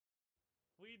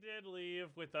we did leave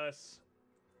with us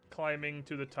climbing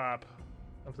to the top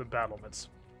of the battlements.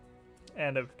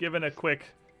 And I've given a quick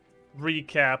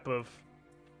recap of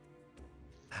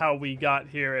how we got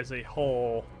here as a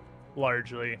whole,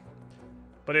 largely.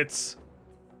 But it's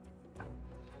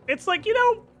like,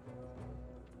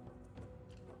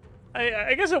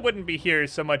 I guess it wouldn't be here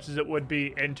so much as it would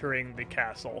be entering the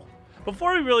castle.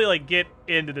 Before we really, get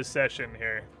into the session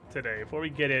here today, before we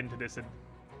get into this,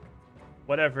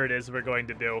 whatever it is we're going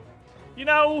to do,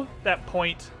 that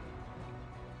point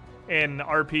in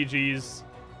RPGs,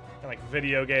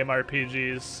 video game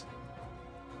RPGs,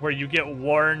 where you get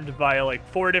warned by,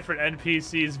 4 different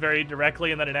NPCs very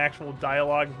directly, and then an actual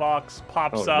dialogue box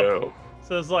pops up. No.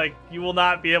 So it's you will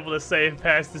not be able to save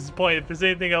past this point. If there's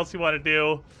anything else you want to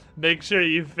do, make sure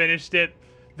you finished it.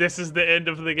 This is the end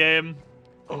of the game.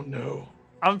 Oh no.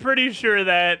 I'm pretty sure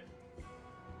that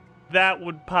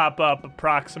would pop up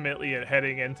approximately at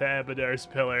heading into Abadar's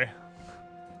Pillar.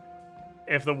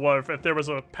 If there was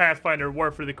a Pathfinder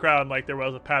War for the Crown like there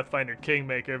was a Pathfinder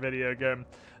Kingmaker video game.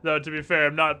 Though, to be fair,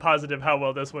 I'm not positive how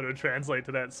well this one would translate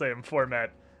to that same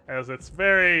format, as it's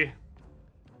very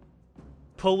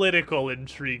political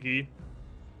intriguey.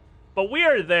 But we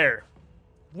are there.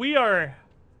 We are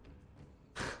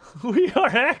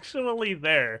actually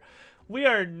there. We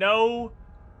are no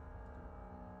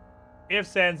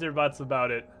ifs, ands, or buts about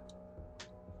it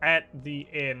at the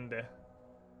end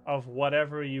of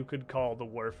whatever you could call the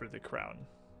War for the Crown.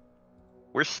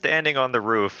 We're standing on the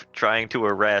roof trying to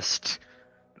arrest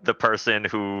the person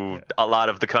who a lot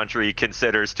of the country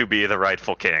considers to be the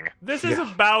rightful king. This is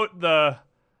about the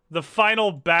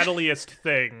final battliest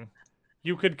thing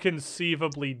you could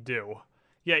conceivably do.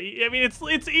 Yeah, I mean,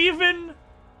 it's even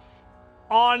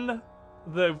on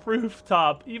the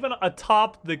rooftop, even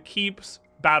atop the keep's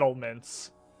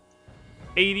battlements,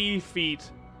 80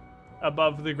 feet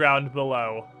above the ground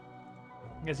below,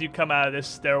 as you come out of this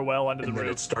stairwell under the roof. And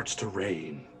then it starts to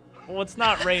rain. Well, it's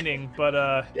not raining, but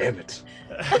Damn it.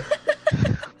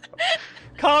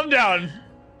 calm down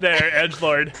there,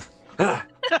 edgelord. But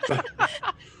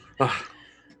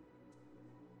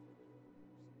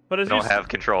as We don't have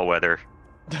control weather.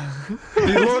 He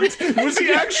looked. Was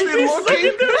he actually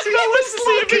looking?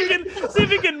 See if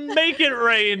he can make it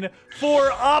rain for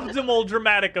optimal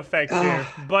dramatic effect here.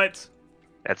 But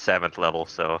At 7th level,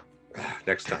 so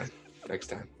Next time.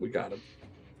 We got him.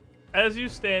 as you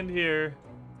stand here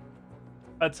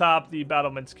atop the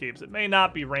battlement's keeps, it may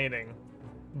not be raining,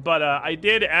 but I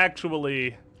did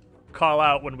actually call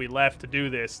out when we left to do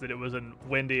this that it was a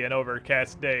windy and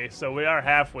overcast day, so we are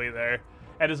halfway there.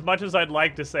 And as much as I'd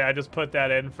like to say I just put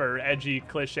that in for edgy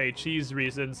cliche cheese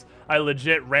reasons, I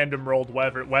legit random rolled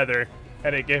weather,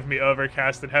 and it gave me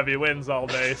overcast and heavy winds all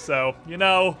day. So,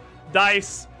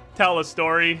 dice tell a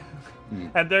story,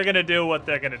 and they're gonna do what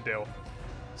they're gonna do.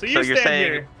 So you're stand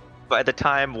saying here. by the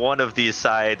time one of these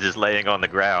sides is laying on the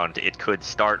ground, it could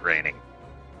start raining.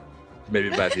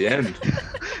 Maybe by the end,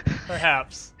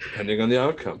 Perhaps. depending on the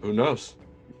outcome. Who knows?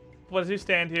 But as you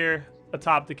stand here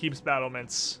atop the keep's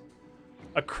battlements,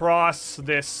 across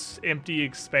this empty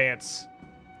expanse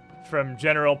from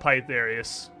General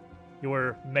Pytharius,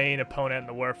 your main opponent in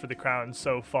the War for the Crown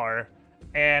so far,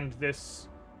 and this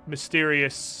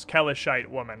mysterious Kelishite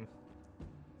woman.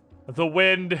 The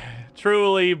wind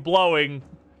truly blowing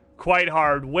quite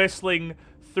hard, whistling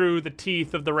through the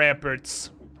teeth of the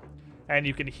ramparts. And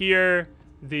you can hear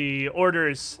the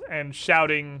orders and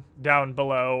shouting down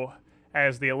below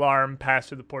as the alarm passed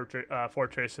through the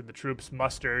fortress and the troops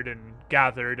mustered and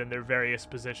gathered in their various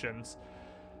positions,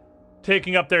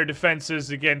 taking up their defenses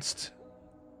against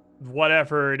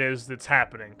whatever it is that's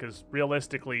happening. Because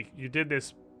realistically, you did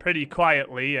this pretty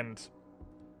quietly, and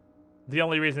the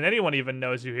only reason anyone even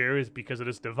knows you here is because it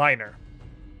is Diviner.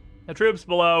 The troops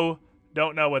below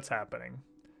don't know what's happening.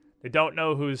 They don't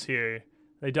know who's here.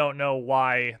 They don't know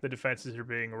why the defenses are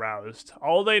being roused.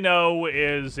 All they know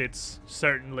is it's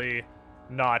certainly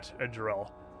not a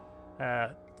drill.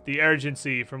 The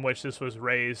urgency from which this was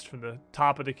raised from the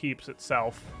top of the keeps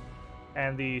itself,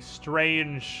 and the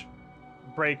strange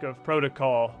break of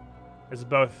protocol as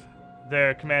both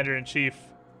their commander-in-chief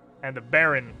and the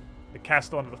Baron, the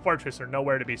castellan of the fortress, are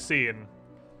nowhere to be seen.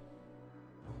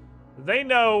 They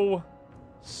know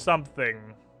something,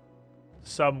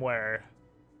 somewhere,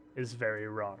 is very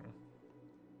wrong.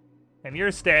 And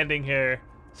you're standing here,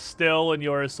 still in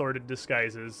your assorted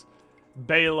disguises.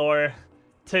 Baylor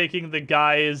taking the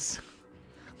guise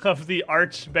of the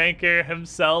archbanker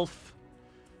himself.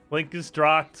 Linkus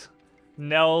Drocht.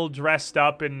 Nell dressed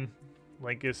up in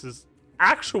Linkus's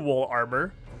actual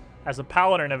armor as a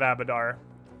paladin of Abadar.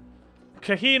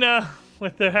 Kahina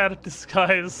with their hat of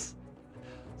disguise.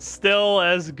 Still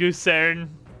as Gusern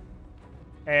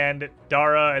and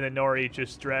Dara and Inori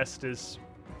just dressed as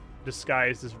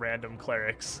disguised as random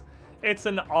clerics. It's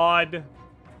an odd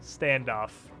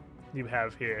standoff you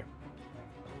have here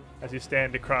as you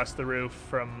stand across the roof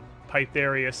from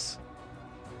Pytharius,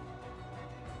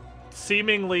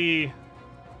 seemingly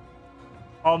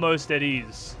almost at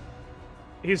ease.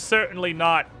 He's certainly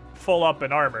not full up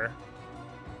in armor.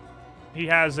 He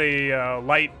has a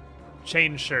light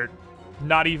chain shirt,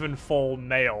 not even full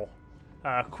mail,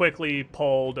 quickly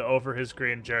pulled over his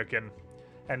green jerkin,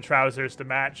 and trousers to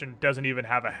match, and doesn't even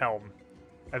have a helm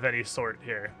of any sort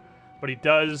here. But he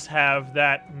does have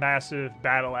that massive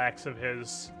battle axe of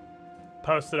his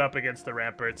posted up against the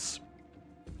ramparts,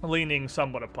 leaning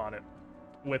somewhat upon it,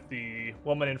 with the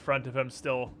woman in front of him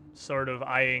still sort of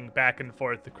eyeing back and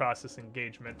forth across this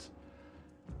engagement.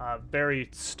 Very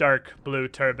stark blue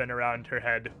turban around her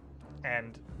head,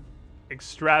 and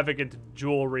extravagant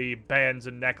jewelry, bands,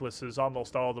 and necklaces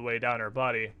almost all the way down her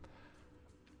body,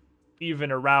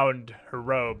 even around her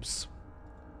robes.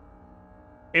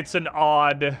 It's an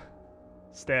odd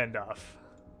standoff.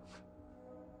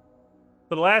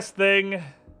 The last thing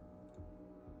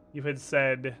you had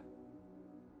said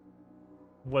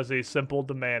was a simple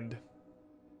demand.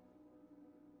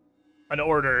 An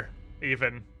order,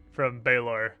 even, from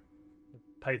Baelor.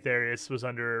 Pytharius was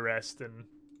under arrest and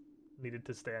needed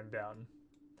to stand down.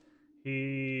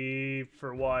 He,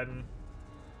 for one,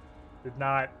 did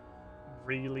not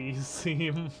really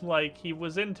seem like he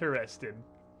was interested.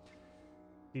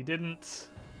 He didn't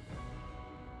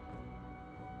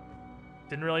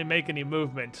really make any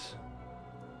movement.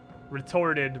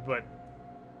 Retorted, but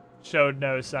showed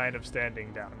no sign of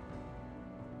standing down.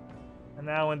 And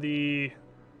now in the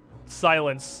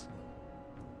silence,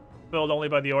 filled only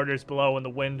by the orders below and the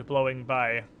wind blowing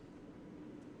by,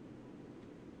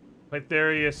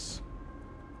 Pytharius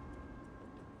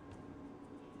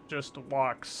just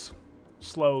walks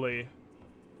slowly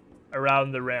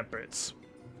around the ramparts,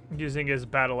 using his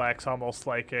battle axe almost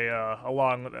like a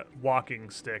long walking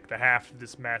stick, the half of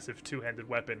this massive two-handed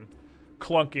weapon,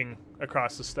 clunking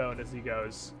across the stone as he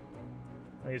goes.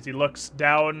 As he looks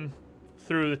down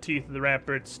through the teeth of the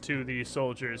ramparts to the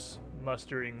soldiers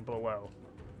mustering below.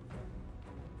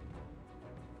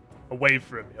 Away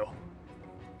from you.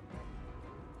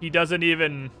 He doesn't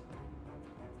even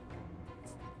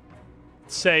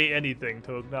say anything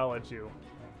to acknowledge you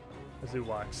as he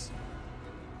walks.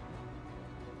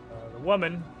 The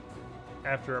woman,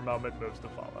 after a moment, moves to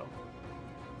follow.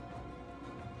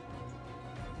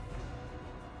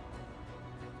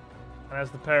 And as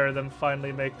the pair of them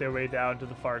finally make their way down to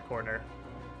the far corner,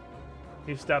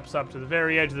 he steps up to the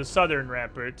very edge of the southern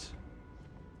rampart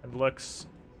and looks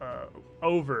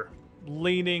over,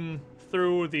 leaning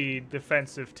through the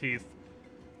defensive teeth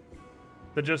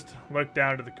to just look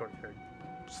down to the courtyard,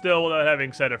 still without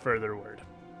having said a further word.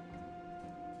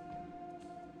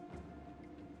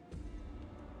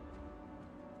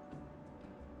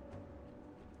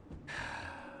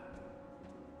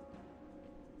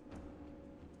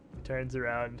 Turns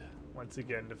around once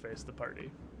again to face the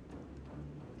party.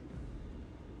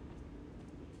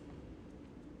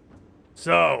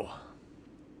 So,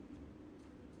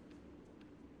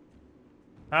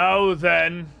 how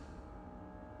then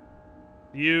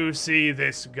do you see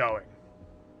this going?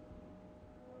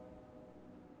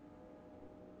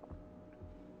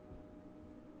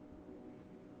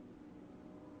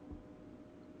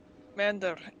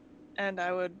 Commander, and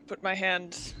I would put my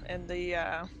hand in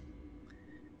the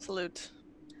salute.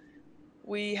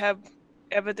 We have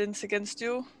evidence against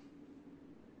you,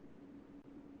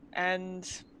 and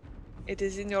it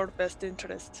is in your best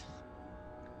interest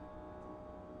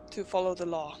to follow the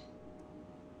law.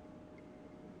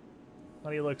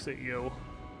 When he looks at you,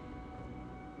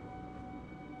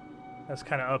 that's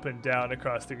kind of up and down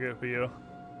across the group of you.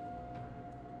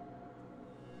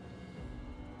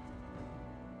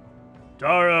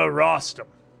 Dara Rostam.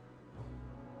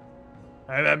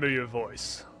 I remember your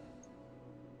voice.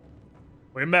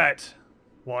 We met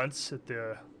once at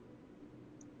the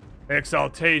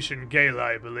Exaltation Gala,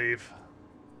 I believe.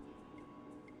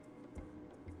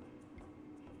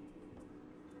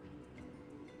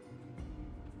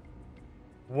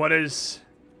 What is...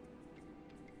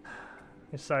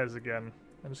 He sighs again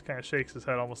and just kind of shakes his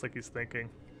head almost like he's thinking.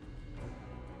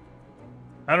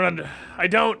 I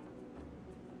don't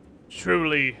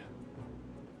truly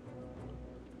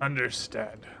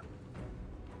understand.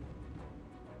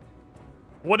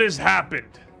 What has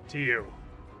happened to you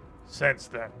since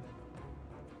then?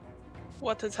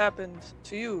 What has happened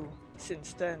to you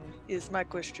since then is my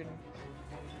question.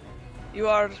 You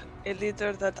are a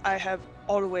leader that I have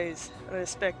always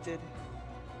respected.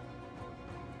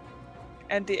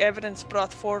 And the evidence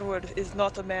brought forward is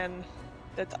not a man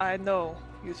that I know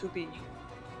you to be.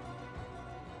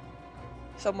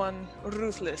 Someone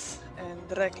ruthless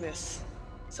and reckless.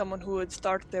 Someone who would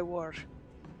start their war.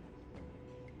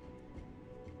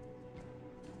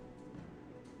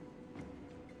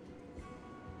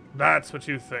 That's what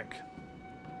you think.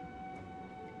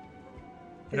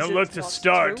 I Is don't it look to not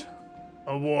start true?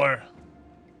 a war,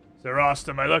 Sir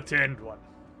Rostam. I look to end one.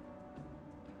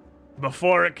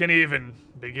 Before it can even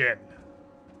begin.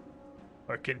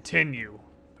 Or continue,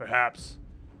 perhaps.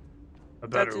 A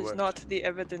better That is word. not the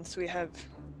evidence we have.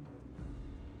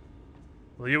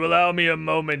 Will you allow me a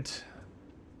moment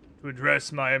to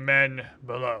address my men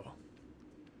below?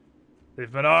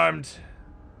 They've been armed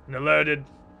and alerted.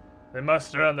 They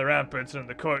muster on the ramparts and in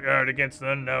the courtyard against an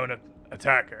unknown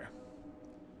attacker.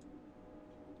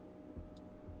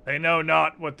 They know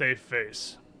not what they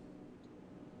face.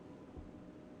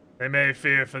 They may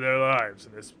fear for their lives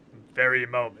in this very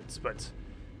moment, but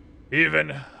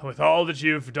even with all that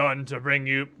you've done to bring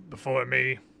you before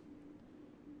me,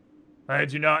 I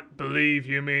do not believe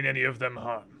you mean any of them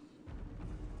harm.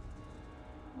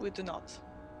 We do not.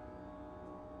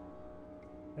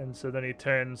 And so then he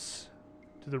turns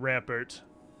to the rampart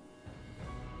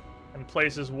and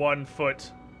places one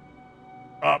foot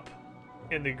up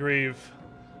in the greave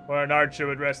where an archer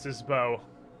would rest his bow,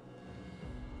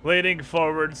 leaning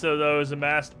forward so those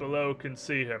amassed below can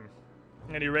see him.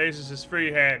 And he raises his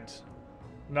free hand,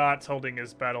 not holding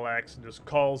his battle axe, and just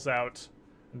calls out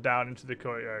down into the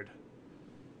courtyard.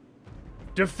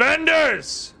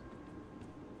 Defenders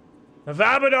of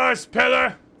Abadar's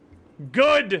Pillar,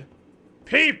 good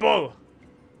people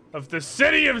of the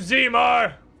city of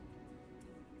Zemar,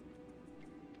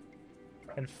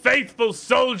 and faithful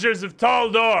soldiers of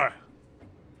Taldor,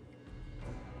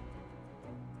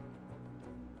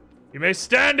 you may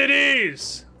stand at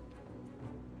ease,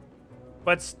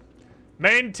 but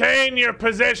maintain your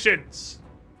positions.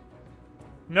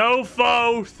 No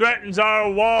foe threatens our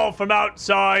wall from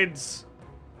outsides,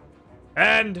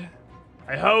 and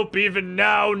I hope even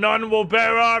now none will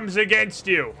bear arms against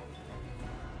you.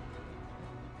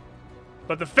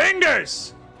 But the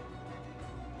fingers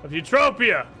of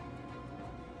Eutropia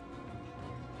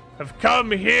have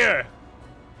come here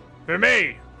for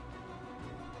me.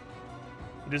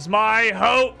 It is my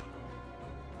hope,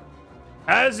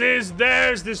 as is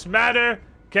theirs, this matter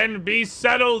can be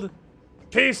settled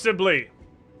peaceably.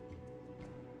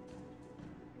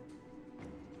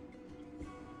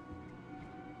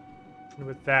 And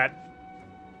with that,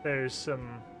 there's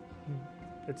some...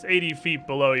 It's 80 feet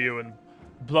below you and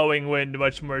blowing wind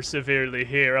much more severely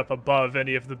here up above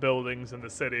any of the buildings in the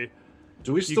city.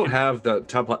 Do we still have the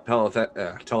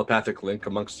telepathic link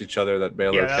amongst each other that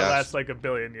Baylor Yeah, that cast? lasts like a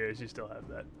billion years. You still have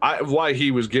that. Why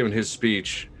he was giving his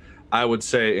speech, I would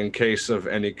say in case of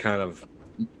any kind of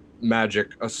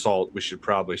magic assault, we should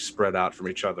probably spread out from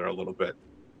each other a little bit.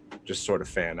 Just sort of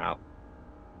fan out.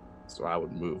 So I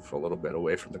would move a little bit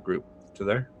away from the group to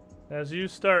there. As you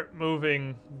start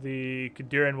moving, the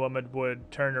Kadiran woman would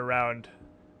turn around,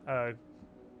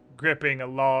 gripping a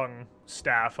long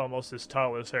staff almost as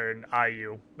tall as her, and eye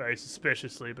you very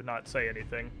suspiciously, but not say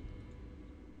anything.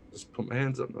 Just put my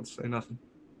hands up, not say nothing.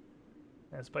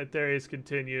 As Pytharius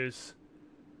continues.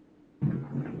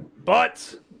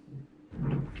 But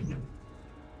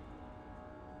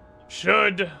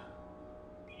should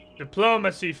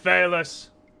diplomacy fail us,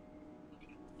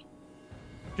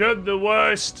 should the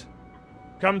worst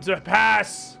come to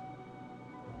pass,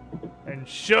 and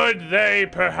should they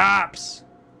perhaps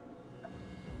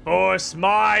force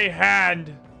my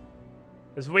hand,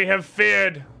 as we have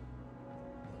feared,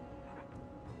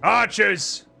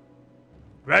 archers,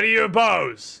 ready your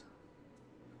bows.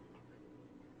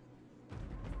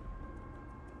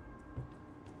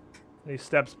 He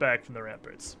steps back from the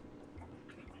ramparts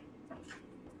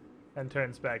and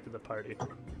turns back to the party.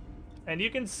 And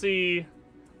you can see,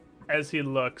 as he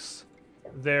looks,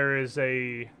 there is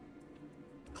a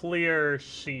clear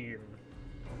sheen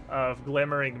of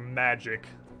glimmering magic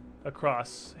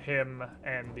across him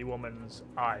and the woman's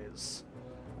eyes,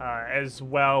 as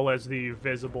well as the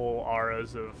visible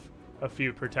auras of a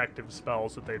few protective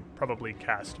spells that they probably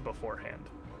cast beforehand.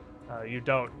 You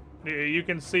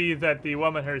can see that the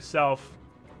woman herself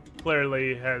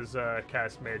clearly has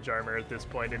cast mage armor at this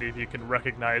point, and if you can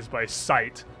recognize by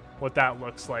sight what that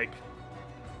looks like.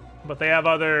 But they have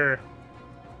other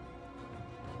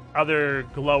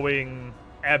glowing,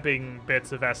 ebbing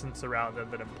bits of essence around them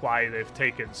that imply they've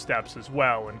taken steps as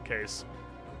well in case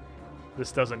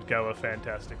this doesn't go a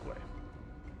fantastic way.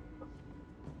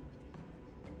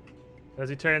 As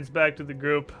he turns back to the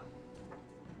group,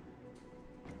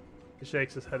 he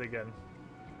shakes his head again.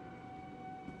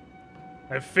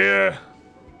 I fear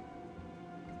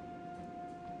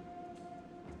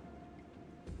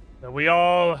that we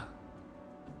all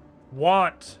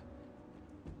want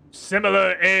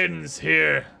similar ends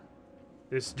here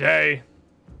this day.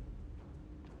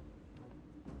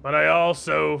 But I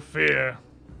also fear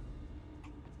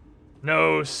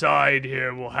no side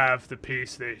here will have the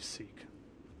peace they seek.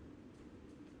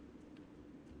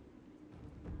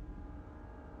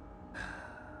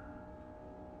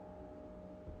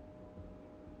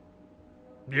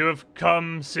 You have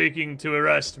come seeking to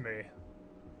arrest me.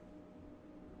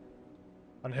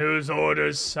 On whose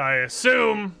orders, I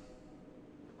assume,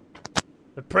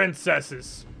 the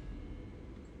princesses,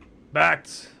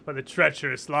 backed by the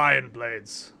treacherous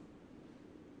Lionblades,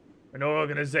 an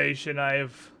organization I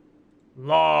have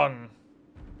long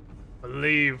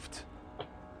believed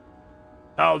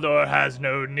Taldor has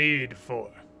no need for.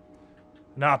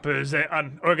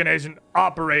 An organization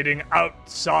operating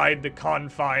outside the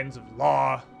confines of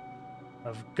law,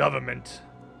 of government,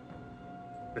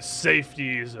 the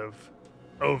safeties of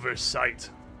oversight.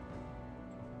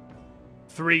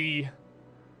 Free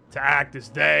to act as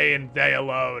they and they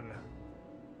alone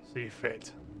see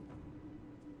fit.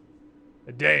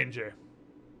 A danger,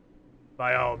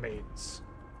 by all means.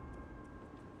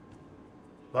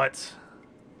 But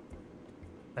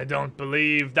I don't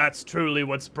believe that's truly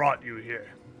what's brought you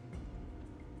here.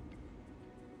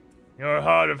 In your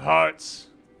heart of hearts,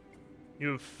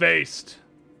 you've faced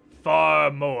far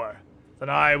more than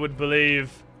I would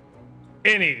believe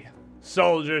any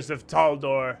soldiers of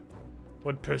Taldor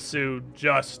would pursue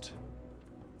just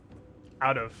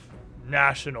out of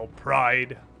national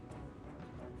pride,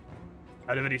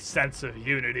 out of any sense of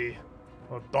unity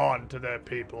or bond to their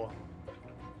people.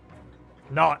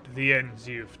 Not the ends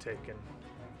you've taken.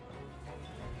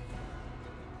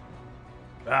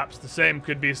 Perhaps the same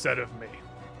could be said of me.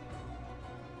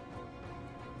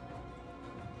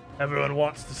 Everyone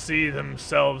wants to see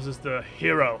themselves as the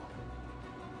hero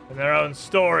in their own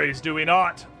stories, do we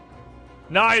not?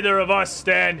 Neither of us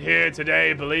stand here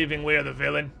today believing we're the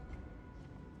villain.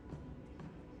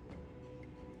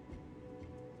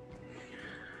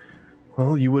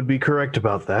 Well, you would be correct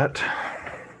about that.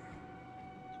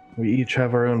 We each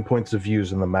have our own points of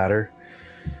views in the matter.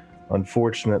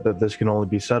 Unfortunate that this can only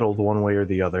be settled one way or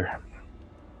the other.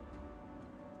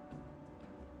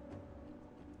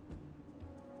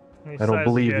 I don't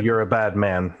believe you're a bad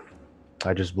man.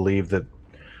 I just believe that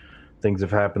things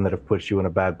have happened that have put you in a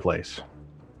bad place.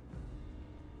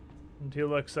 And he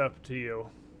looks up to you.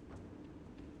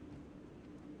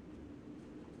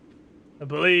 I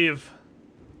believe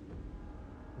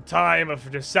the time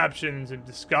of deceptions and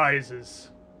disguises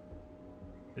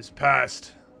is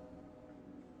past.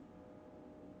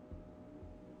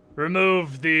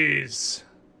 Remove these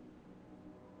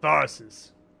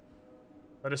farces.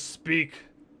 Let us speak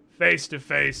face to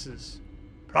face as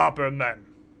proper men.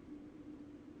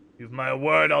 You've my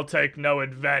word, I'll take no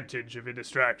advantage of your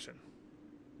distraction.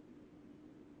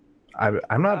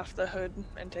 I'm not Off the hood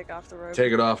and take off the robe.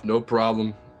 Take it off, no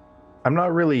problem. I'm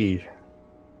not really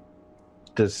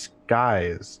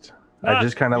disguised. I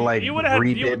just kind of like you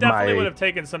redid definitely my. would have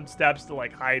taken some steps to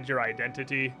like hide your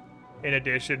identity, in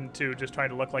addition to just trying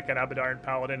to look like an Abadarn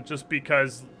paladin. Just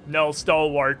because Nell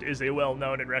Stalwart is a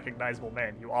well-known and recognizable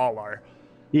man, you all are.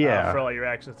 Yeah. For all your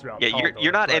actions throughout. Yeah,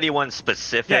 you're not anyone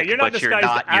specific. Yeah, you're not but disguised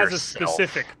you're not as yourself. a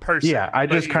specific person. Yeah, I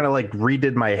but just kind of like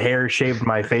redid my hair, shaved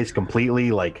my face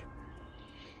completely, like.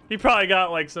 You probably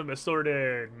got like some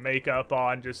assorted makeup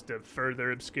on just to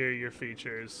further obscure your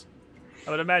features.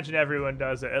 I would imagine everyone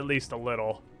does it at least a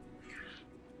little.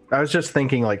 I was just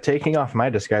thinking, like, taking off my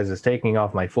disguise is taking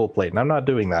off my full plate, and I'm not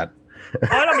doing that.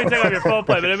 I don't mean take off your full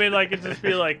plate, but I mean like it just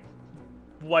be like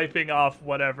wiping off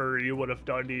whatever you would have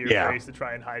done to your face to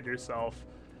try and hide yourself.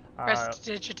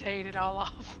 Prestidigitate it all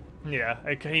off. Yeah,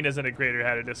 Kahina's in a greater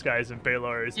hat of disguise, and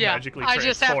Baylor is magically I transformed.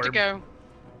 just have to go.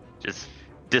 Just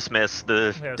dismiss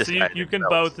the. Yeah, so you can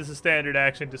both, as a standard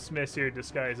action, dismiss your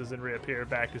disguises and reappear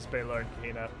back as Baylor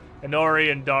and Kahina. And Ori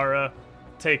and Dara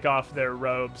take off their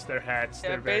robes, their hats,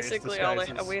 their various basically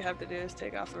disguises. all we have to do is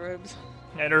take off the robes.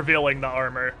 And revealing the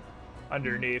armor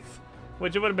underneath,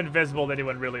 which it would have been visible to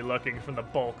anyone really looking from the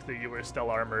bulk that you were still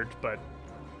armored, but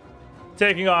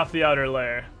taking off the outer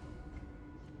layer.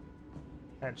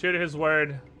 And true to his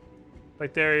word,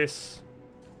 Lytharius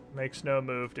makes no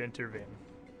move to intervene.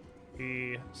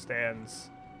 He stands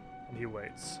and he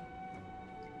waits.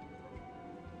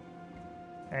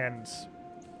 And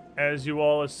as you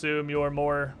all assume your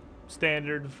more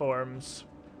standard forms,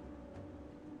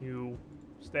 you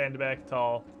stand back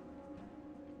tall.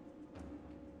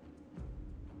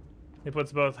 He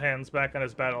puts both hands back on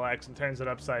his battle axe and turns it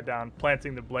upside down,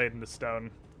 planting the blade in the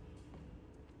stone.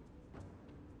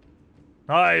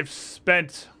 I've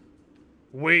spent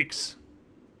weeks,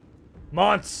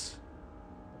 months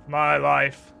of my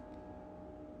life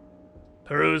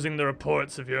perusing the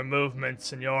reports of your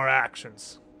movements and your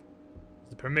actions as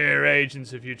the premier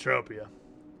agents of Eutropia,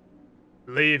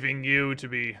 believing you to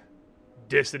be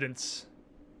dissidents,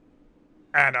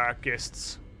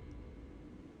 anarchists,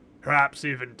 perhaps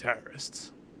even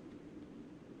terrorists.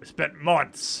 I spent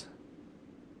months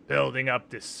building up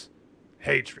this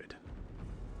hatred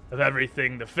of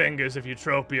everything the fingers of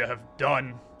Eutropia have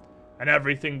done and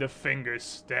everything the fingers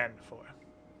stand for.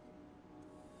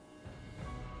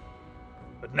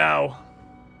 But now,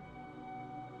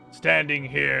 standing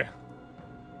here,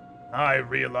 I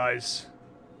realize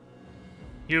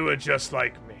you are just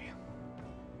like me,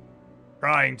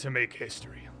 trying to make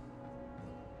history.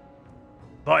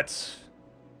 But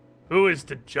who is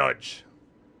to judge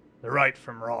the right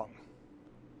from wrong?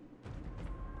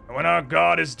 And when our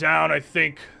guard is down, I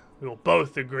think we will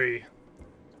both agree.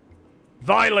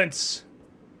 Violence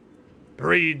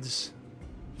breeds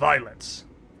violence.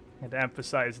 And to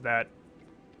emphasize that,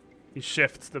 he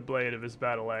shifts the blade of his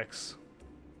battle axe.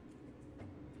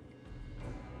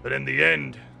 But in the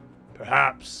end,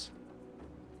 perhaps,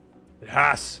 it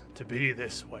has to be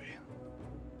this way.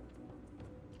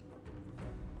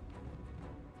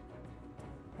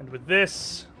 And with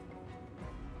this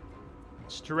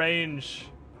strange,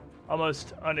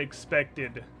 almost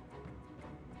unexpected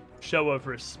show of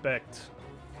respect,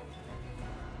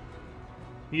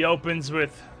 he opens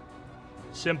with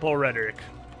simple rhetoric.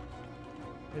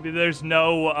 Maybe there's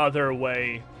no other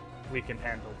way we can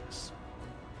handle this.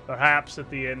 Perhaps at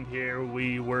the end here,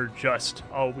 we were just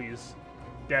always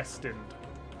destined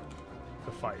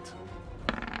to fight.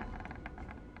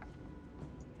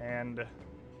 And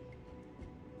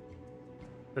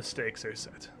the stakes are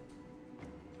set.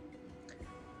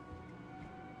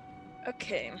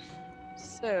 Okay,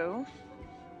 so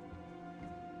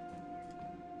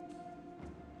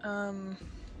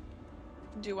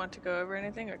do you want to go over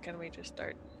anything, or can we just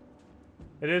start?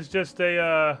 It is just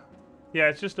a yeah,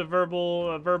 it's just a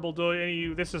verbal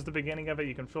duel. This is the beginning of it.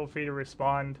 You can feel free to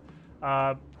respond.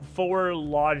 For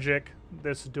logic,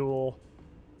 this duel,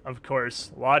 of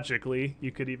course, logically,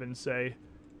 you could even say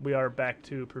we are back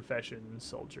to profession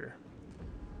soldier,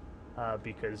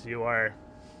 because you are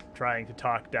trying to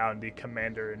talk down the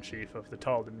commander-in-chief of the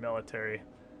Taldan military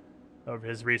over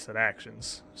his recent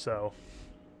actions. So,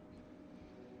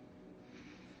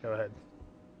 go ahead.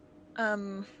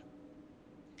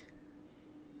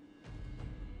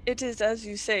 It is as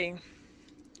you say,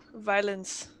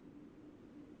 violence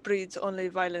breeds only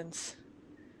violence.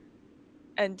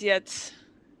 And yet,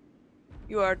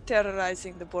 you are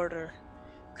terrorizing the border,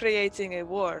 creating a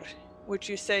war, which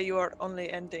you say you are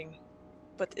only ending.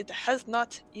 But it has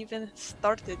not even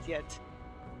started yet.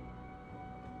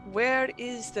 Where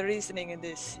is the reasoning in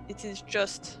this? It is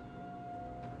just...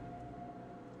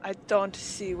 I don't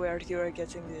see where you are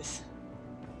getting this.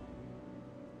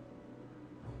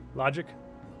 Logic?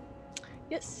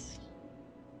 Yes.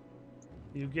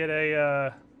 You get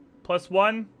a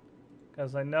 +1,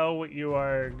 because I know what you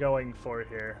are going for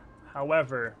here.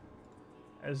 However,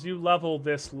 as you level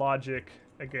this logic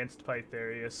against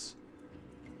Pytharius,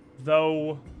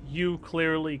 though you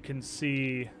clearly can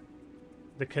see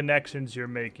the connections you're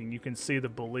making, you can see the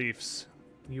beliefs,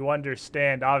 you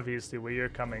understand obviously where you're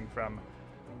coming from.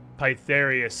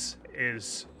 Pytharius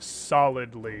is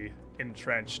solidly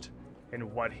entrenched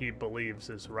in what he believes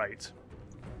is right.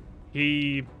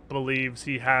 He believes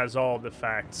he has all the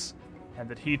facts, and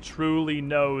that he truly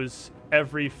knows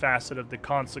every facet of the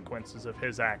consequences of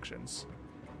his actions.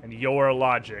 And your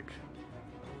logic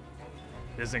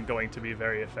isn't going to be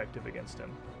very effective against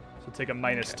him. So take a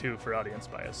 -2 for audience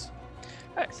bias.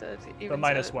 Alright, so it's even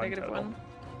 -1 negative total. 1.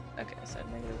 Okay, so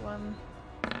 -1.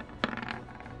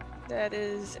 That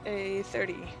is a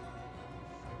 30.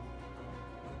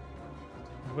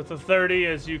 With the 30,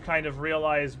 as you kind of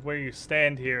realize where you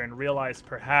stand here and realize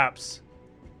perhaps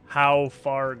how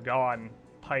far gone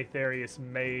Pytharius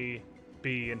may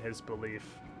be in his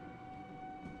belief,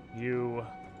 you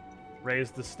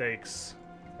raise the stakes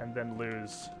and then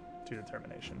lose to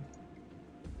determination.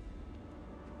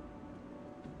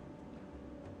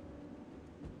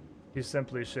 He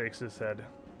simply shakes his head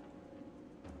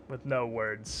with no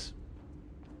words,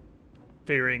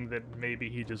 fearing that maybe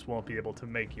he just won't be able to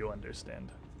make you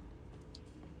understand.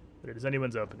 But it is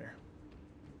anyone's opener.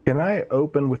 Can I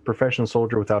open with Profession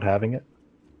Soldier without having it?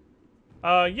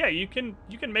 Yeah, you can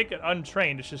make it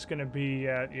untrained. It's just gonna be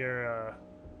at your.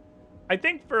 I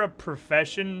think for a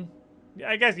profession,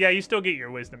 I guess you still get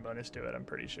your wisdom bonus to it. I'm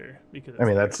pretty sure because. I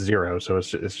mean that's 0, so it's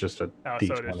just a D20. D20.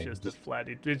 So it is just a flat.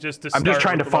 It's just. I'm just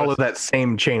trying to follow that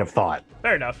same chain of thought.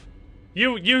 Fair enough.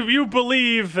 You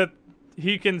believe that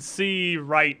he can see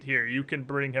right here. You can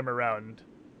bring him around.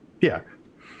 Yeah,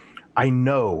 I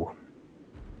know.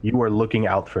 You are looking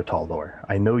out for Taldor.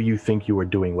 I know you think you are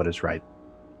doing what is right.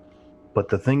 But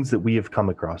the things that we have come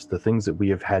across, the things that we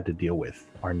have had to deal with,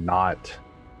 are not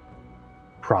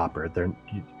proper.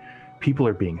 People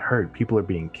are being hurt, people are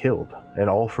being killed, and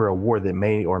all for a war that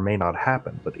may or may not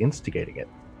happen, but instigating it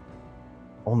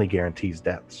only guarantees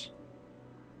deaths.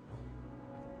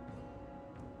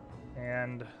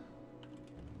 And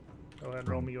go ahead and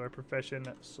roll me your profession,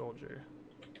 soldier.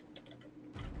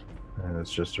 And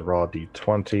it's just a raw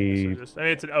D20. So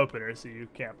it's an opener, so you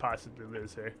can't possibly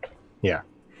lose here. Yeah.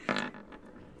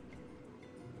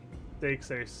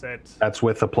 Stakes are set. That's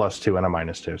with a +2 and a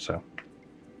 -2, so.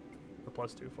 A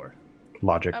 +2 for.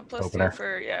 Logic. Plus opener. 2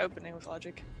 for opening with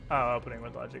logic. Oh, opening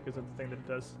with logic is that the thing that it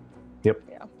does? Yep.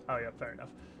 Yeah. Oh yeah, fair enough.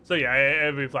 So yeah,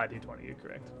 every flat D20, you're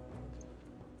correct.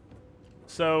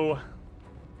 So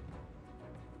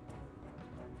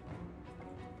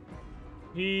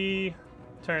he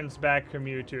turns back from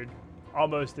you to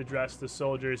almost address the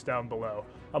soldiers down below,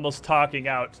 almost talking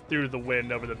out through the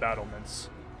wind over the battlements.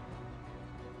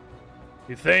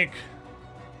 You think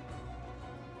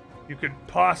you could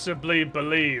possibly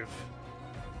believe,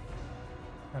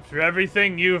 after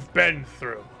everything you've been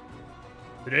through,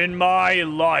 that in my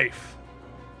life,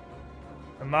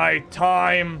 in my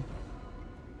time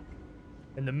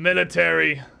in the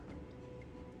military,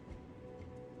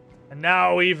 and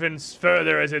now even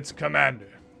further as its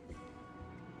commander,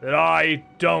 that I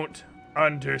don't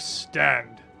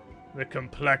understand the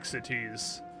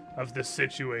complexities of the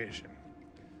situation.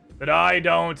 That I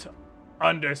don't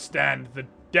understand the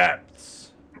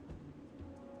depths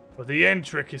or the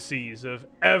intricacies of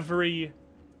every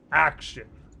action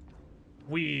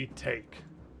we take.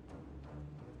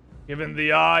 Given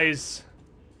the eyes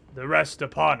that rest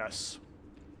upon us,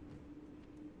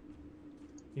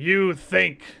 you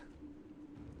think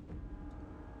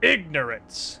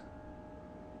ignorance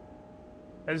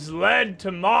has led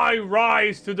to my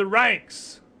rise through the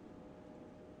ranks,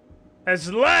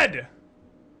 has led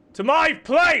to my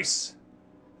place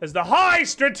as the High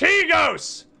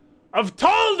Strategos of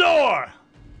Taldor.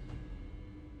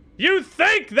 You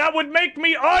think that would make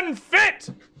me unfit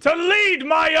to lead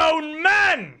my own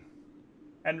men?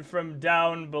 And from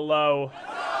down below,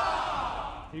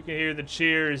 you can hear the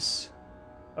cheers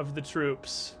of the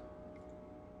troops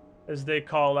as they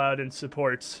call out in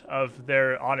support of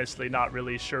their honestly not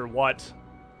really sure what,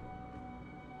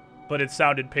 but it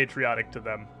sounded patriotic to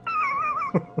them.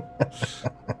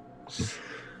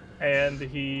 And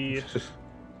he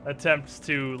attempts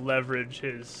to leverage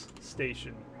his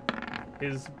station,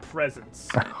 his presence.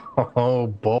 Oh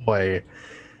boy,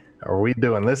 are we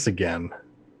doing this again?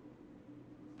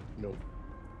 Nope.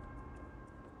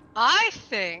 I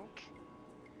think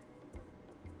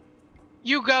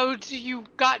you got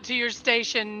to your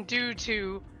station due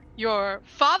to your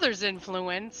father's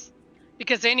influence,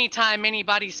 because anytime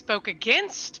anybody spoke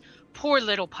against poor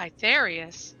little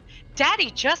Pytharius,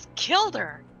 Daddy just killed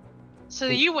her, so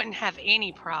that you wouldn't have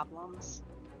any problems,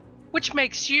 which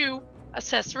makes you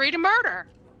accessory to murder.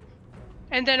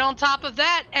 And then on top of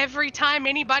that, every time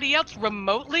anybody else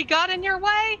remotely got in your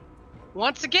way,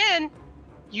 once again,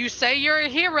 you say you're a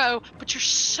hero, but you're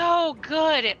so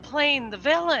good at playing the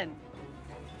villain.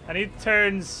 And he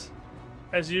turns,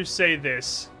 as you say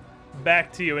this,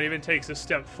 back to you and even takes a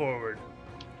step forward.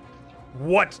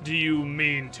 What do you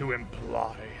mean to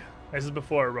imply? This is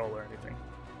before a roll or anything.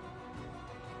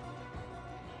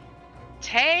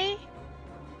 Tay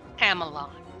Amelon.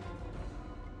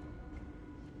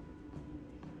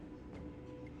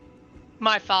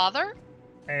 My father?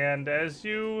 And as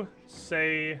you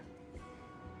say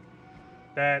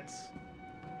that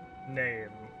name,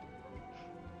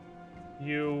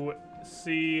 you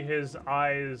see his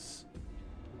eyes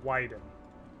widen.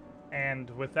 And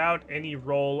without any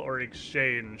roll or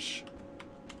exchange,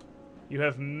 you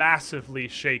have massively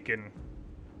shaken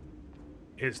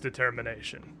his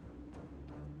determination.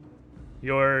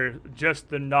 Just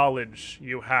the knowledge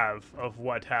you have of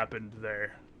what happened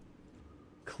there,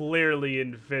 clearly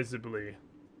and visibly,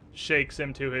 shakes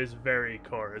him to his very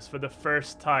core. As for the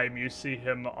first time, you see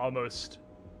him almost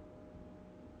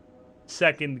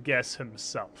second guess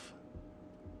himself.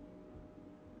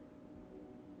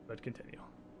 But continue.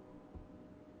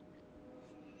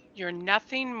 You're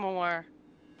nothing more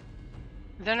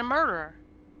than a murderer.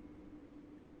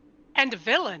 And a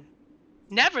villain,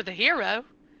 never the hero.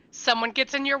 Someone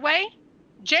gets in your way,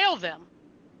 jail them,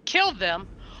 kill them,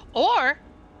 or,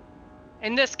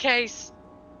 in this case,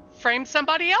 frame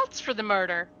somebody else for the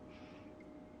murder.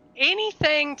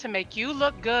 Anything to make you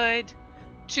look good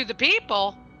to the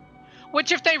people,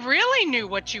 which if they really knew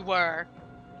what you were,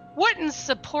 wouldn't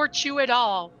support you at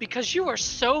all because you are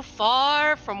so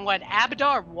far from what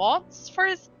Abadar wants for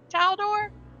his Taldor.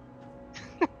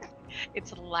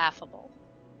 It's laughable.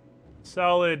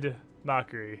 Solid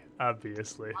mockery,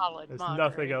 obviously. Solid There's mockery.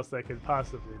 nothing else that could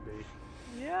possibly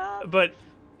be. Yeah. But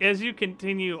as you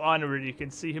continue onward, you can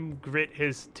see him grit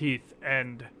his teeth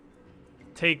and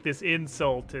take this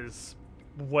insult as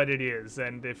what it is.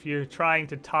 And if you're trying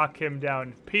to talk him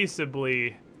down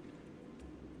peaceably,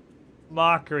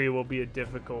 mockery will be a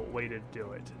difficult way to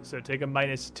do it. So take a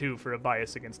 -2 for a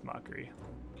bias against mockery.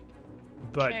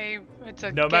 But Okay, it's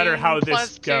a no matter how gain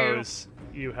this +2. goes,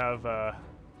 you have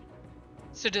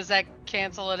So does that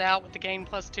cancel it out with the gain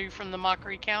 +2 from the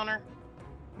mockery counter?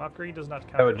 mockery does not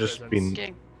count. That would as just presence. be-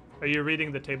 Okay. Are you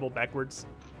reading the table backwards?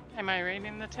 Am I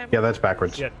reading the table? Yeah, that's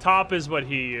backwards. Yeah, top is what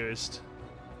he used.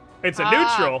 It's a Ah.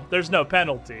 neutral. There's no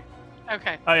penalty.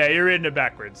 Okay. Oh yeah, you're reading it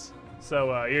backwards.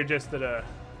 So you're just at a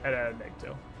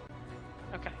 -2.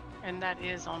 Okay. And that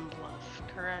is on bluff,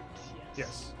 correct?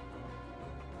 Yes.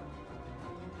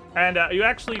 And you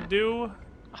actually do.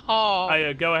 Oh.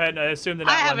 I go ahead and I assume that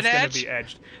I that have one's an going edge. to be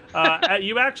edged.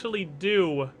 You actually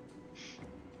do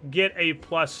get a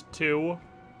 +2.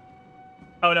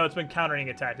 Oh no, it's been countering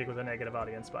a tactic with a negative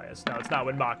audience bias. No, it's not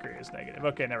when mockery is negative.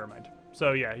 Okay, never mind.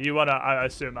 So yeah, you want to, I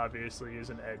assume, obviously use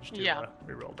an edge to Yeah.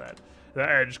 reroll that. The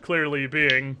edge clearly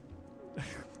being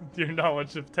your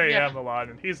knowledge of Tay Yeah. Amelon,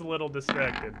 and he's a little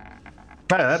distracted.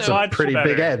 Ah, that's So a much pretty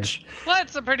big better. edge.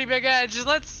 That's a pretty big edge.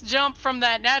 Let's jump from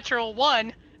that natural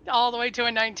 1 all the way to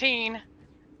a 19.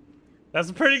 That's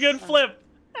a pretty good flip.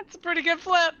 That's a pretty good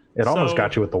flip. It almost So-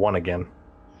 got you with the 1 again.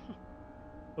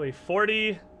 Wait,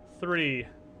 43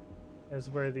 is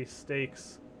where the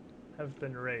stakes have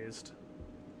been raised.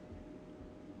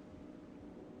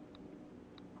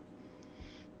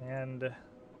 And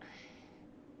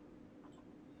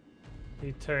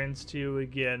he turns to you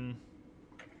again.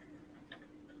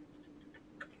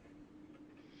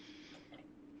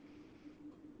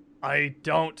 I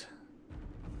don't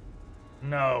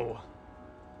know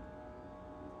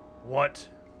what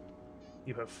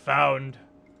you have found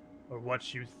or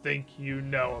what you think you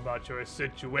know about your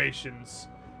situations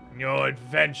and your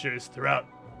adventures throughout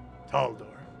Taldor.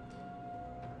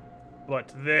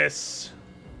 But this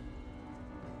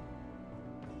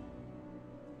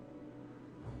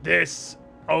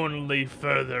only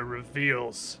further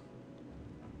reveals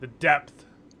the depth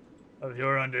of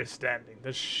your understanding,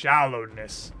 the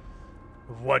shallowness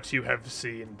of what you have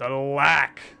seen, the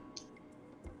lack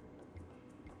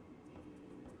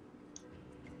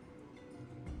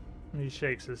He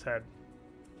shakes his head.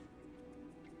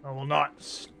 I will not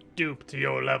stoop to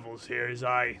your levels here, as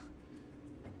I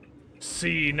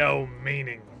see no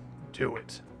meaning to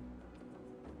it.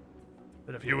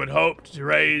 But if you would hope to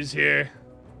raise here,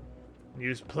 and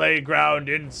use playground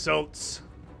insults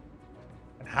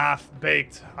and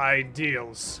half-baked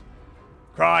ideals,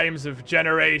 crimes of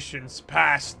generations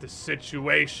past, the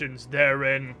situations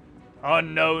therein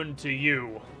unknown to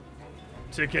you,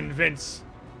 to convince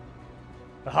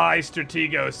the High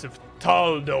Strategos of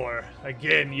Taldor,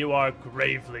 again, you are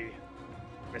gravely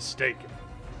mistaken.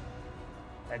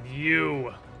 And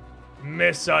you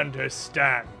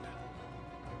misunderstand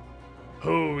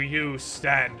who you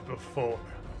stand before.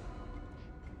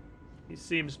 He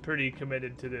seems pretty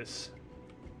committed to this.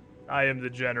 I am the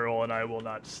general, and I will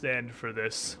not stand for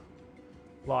this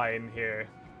line here.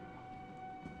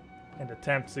 And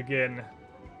attempts again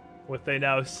with a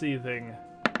now seething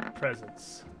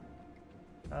presence.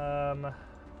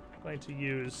 Going to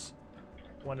use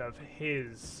one of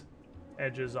his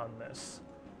edges on this,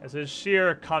 as his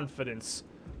sheer confidence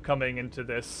coming into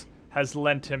this has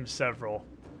lent him several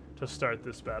to start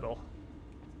this battle.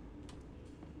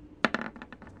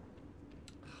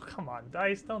 Come on,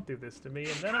 dice, don't do this to me,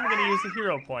 and then I'm going to use the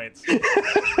hero points.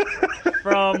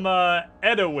 From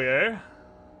Edawir,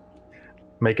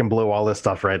 Make him blow all this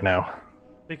stuff right now.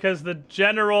 because the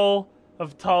General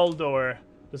of Taldor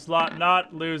does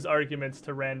not lose arguments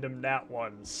to random nat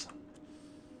ones.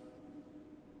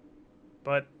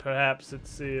 But perhaps it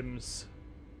seems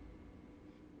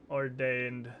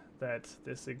ordained that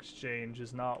this exchange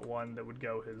is not one that would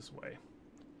go his way.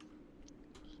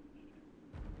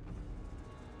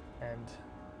 And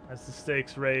as the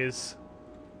stakes raise,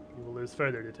 you will lose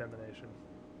further determination.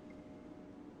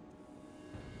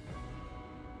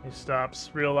 He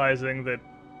stops, realizing that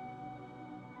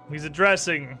he's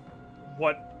addressing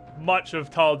what much of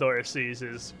Taldor sees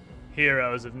as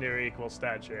heroes of near equal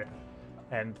stature,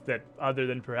 and that other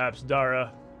than perhaps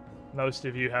Dara, most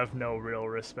of you have no real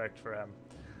respect for him.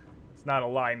 It's not a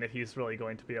line that he's really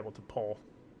going to be able to pull.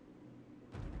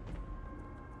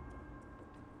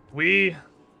 We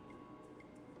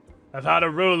have had a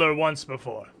ruler once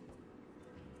before,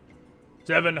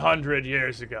 700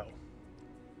 years ago,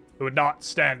 who would not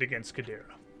stand against Kadira.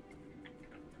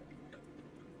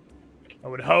 I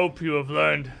would hope you have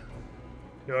learned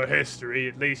your history,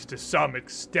 at least to some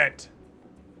extent,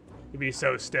 to be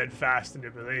so steadfast in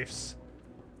your beliefs.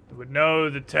 You would know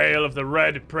the tale of the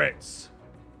Red Prince,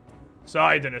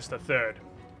 Sidonus III,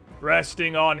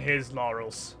 resting on his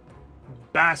laurels,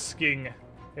 basking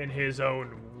in his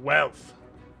own wealth,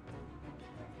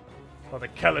 while the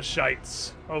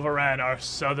Kelishites overran our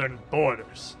southern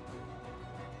borders.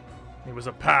 He was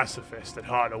a pacifist at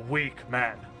heart, a weak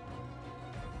man.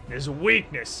 His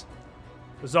weakness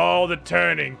was all the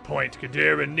turning point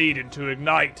Kadira needed to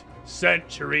ignite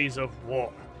centuries of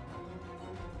war.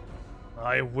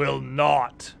 I will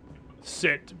not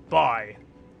sit by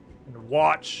and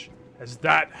watch as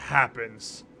that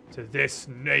happens to this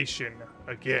nation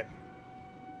again.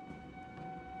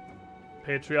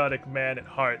 Patriotic man at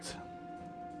heart,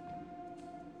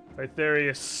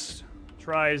 Pytharius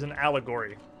tries an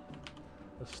allegory,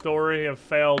 a story of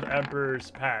failed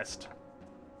emperors past,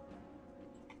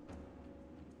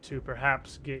 to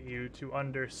perhaps get you to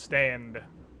understand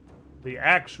the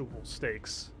actual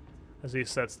stakes as he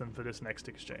sets them for this next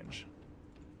exchange.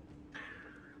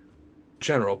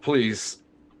 General, please.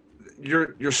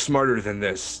 You're smarter than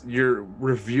this. You're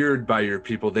revered by your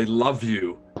people. They love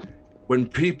you. When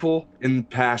people in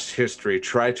past history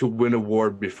try to win a war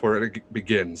before it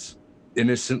begins,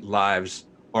 innocent lives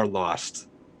are lost.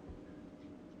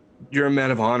 You're a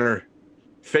man of honor.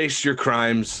 Face your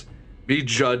crimes. Be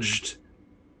judged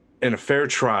in a fair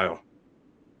trial.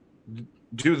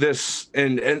 Do this,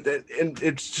 and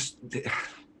it's just,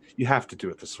 you have to do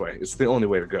it this way. It's the only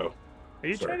way to go. Are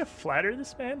you trying to flatter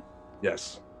this man?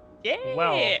 Yes. Yeah.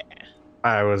 Well,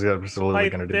 I was absolutely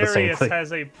going to do the same Pytharius thing.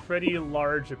 has a pretty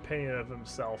large opinion of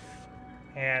himself,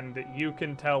 and you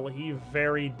can tell he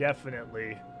very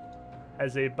definitely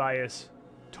has a bias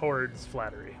towards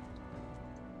flattery.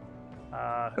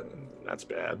 That's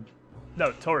bad.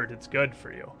 No, toward, it's good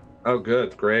for you. Oh,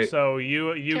 good. Great. So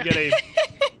you get a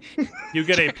you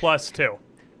get a +2,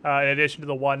 in addition to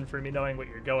the 1 for me knowing what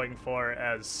you're going for.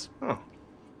 As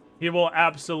he will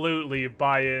absolutely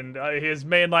buy in. His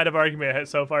main line of argument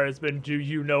so far has been, "Do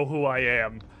you know who I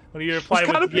am?" When you reply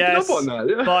with yes, up on that,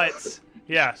 yeah. but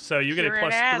yeah, so you get You're a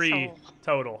an +3 asshole.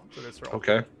 total to this roll.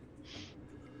 Okay.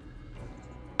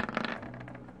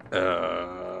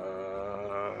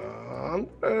 I'm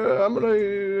gonna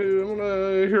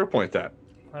hero point that.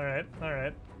 All right, all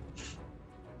right.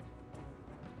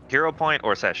 Hero point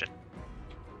or session?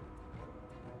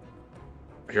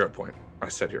 Hero point. I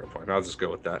said hero point. I'll just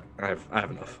go with that. I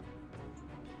have enough.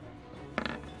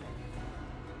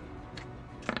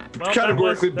 Well,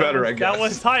 Categorically better, I guess. That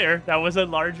was higher. That was a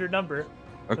larger number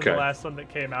than Okay. the last one that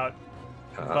came out.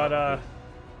 But a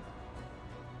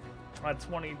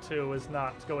 22 is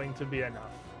not going to be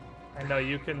enough. I know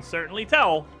you can certainly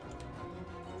tell.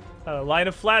 A line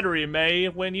of flattery may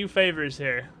win you favors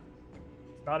here.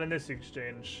 Not in this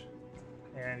exchange.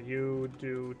 And you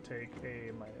do take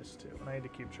a -2. And I need to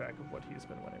keep track of what he's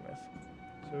been winning with.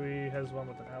 So he has one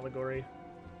with an allegory.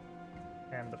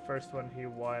 And the first one he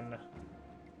won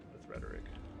with rhetoric.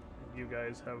 And you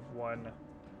guys have won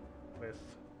with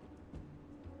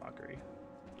mockery.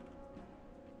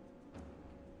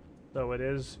 So it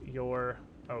is your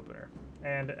opener.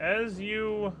 And as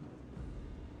you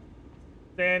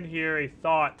stand here, a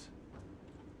thought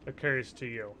occurs to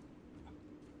you.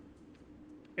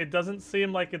 It doesn't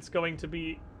seem like it's going to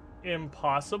be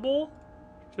impossible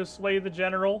to sway the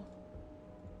general,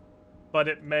 but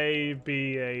it may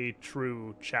be a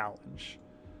true challenge.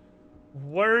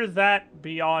 Were that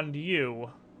beyond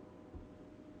you,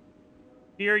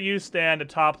 here you stand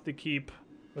atop the keep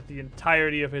with the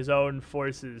entirety of his own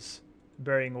forces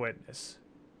bearing witness.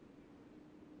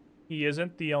 He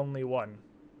isn't the only one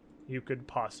you could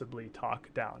possibly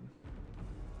talk down.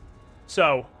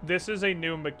 So, this is a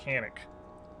new mechanic.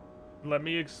 Let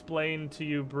me explain to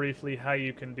you briefly how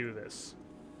you can do this.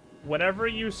 Whenever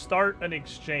you start an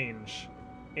exchange,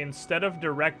 instead of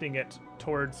directing it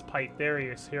towards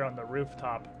Pytharius here on the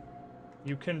rooftop,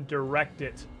 you can direct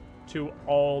it to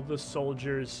all the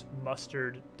soldiers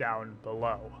mustered down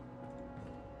below.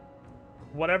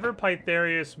 Whatever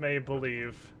Pytharius may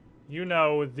believe, You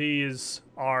know these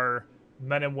are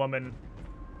men and women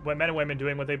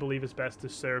doing what they believe is best to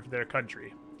serve their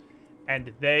country.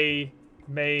 And they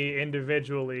may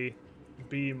individually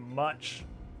be much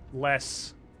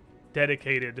less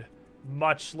dedicated,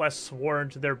 much less sworn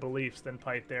to their beliefs than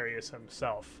Pytharius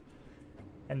himself.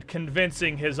 And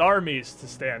convincing his armies to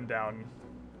stand down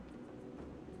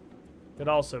could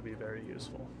also be very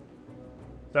useful.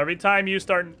 So every time you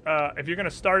start, if you're going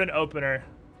to start an opener,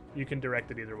 you can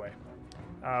direct it either way.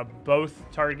 Both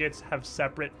targets have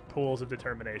separate pools of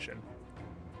determination.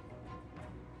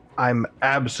 I'm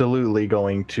absolutely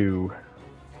going to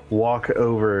walk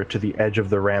over to the edge of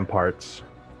the ramparts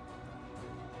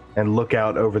and look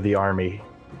out over the army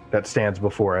that stands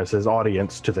before us as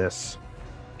audience to this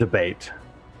debate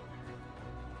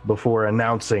before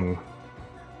announcing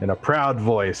in a proud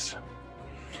voice,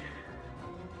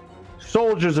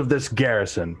 "Soldiers of this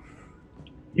garrison,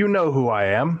 you know who I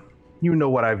am. You know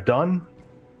what I've done.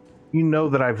 You know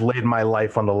that I've laid my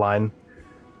life on the line,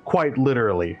 quite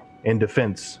literally, in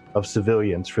defense of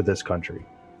civilians for this country.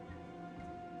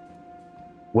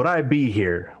 Would I be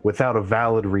here without a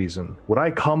valid reason? Would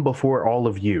I come before all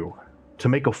of you to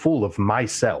make a fool of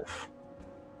myself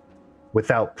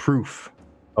without proof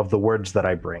of the words that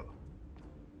I bring?"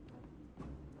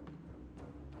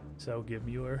 So give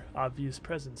me your obvious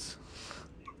presence.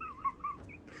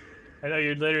 I know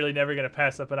you're literally never going to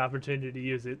pass up an opportunity to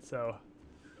use it, so...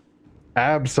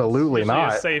 Absolutely usually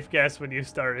not. a safe guess when you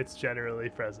start, it's generally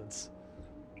presence.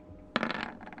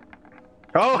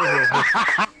 Oh!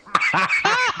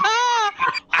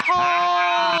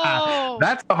 Oh!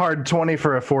 That's a hard 20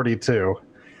 for a 42.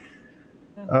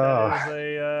 That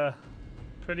is a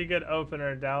pretty good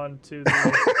opener down to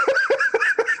the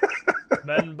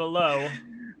men below.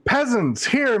 Peasants,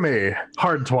 hear me!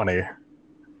 Hard 20.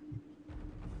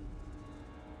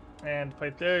 And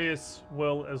Pytharius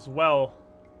will as well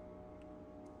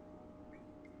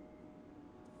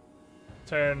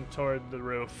turn toward the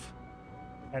roof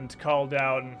and call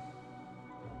down,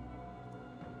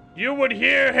 "You would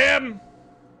hear him,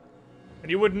 and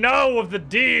you would know of the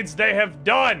deeds they have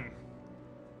done,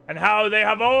 and how they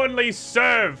have only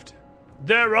served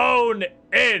their own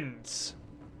ends.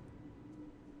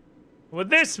 With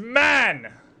this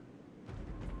man,"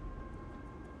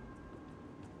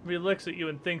 he looks at you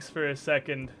and thinks for a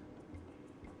second.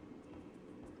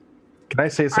 Can I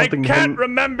say "I something to can't him?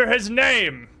 remember his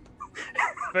name.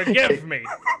 Forgive me."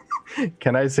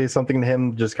 Can I say something to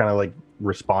him, just kind of like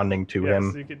responding to Yes,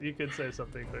 him? you could say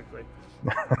something quickly.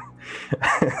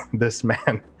 This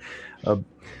man.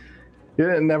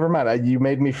 Yeah, never mind. You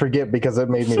made me forget because it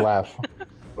made me laugh.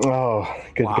 Oh,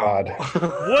 good God.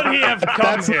 Would he have come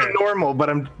That's here? not normal, but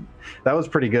that was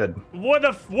pretty good. Would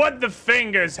the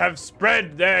fingers have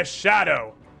spread their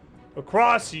shadow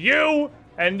across you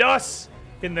and us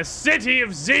in the city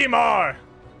of Zemar,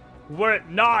 were it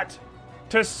not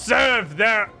to serve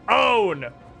their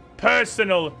own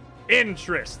personal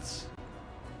interests?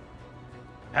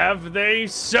 Have they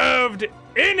served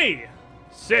any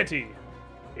city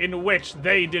in which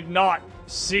they did not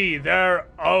see their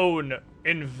own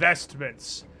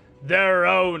investments, their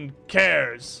own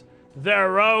cares,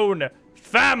 their own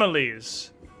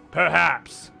families,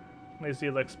 perhaps? As he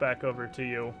looks back over to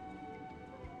you.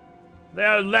 They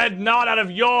are led not out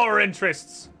of your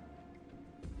interests,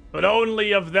 but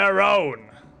only of their own.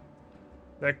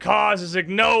 Their cause is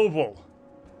ignoble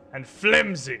and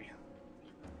flimsy.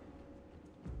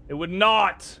 They would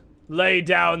not lay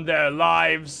down their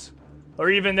lives or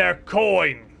even their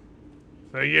coin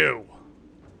for you.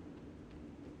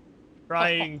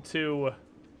 Trying to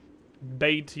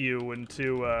bait you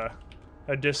into a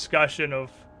discussion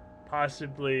of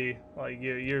possibly like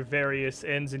your various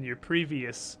ends in your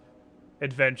previous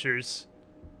adventures,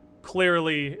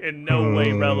 clearly in no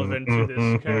way relevant to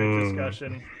this current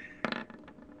discussion.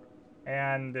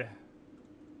 And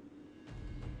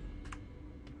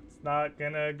it's not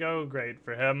gonna go great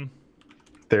for him.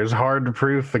 There's hard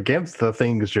proof against the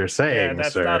things you're saying, Yeah,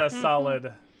 that's sir. not a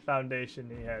solid foundation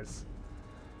he has.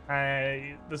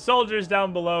 The soldiers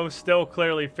down below still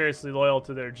clearly fiercely loyal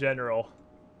to their general.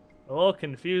 A little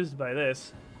confused by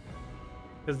this.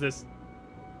 Because this,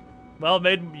 well,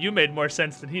 made more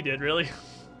sense than he did, really.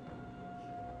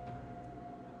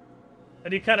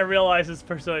 And he kind of realizes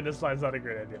pursuing this line's not a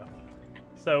great idea.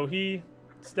 So he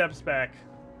steps back,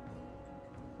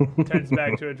 turns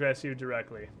back to address you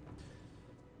directly.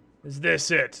 "Is this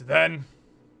it, then?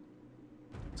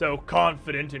 So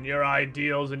confident in your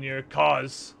ideals and your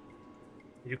cause,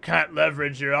 you can't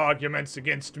leverage your arguments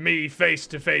against me face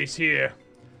to face here,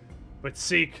 but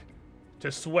seek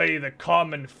to sway the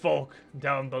common folk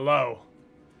down below.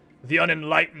 the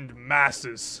unenlightened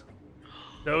masses,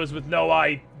 those with no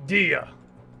idea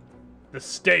the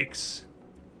stakes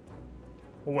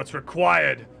or what's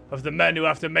required of the men who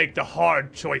have to make the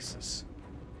hard choices.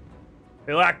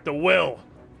 They lack the will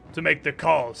to make the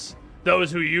calls.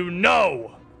 Those who you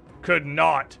know could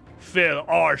not fill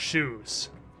our shoes.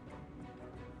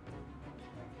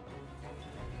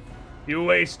 You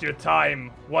waste your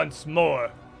time once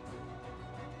more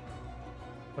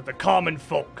with the common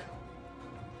folk.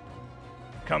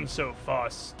 Come so far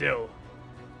still,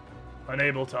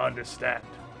 unable to understand.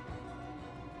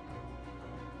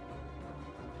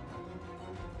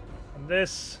 And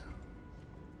this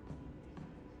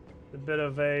is a bit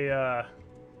of a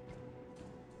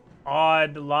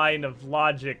odd line of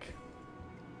logic,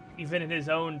 even in his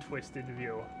own twisted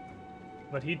view.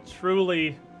 But he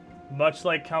truly, much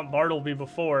like Count Bartleby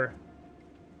before,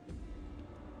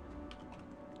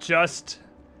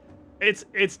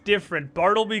 it's different.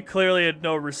 Bartleby clearly had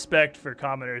no respect for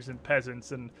commoners and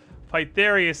peasants, and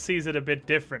Pytharius sees it a bit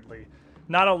differently.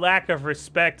 Not a lack of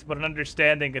respect, but an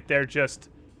understanding that they're just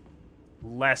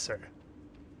lesser.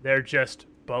 They're just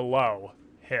below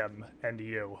him and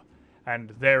you,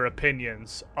 and their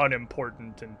opinions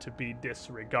unimportant and to be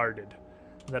disregarded.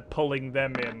 That pulling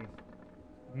them in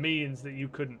means that you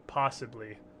couldn't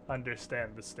possibly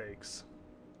understand the stakes.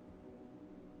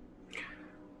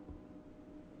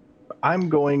 I'm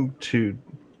going to,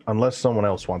 unless someone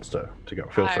else wants to go,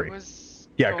 feel free.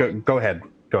 Yeah, go ahead.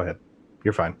 Go ahead.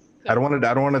 You're fine. I don't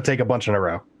want to take a bunch in a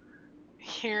row.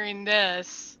 Hearing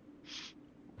this,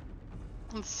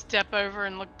 let's step over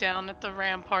and look down at the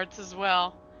ramparts as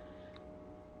well.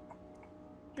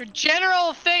 Your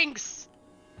general thinks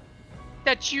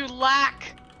that you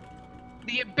lack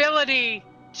the ability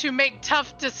to make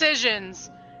tough decisions,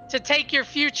 to take your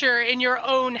future in your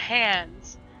own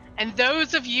hands. And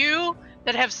those of you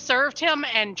that have served him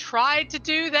and tried to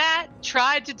do that,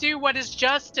 tried to do what is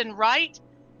just and right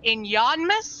in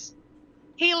Yanmas,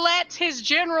 he let his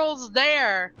generals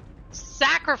there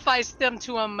sacrifice them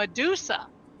to a Medusa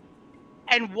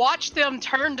and watch them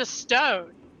turn to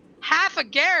stone. Half a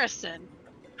garrison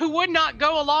who would not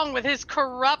go along with his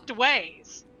corrupt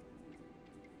ways.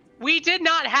 We did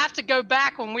not have to go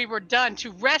back when we were done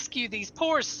to rescue these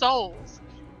poor souls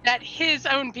that his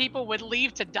own people would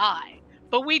leave to die.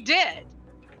 But we did.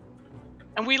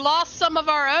 And we lost some of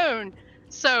our own.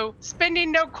 So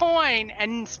spending no coin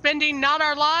and spending not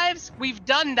our lives, we've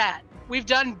done that. We've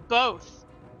done both.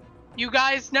 You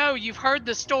guys know, you've heard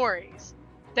the stories.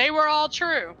 They were all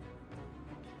true.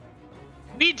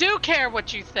 We do care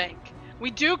what you think.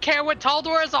 We do care what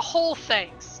Taldor as a whole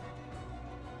thinks.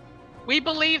 We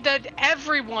believe that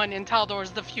everyone in Taldor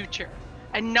is the future,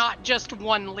 and not just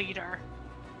one leader.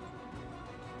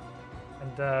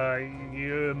 And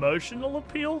you emotional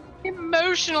appeal?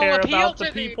 Emotional care appeal about to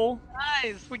the people?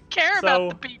 Guys, we care about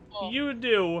the people. You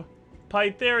do.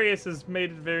 Pytharius has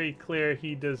made it very clear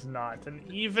he does not. And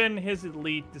even his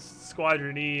elite, the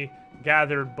Squadron E,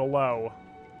 gathered below,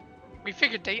 We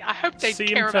figured I hope they seem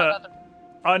care to about other.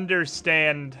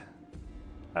 understand.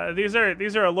 These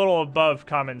are a little above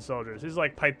common soldiers. These are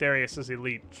like Pytharius's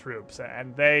elite troops,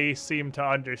 and they seem to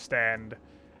understand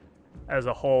as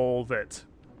a whole that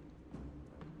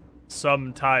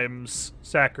sometimes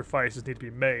sacrifices need to be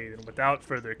made, and without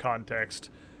further context,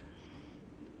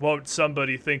 won't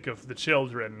somebody think of the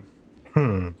children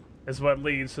is what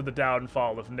leads to the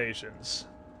downfall of nations.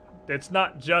 It's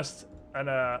not just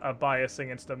a bias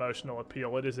against emotional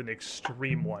appeal, it is an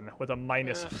extreme one with a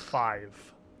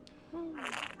 -5.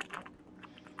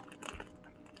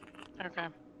 Okay.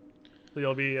 So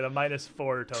you'll be at a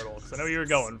 -4 total, because I know you were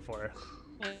going for.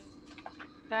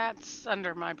 That's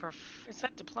under my is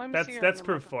that diplomacy? That's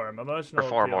perform. Emotional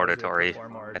Perform appeal is your oratory,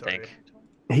 perform I oratory. think.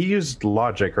 He used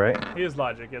logic, right? He is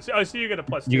logic, yes. Oh, so you get a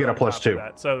 +2. You get a on top of +2.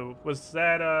 that. So was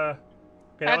that okay,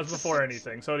 that was That's- before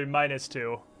anything. So it'd be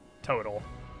 -2 total.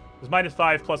 It was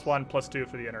 -5 +1 +2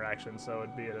 for the interaction, so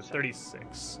it'd be at a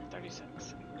 36.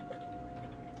 36.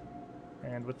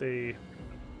 And with the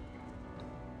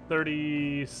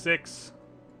 36,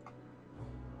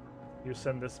 you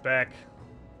send this back.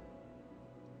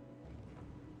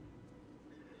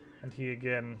 And he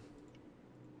again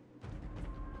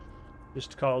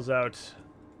just calls out,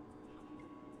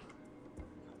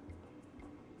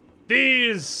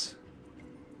 "These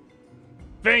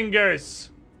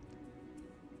fingers,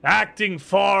 acting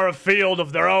far afield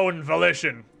of their own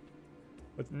volition,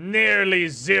 with nearly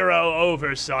zero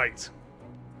oversight,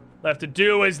 left to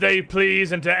do as they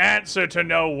please and to answer to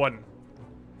no one,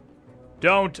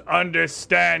 don't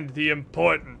understand the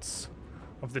importance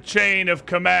of the chain of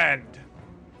command,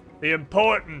 the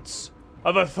importance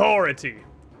of authority,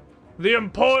 the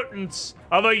importance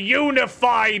of a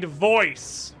unified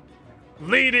voice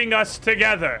leading us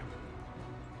together.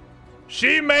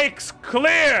 She makes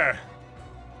clear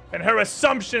in her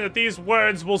assumption that these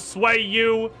words will sway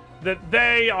you that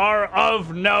they are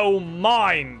of no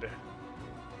mind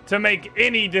to make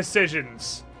any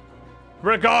decisions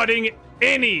regarding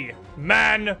any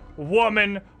man,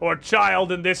 woman, or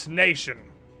child in this nation.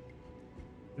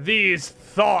 These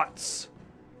thoughts,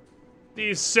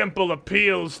 these simple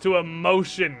appeals to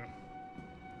emotion,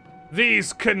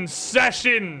 these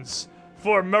concessions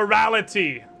for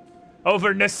morality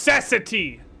over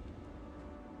necessity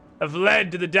have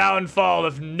led to the downfall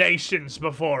of nations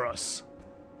before us.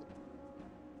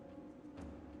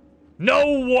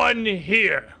 No one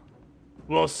here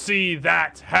will see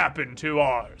that happen to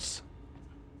ours.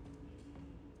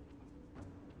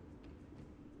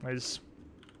 It's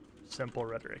simple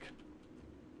rhetoric.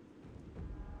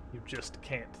 You just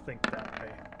can't think that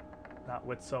way. Not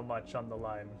with so much on the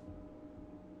line.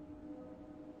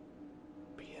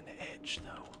 Be an edge,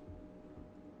 though.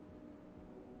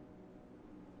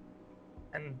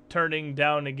 And turning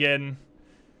down again.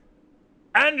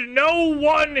 And no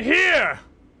one here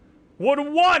would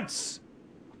once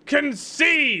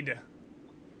concede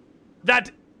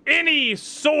that any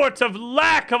sort of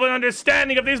lack of an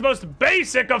understanding of these most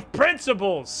basic of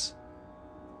principles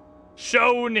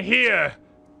shown here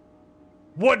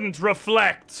wouldn't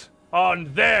reflect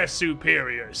on their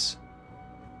superiors.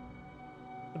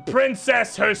 The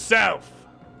princess herself.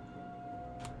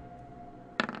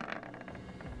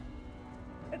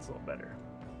 It's a little better.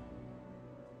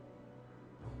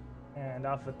 And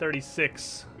off of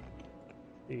 36,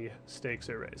 the stakes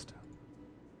are raised.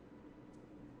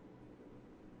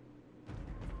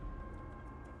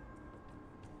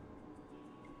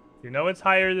 You know it's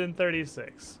higher than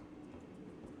 36.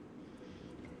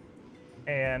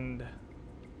 And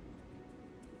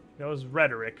knows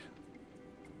rhetoric.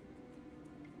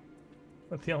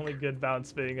 With the only good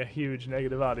bounce being a huge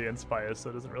negative audience bias,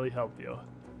 so it doesn't really help you.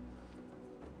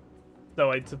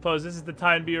 So I suppose this is the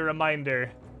time to be a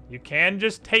reminder. You can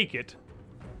just take it.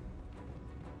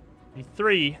 Be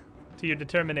 3 to your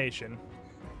determination.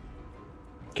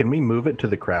 Can we move it to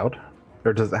the crowd?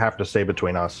 Or does it have to stay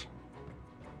between us?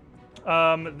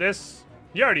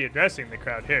 You're already addressing the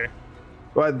crowd here.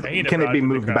 Well, can it be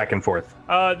moved back and forth?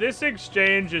 This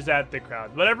exchange is at the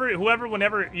crowd.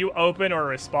 Whenever you open or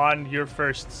respond, your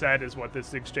first set is what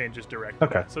this exchange is directed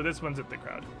Okay. at. So this one's at the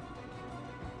crowd.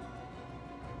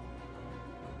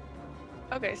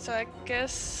 Okay, so I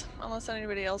guess, unless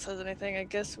anybody else has anything, I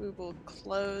guess we will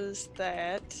close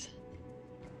that.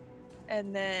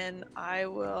 And then I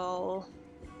will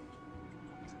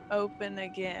open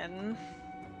again.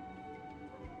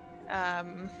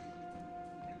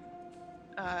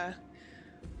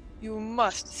 You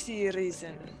must see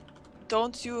reason.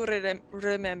 Don't you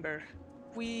remember?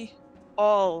 We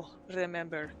all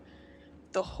remember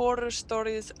the horror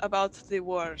stories about the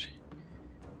war.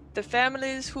 The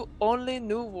families who only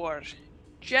knew war.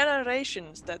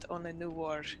 Generations that only knew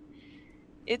war.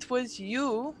 It was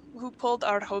you who pulled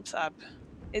our hopes up.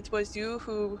 It was you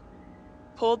who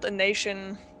pulled a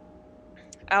nation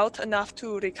out enough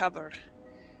to recover.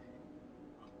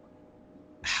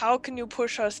 How can you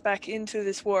push us back into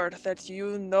this war that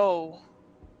you know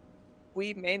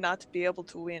we may not be able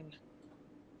to win?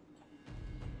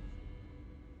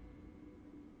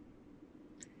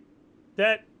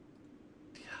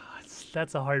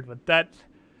 That's a hard one. That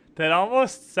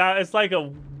almost sounds, it's like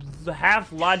a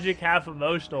half logic, half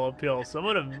emotional appeal. So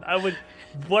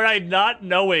were I not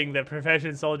knowing that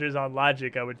Profession Soldier's on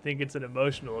logic, I would think it's an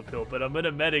emotional appeal. But I'm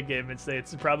gonna metagame and say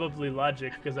it's probably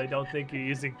logic because I don't think you're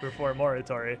using Perform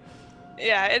Oratory.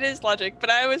 Yeah, it is logic, but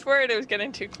I was worried it was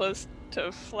getting too close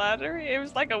to flattery. It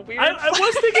was like a weird. I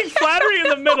was thinking flattery in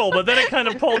the middle, but then it kind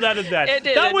of pulled out of that.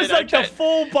 That was like the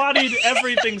full-bodied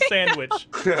everything sandwich.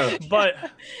 But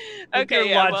okay, your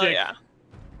yeah, logic,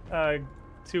 well,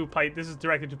 yeah. This is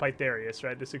directed to Pytharius,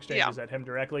 right? This exchange is at him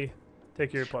directly.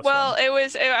 Take your +1. Well,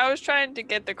 I was trying to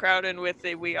get the crowd in with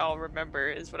the "we all remember"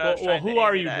 is what I was trying to who aim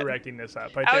are you at. directing this at?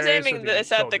 I was Pytharius aiming or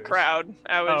this at the soldiers? crowd.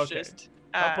 I was just.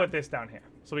 I'll put this down here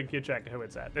so we can keep track of who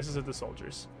it's at. This is at the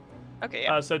soldiers. Okay.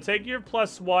 Yeah. So take your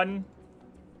 +1,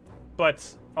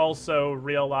 but also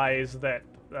realize that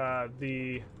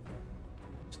the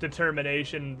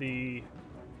determination, the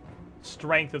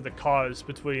strength of the cause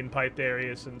between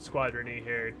Pytharius and Squadron E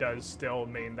here does still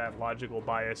mean that logical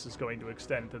bias is going to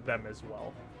extend to them as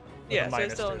well. Yeah, so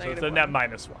it's still a -2. So negative it's a net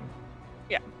 -1.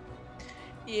 Yeah.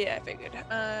 Yeah, I figured.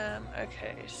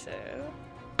 Okay, so.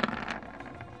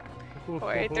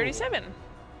 Or 37.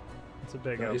 It's a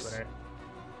big Nice. opener.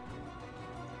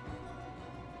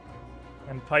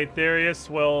 And Pytherius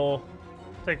will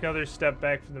take another step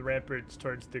back from the ramparts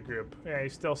towards the group. Yeah,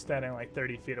 he's still standing like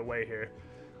 30 feet away here,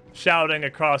 shouting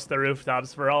across the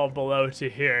rooftops for all below to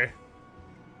hear.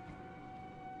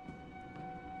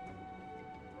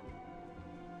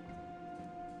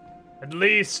 At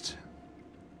least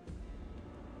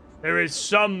there is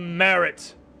some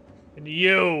merit in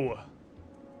you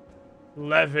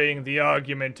levying the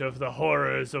argument of the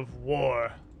horrors of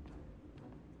war.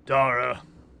 Dara,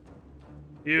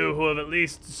 you who have at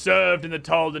least served in the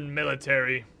Taldan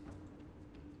military.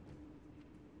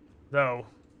 Though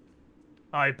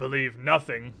I believe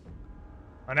nothing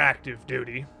on active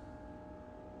duty.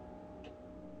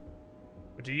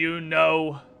 But do you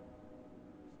know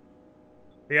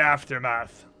the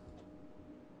aftermath?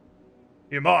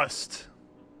 You must.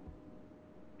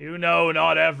 You know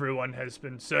not everyone has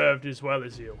been served as well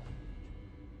as you.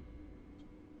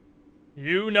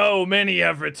 You know many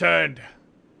have returned,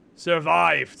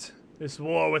 survived this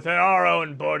war within our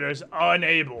own borders,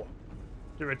 unable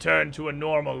to return to a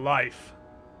normal life.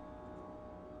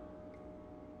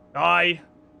 I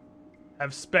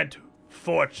have spent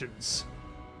fortunes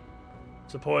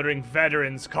supporting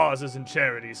veterans' causes and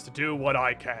charities to do what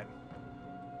I can.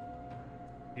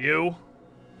 You,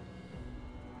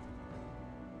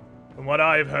 from what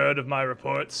I've heard of my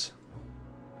reports,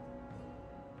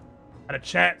 had a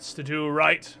chance to do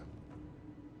right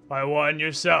by one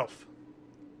yourself.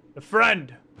 A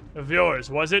friend of yours,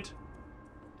 was it?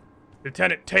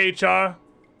 Lieutenant Tachar,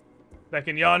 back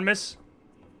in Yanmis?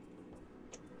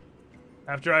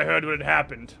 After I heard what had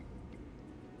happened,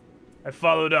 I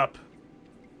followed up,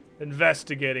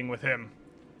 investigating with him,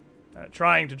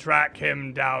 trying to track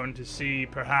him down to see,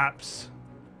 perhaps,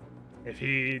 if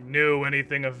he knew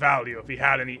anything of value, if he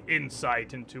had any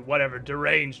insight into whatever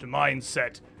deranged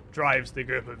mindset drives the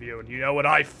group of you. And you know what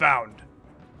I found,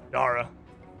 Dara?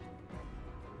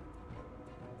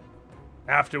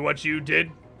 After what you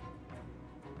did,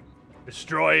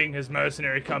 destroying his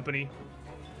mercenary company,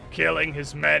 killing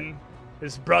his men,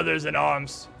 his brothers in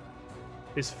arms,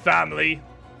 his family,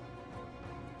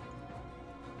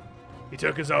 he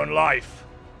took his own life.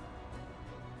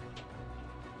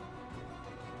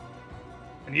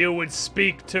 And you would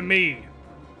speak to me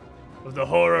of the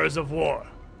horrors of war.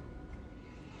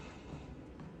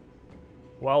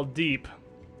 While deep,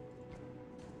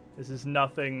 this is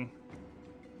nothing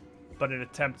but an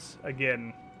attempt,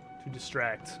 again, to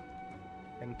distract.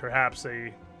 And perhaps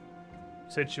a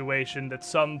situation that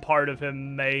some part of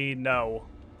him may know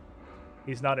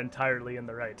he's not entirely in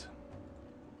the right.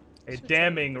 A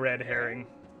damning red herring.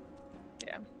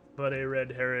 Yeah. But a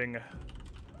red herring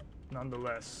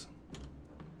nonetheless.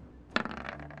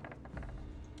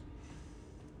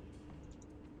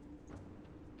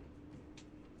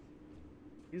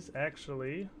 He's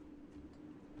actually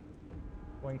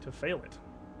going to fail it.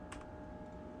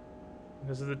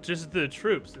 Because of the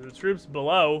troops. The troops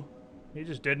below, he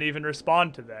just didn't even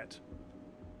respond to that.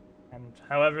 And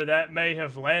however that may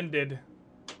have landed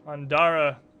on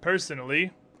Dara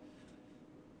personally,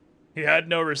 he had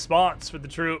no response for the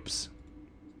troops.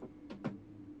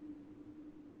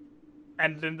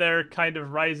 And in their kind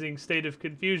of rising state of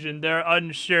confusion, they're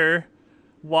unsure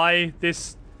why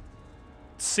this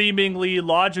seemingly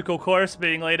logical course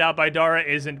being laid out by Dara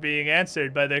isn't being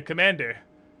answered by their commander.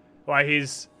 Why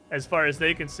he's, as far as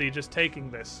they can see, just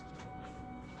taking this.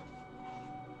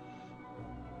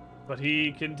 But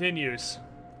he continues.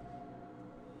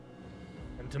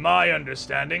 And to my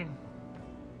understanding,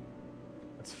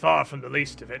 that's far from the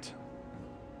least of it.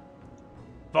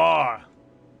 Far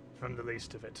from the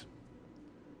least of it.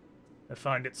 I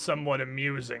find it somewhat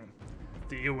amusing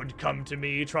that you would come to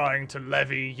me trying to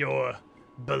levy your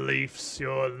beliefs,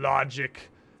 your logic,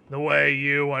 the way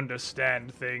you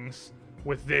understand things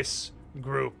with this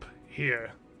group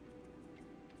here.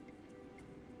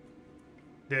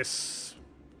 This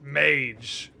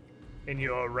mage in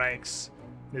your ranks,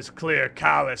 this clear,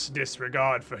 callous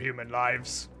disregard for human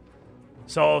lives,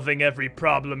 solving every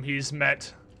problem he's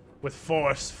met with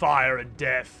force, fire, and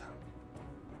death.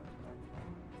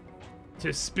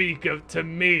 To speak to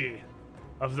me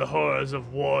of the horrors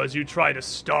of wars, you try to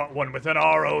start one within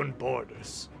our own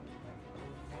borders.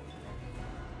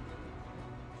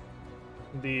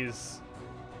 These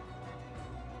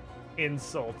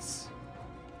insults,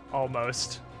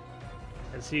 almost,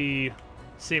 as he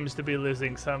seems to be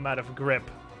losing some amount of grip,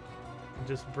 and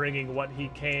just bringing what he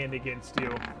can against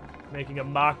you, making a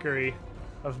mockery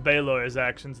of Baelor's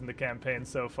actions in the campaign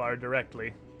so far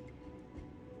directly.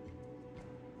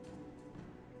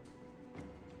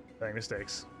 Playing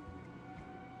mistakes.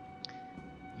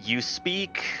 You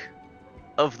speak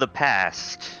of the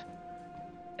past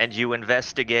and you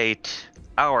investigate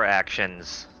our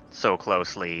actions so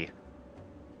closely.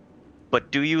 But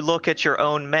do you look at your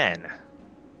own men?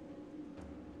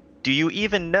 Do you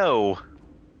even know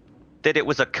that it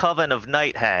was a coven of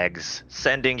night hags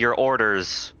sending your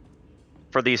orders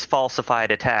for these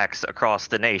falsified attacks across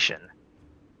the nation?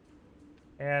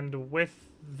 And with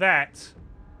that,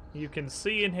 you can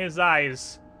see in his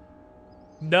eyes,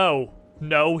 no,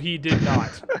 he did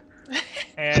not.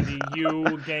 And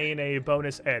you gain a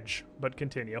bonus edge, but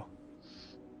continue.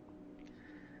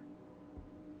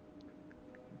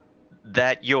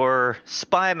 That your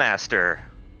spy master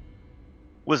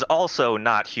was also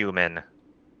not human,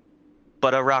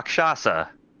 but a Rakshasa.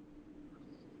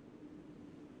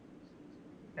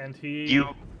 And he You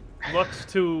looks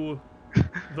to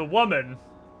the woman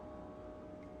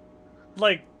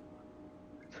like,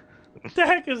 the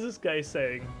heck is this guy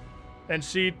saying? And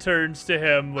she turns to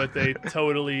him with a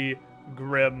totally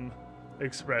grim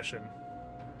expression.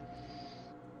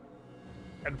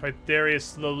 And Pytharius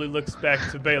slowly looks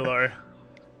back to Baylor,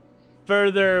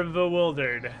 further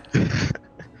bewildered.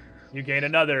 You gain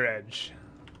another edge.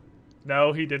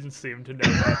 No, he didn't seem to know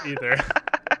that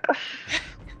either.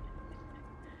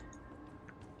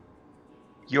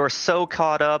 You're so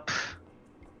caught up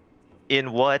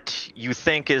in what you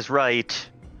think is right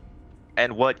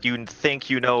and what you think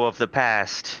you know of the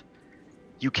past,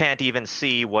 you can't even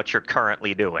see what you're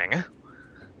currently doing.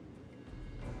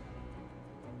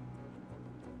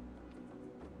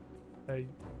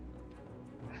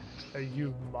 Are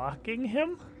you mocking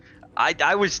him?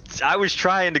 I was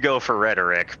trying to go for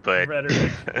rhetoric, but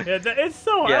Rhetoric. Yeah, it's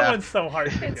so Yeah. that one's so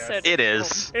hard to It's guess. it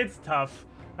is. It's tough.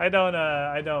 I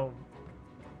don't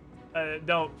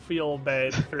feel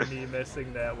bad for me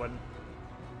missing that one.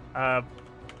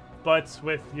 But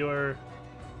with your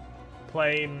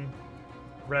plain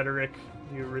rhetoric,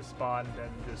 you respond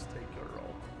and just take your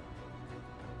roll.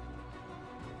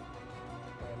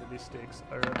 And these stakes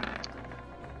are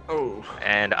Oh.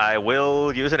 And I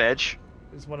will use an edge.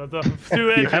 is one of the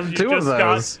two edges have two of just got.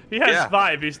 those. He has Yeah.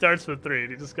 5. He starts with 3,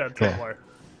 and he just got 2 Yeah. more.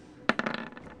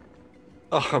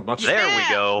 Oh, much. There we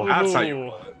go. That's how you Ooh.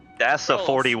 roll it. That's a Rolls.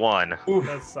 41. Ooh.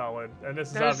 That's solid. And this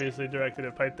is There's- obviously directed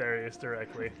at Pytharius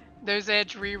directly. Those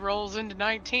edge re-rolls into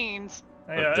 19s.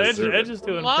 Yeah, But Edge deserve is it.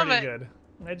 doing Love pretty it. good.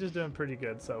 Edge is doing pretty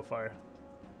good so far.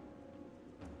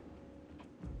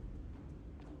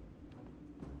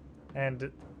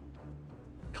 And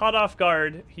caught off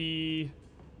guard, he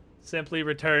simply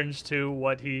returns to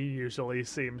what he usually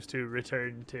seems to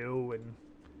return to, and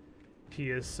he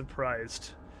is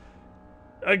surprised.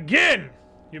 Again,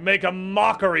 you make a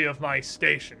mockery of my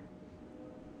station.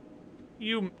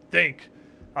 You think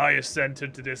I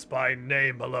assented to this by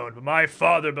name alone, but my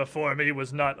father before me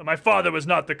was not. My father was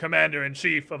not the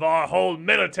commander-in-chief of our whole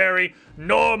military,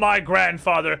 nor my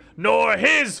grandfather, nor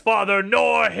his father,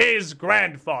 nor his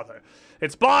grandfather.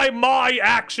 It's by my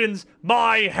actions,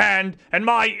 my hand, and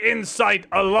my insight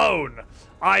alone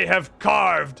I have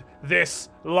carved this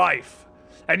life.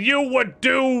 And you would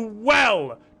do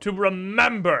well to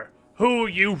remember who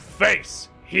you face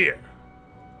here.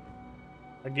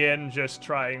 Again, just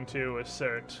trying to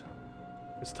assert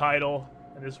his title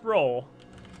and his role.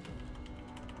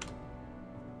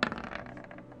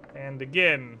 And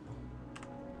again,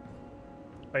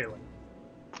 Balin.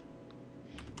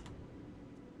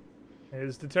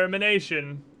 His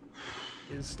determination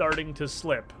is starting to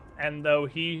slip. And though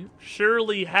he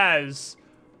surely has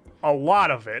a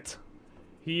lot of it,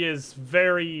 he is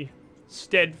very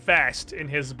steadfast in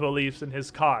his beliefs and his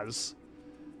cause.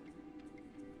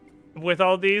 With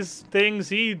all these things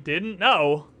he didn't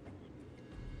know,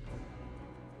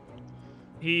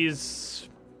 he's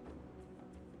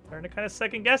starting to kind of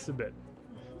second guess a bit.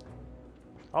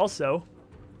 Also,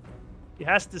 he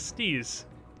has to sneeze,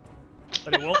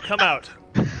 but it won't come out.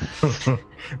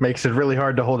 Makes it really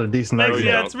hard to hold a decent Makes, accent.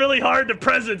 yeah, it's really hard to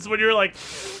presence when you're like,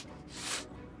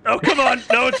 oh, come on.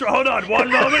 No, hold on.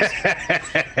 One moment.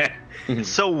 It's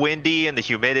so windy and the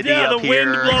humidity Yeah, the up wind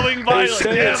here. blowing They violent.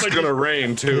 say Yeah, it's but gonna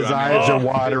rain too. His I mean, eyes are oh,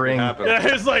 watering. happen. yeah,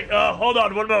 it's like, hold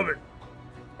on, one moment.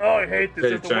 Oh, I hate this.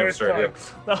 Take It's the your worst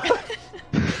time,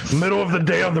 time. Middle of the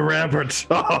day on the ramparts.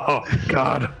 Oh,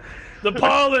 God. The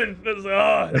pollen. It's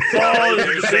all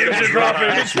the seems to drop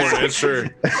This in. one, it's sure.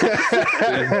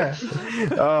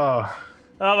 Oh,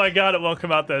 Oh my god, it won't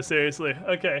come out though, seriously.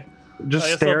 Okay. just I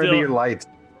guess stare I'll into do- your lights.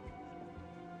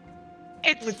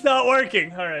 It's not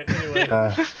working. Alright, anyway.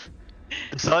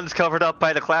 The sun's covered up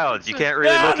by the clouds. You can't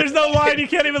really Yeah, look there's no line. You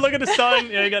can't even look at the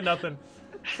sun. Yeah, you got nothing.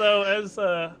 So as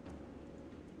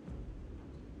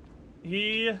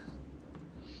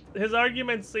his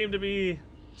arguments seem to be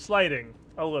sliding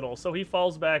a little, so he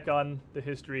falls back on the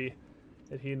history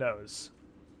that he knows.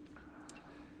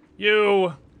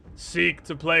 You seek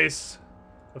to place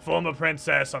the former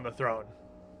princess on the throne.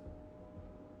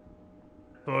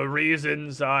 For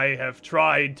reasons I have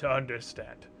tried to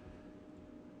understand.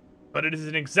 But it is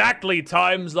in exactly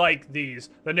times like these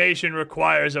the nation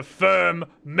requires a firm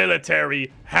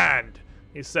military hand,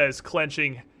 he says,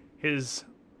 clenching his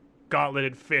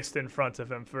gauntleted fist in front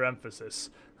of him for emphasis,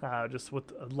 just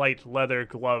with a light leather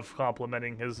glove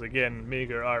complementing his, again,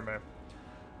 meager armor.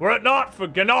 Were it not for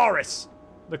Ganaris,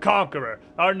 the Conqueror,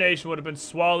 our nation would have been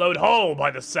swallowed whole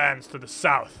by the sands to the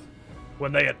south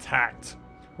when they attacked.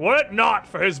 Were it not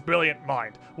for his brilliant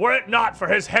mind, were it not for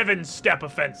his Heaven's Step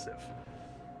offensive,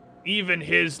 even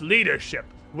his leadership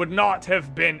would not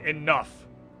have been enough.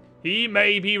 He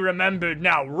may be remembered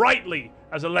now rightly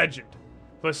as a legend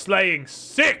for slaying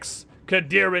 6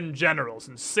 Kadiran generals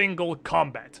in single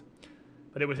combat.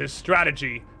 But it was his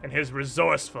strategy and his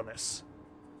resourcefulness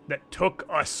that took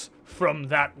us from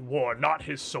that war, not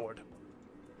his sword.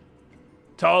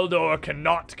 Taldor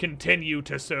cannot continue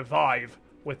to survive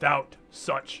without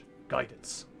such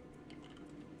guidance.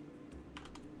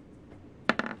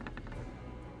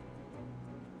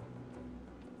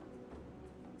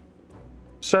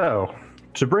 So,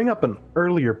 to bring up an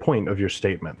earlier point of your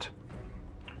statement,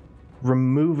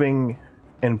 removing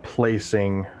and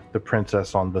placing the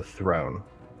princess on the throne,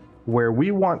 where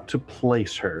we want to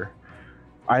place her,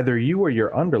 either you or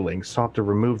your underlings sought to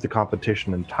remove the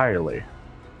competition entirely.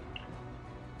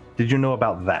 Did you know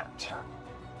about that?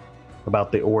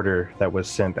 About the order that was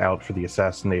sent out for the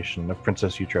assassination of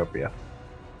Princess Eutropia?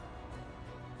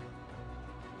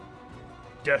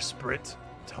 Desperate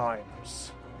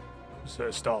times,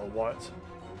 Sir Stalwart.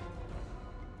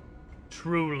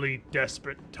 Truly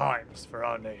desperate times for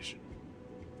our nation.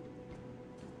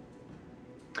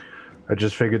 I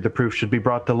just figured the proof should be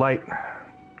brought to light,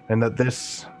 and that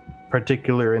this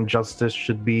particular injustice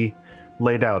should be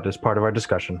laid out as part of our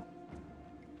discussion.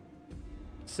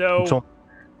 So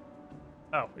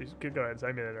oh, go ahead.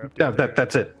 I mean, interrupt you. Yeah,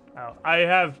 that's it. Oh, I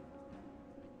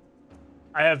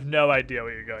have no idea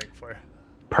what you're going for.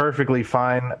 Perfectly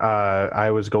fine. I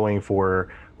was going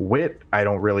for wit. I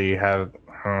don't really have.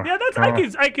 Yeah, that's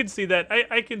I can see that.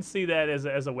 I can see that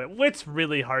as a wit. Wit's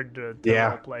really hard to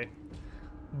yeah. play.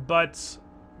 But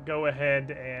go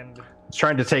ahead and. I was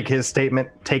trying to take his statement,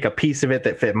 take a piece of it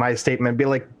that fit my statement, and be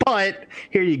like, but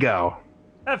here you go.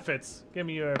 That fits. Give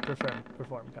me your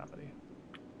perform comedy.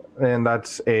 And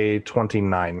that's a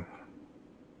 29.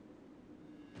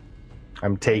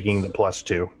 I'm taking the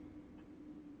 +2.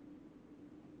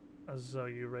 So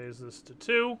you raise this to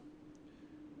 2,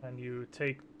 and you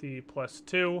take the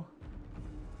 +2.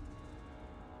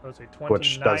 That's a 29.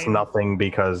 Which does nothing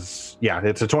because, yeah,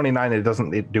 it's a 29. It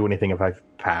doesn't do anything if I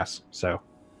pass, so.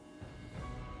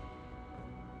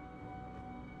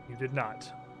 You did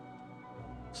not.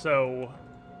 So,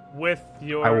 with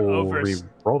your I will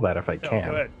re-roll that if I can.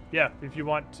 Go ahead. Yeah, if you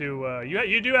want to.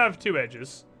 You do have 2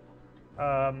 edges.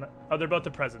 They're both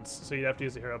the presence, so you'd have to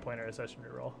use a hero point or a session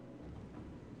reroll.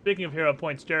 Speaking of hero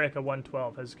points, Jerica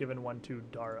 112 has given 1 to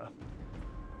Dara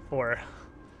for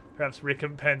perhaps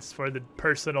recompense for the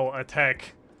personal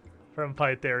attack from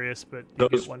Pytharius, but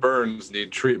those burns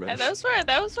need treatment. Yeah,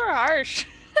 those were harsh.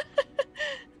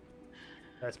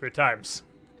 Desperate times.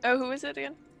 Oh, who is it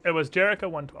again? It was Jerica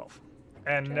 112.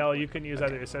 And Jerica. Nell, you can use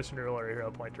either a session reroll or a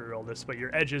hero point to reroll this, but your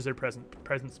edges are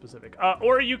present specific.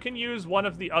 Or you can use one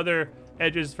of the other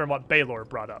edges from what Baylor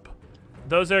brought up.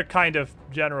 Those are kind of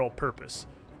general purpose.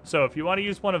 So if you want to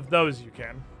use one of those, you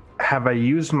can. Have I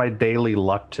used my daily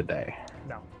luck today?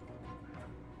 No.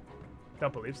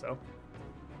 Don't believe so.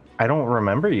 I don't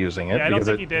remember using it Yeah, I don't because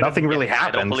think you did. nothing really I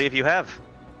happened. don't believe you have.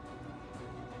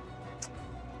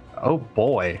 Oh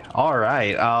boy. All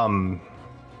right.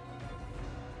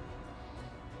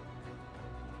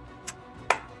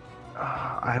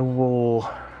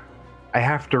 I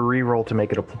have to re-roll to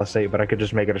make it a +8, but I could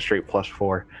just make it a straight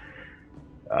 +4.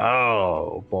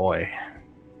 Oh boy.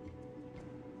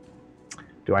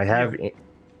 Do I have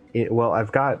it? Well,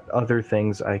 I've got other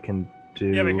things I can do.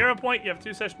 You have a hero point, you have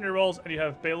 2 session rolls, and you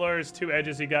have Baylor's 2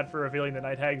 edges he got for revealing the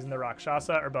Night Hags and the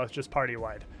Rakshasa are both just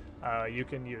party-wide. You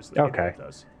can use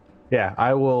those. Yeah,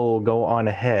 I will go on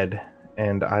ahead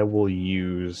and I will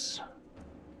use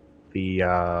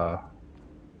the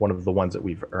one of the ones that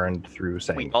we've earned through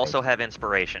saying. We also have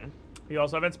inspiration. You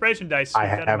also have inspiration dice. I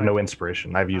have no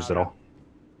inspiration. I've used it all.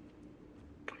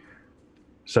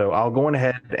 So I'll go on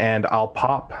ahead and I'll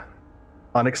pop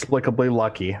Unexplicably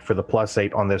Lucky for the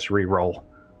 +8 on this reroll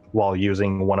while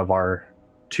using one of our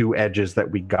 2 edges that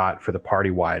we got for the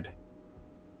party wide.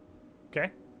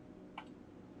 Okay.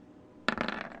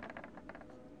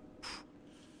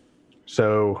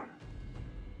 So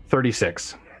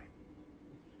 36.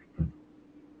 All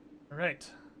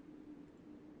right.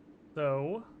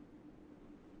 So.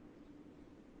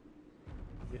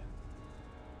 Yeah.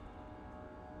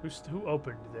 Who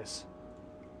opened this?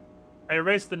 I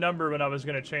erased the number when I was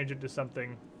going to change it to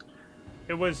something.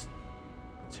 It was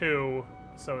 2,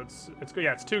 so it's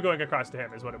 2 going across to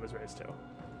him is what it was raised to.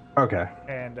 Okay.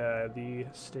 And the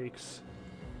stakes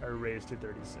are raised to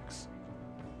 36.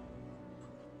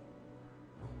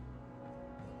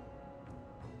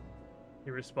 He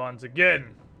responds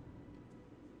again.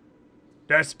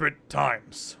 Desperate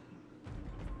times.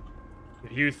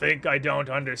 If you think I don't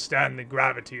understand the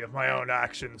gravity of my own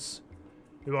actions,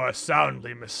 you are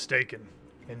soundly mistaken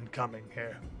in coming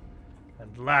here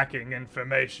and lacking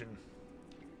information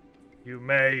you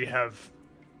may have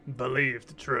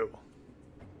believed true.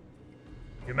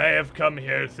 You may have come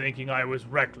here thinking I was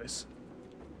reckless.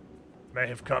 May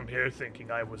have come here thinking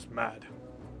I was mad.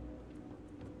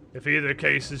 If either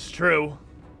case is true,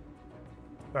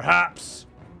 perhaps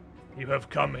you have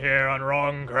come here on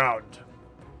wrong ground.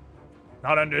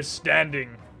 Not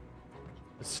understanding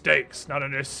the stakes, not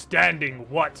understanding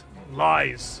what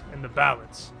lies in the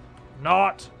balance.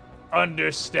 Not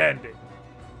understanding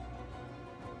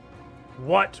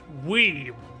what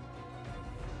we,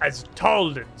 as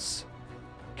Taldans,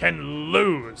 can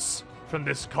lose from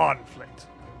this conflict.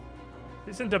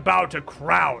 This isn't about a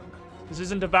crown. This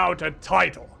isn't about a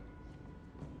title.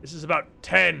 This is about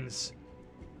tens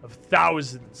of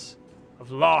thousands of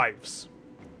lives.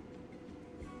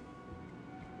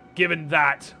 Given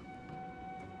that,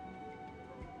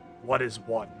 what is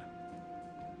won?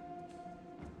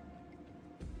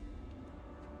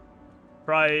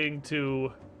 Trying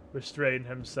to restrain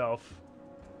himself,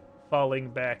 falling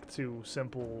back to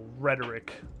simple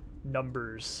rhetoric,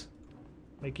 numbers,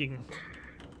 making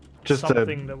Just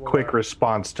something a that will, quick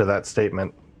response to that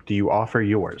statement. Do you offer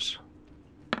yours?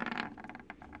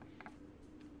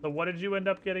 So what did you end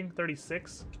up getting?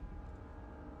 36?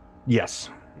 Yes.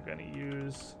 I'm gonna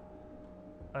use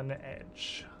an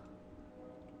edge.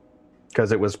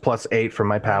 Because it was +8 from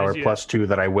my power, Yeah. +2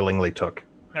 that I willingly took.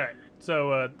 Alright,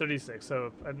 so 36.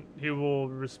 So he will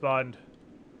respond,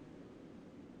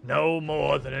 no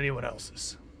more than anyone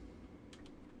else's.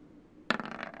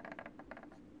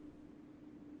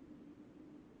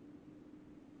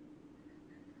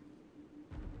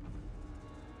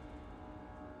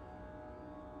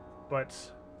 But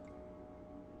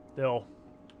still,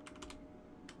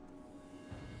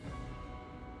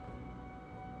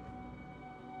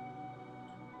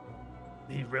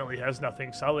 he really has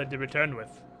nothing solid to return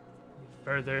with. He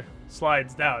further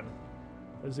slides down,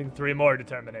 losing 3 more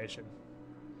determination.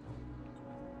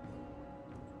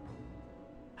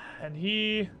 And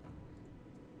he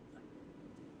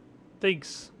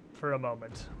thinks for a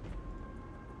moment.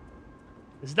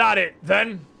 Is that it,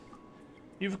 then?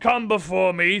 You've come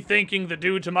before me thinking that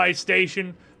due to my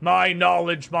station, my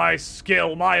knowledge, my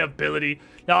skill, my ability,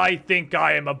 I think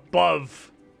I am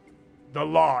above the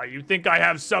law. You think I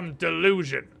have some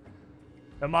delusion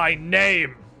that my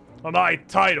name or my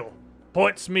title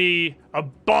puts me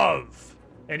above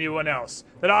anyone else,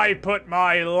 that I put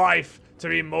my life to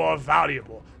be more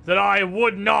valuable, that I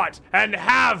would not and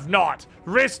have not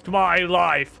risked my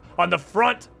life on the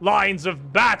front lines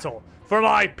of battle for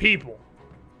my people.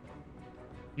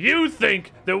 You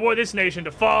think that were this nation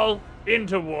to fall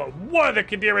into war, were the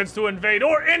Kadirans to invade,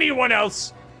 or anyone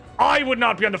else, I would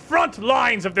not be on the front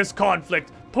lines of this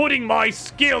conflict, putting my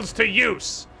skills to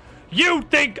use. You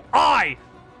think I,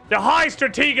 the High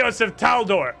Strategos of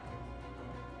Taldor,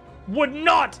 would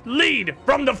not lead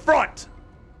from the front?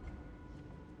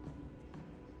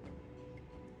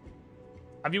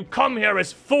 Have you come here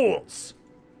as fools?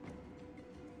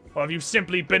 Or have you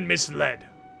simply been misled?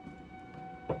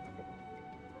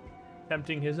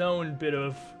 Attempting his own bit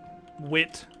of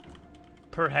wit,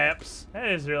 perhaps. That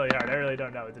is really hard. I really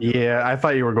don't know what to do. Yeah, I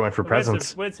thought you were going for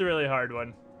presents. Wit's a really hard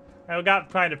one. I got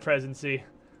kind of presency.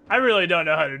 I really don't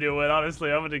know how to do it, honestly.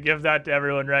 I'm going to give that to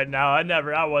everyone right now.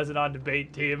 I wasn't on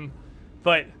debate team.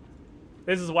 But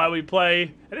this is why we play.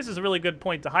 And this is a really good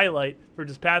point to highlight for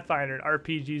just Pathfinder and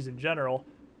RPGs in general.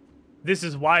 This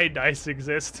is why dice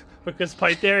exist. Because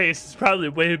Pytharius is probably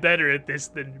way better at this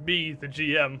than me, the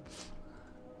GM.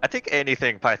 I think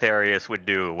anything Pytharius would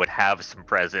do would have some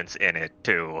presence in it,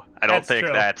 too. I don't think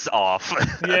true. that's off.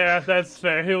 Yeah, that's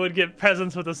fair. He would get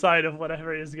presents with a side of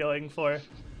whatever he's going for.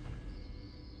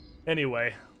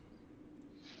 Anyway.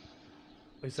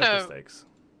 We set the stakes.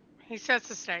 He sets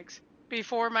the stakes.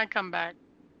 Before my comeback,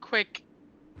 quick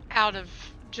out of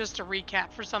just a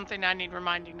recap for something I need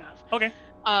reminding of. Okay.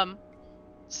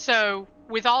 So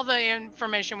with all the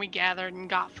information we gathered and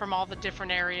got from all the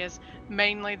different areas,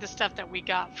 mainly the stuff that we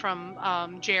got from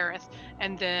Jareth,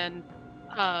 and then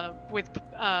with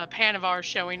Panavar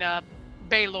showing up,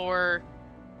 Baylor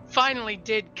finally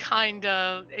did kind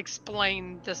of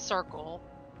explain the circle.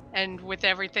 And with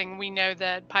everything, we know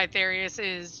that Pytharius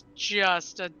is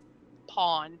just a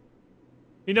pawn.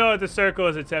 You know what the circle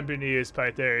is attempting to use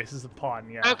Pytharius as a pawn,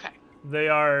 yeah. Okay.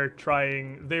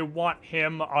 They want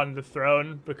him on the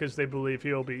throne because they believe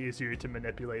he will be easier to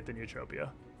manipulate than Eutropia.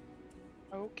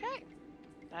 Okay.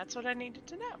 That's what I needed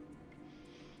to know.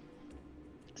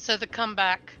 So the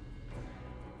comeback.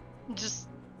 Just.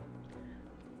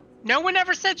 No one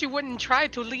ever said you wouldn't try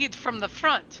to lead from the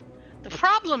front. The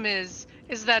problem is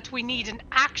that we need an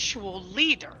actual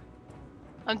leader.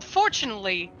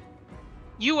 Unfortunately,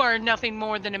 you are nothing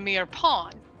more than a mere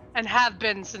pawn, and have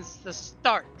been since the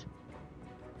start.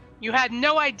 You had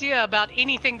no idea about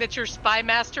anything that your spy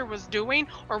master was doing,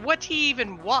 or what he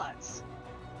even was.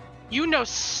 You know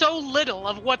so little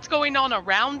of what's going on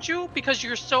around you because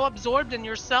you're so absorbed in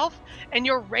yourself and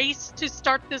your race to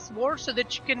start this war so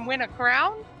that you can win a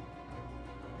crown?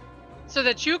 So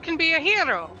that you can be a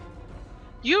hero.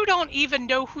 You don't even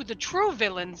know who the true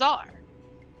villains are.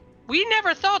 We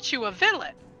never thought you a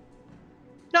villain.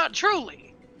 Not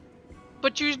truly.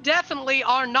 But you definitely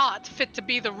are not fit to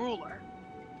be the ruler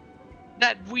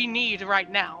that we need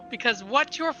right now, because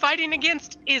what you're fighting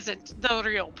against isn't the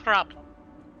real problem.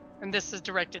 And this is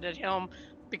directed at him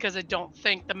because I don't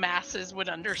think the masses would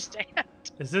understand.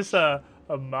 Is this a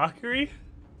mockery?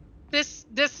 This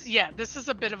is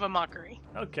a bit of a mockery.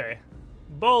 Okay.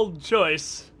 Bold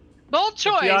choice. Bold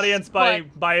choice. The audience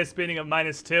but bias being a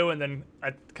 -2, and then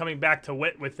coming back to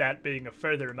wit with that being a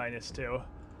further -2.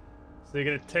 So you're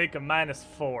going to take a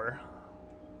 -4.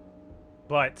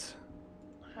 But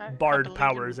Bard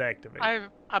power is activated.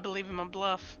 I believe in my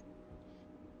bluff.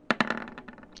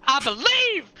 I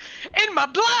believe in my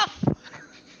bluff!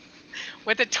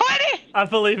 With a 20! I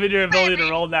believe in your ability to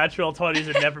roll natural 20s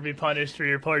and never be punished for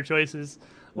your poor choices.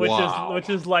 Which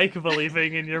is like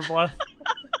believing in your bluff.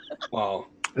 Wow.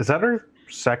 Is that our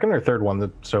second or third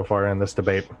one so far in this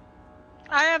debate?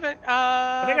 I haven't.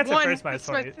 I think that's one, the first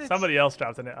 -20. Somebody else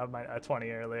dropped a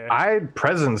 20 earlier. I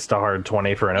presenced a hard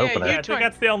 20 for an opener. I think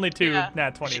that's the only two Yeah.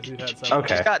 nat 20s we've had so far.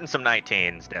 Okay. She's gotten some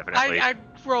 19s, definitely. I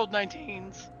rolled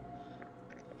 19s.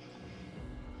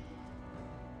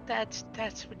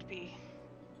 That would be.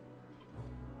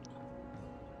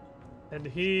 And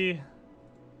he,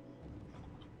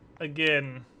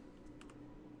 again,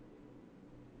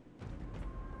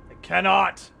 I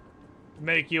cannot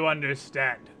make you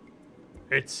understand,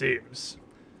 it seems.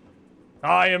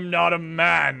 I am not a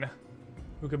man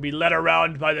who can be led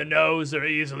around by the nose or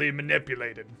easily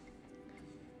manipulated.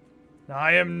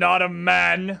 I am not a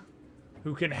man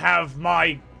who can have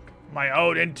my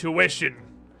own intuition,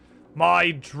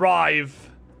 my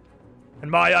drive,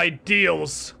 and my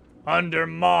ideals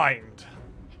undermined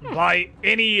by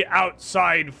any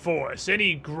outside force,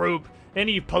 any group,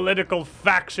 any political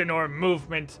faction or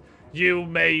movement you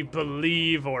may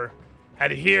believe or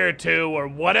adhere to, or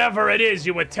whatever it is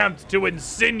you attempt to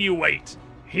insinuate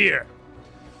here.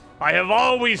 I have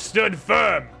always stood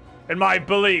firm in my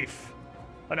belief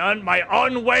and my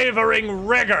unwavering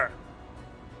rigor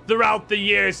throughout the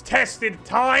years, tested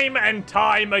time and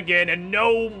time again, and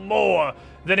no more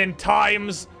than in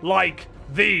times like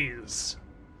these.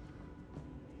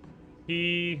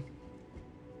 He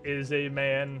is a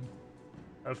man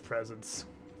of presence,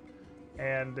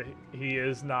 and he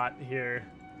is not here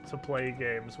to play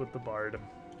games with the bard.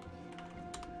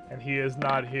 And he is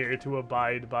not here to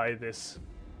abide by this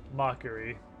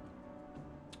mockery.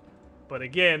 But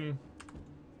again,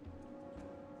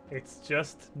 it's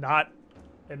just not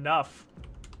enough.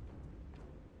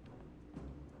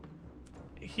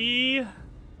 He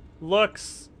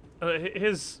looks,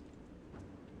 his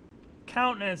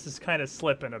countenance is kind of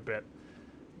slipping a bit.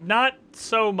 Not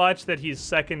so much that he's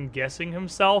second guessing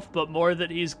himself, but more that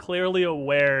he's clearly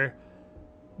aware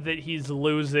that he's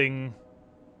losing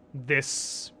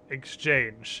this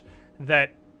exchange,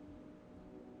 that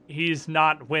he's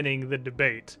not winning the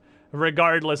debate,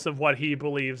 regardless of what he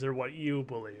believes or what you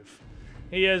believe.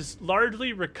 He has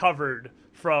largely recovered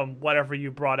from whatever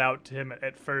you brought out to him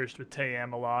at first with Te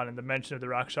Amelon and the mention of the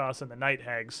Rakshas and the Night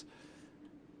Hags.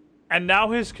 And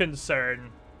now his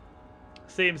concern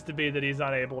seems to be that he's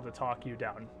unable to talk you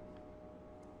down.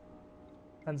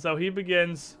 And so he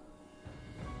begins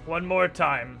one more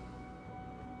time.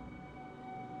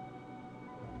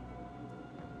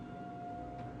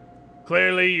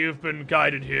 Clearly you've been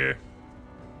guided here,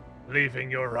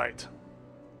 believing you're right.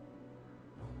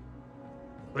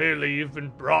 Clearly, you've been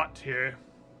brought here,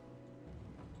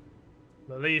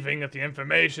 believing that the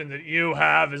information that you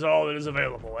have is all that is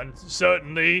available, and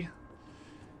certainly,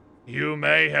 you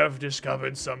may have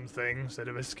discovered some things that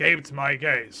have escaped my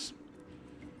gaze.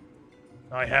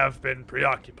 I have been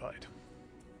preoccupied.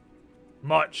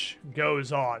 Much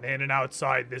goes on in and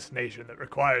outside this nation that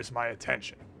requires my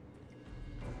attention.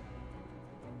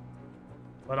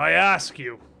 But I ask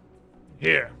you,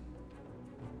 here,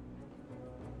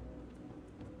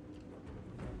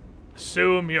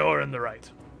 assume you're in the right.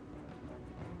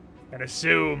 And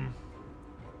assume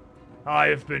I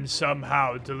have been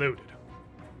somehow deluded.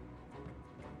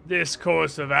 This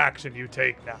course of action you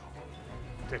take now,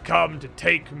 to come to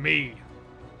take me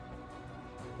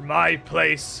from my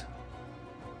place,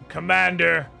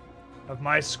 commander of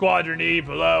my Squadron E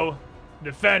below,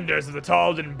 defenders of the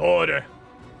Taldan border,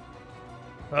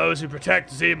 those who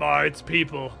protect Zemar, its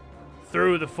people,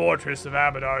 through the fortress of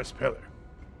Abadar's Pillar.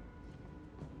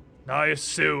 I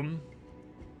assume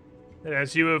that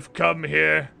as you have come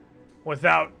here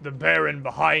without the Baron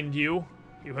behind you,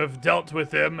 you have dealt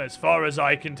with him, as far as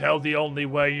I can tell, the only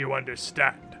way you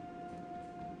understand.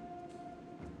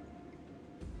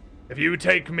 If you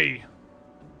take me,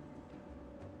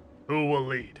 who will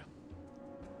lead?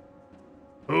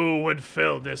 Who would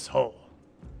fill this hole?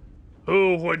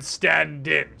 Who would stand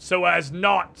in so as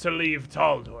not to leave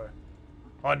Taldor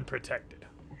unprotected?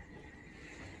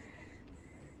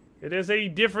 It is a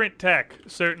different tech,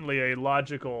 certainly a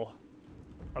logical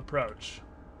approach.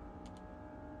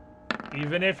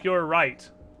 Even if you're right,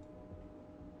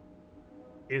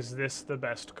 is this the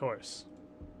best course?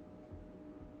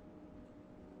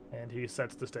 And he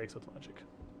sets the stakes with logic.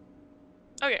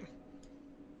 Okay.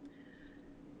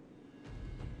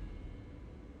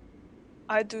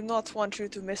 I do not want you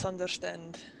to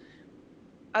misunderstand.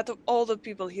 Out of all the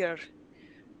people here,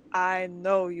 I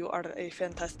know you are a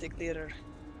fantastic leader.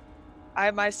 I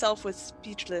myself was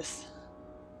speechless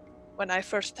when I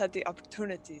first had the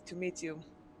opportunity to meet you.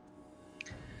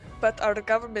 But our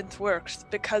government works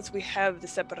because we have the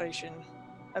separation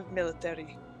of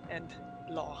military and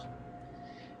law.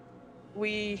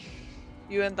 You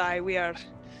and I, we are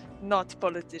not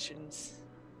politicians.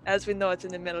 As we know it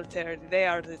in the military, they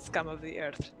are the scum of the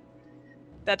earth.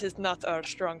 That is not our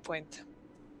strong point.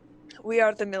 We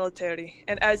are the military,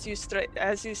 and as you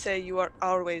say, you are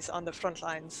always on the front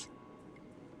lines.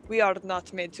 We are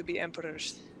not made to be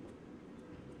emperors.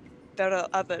 There are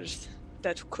others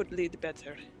that could lead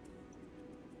better.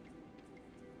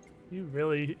 You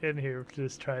really in here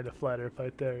just trying to flatter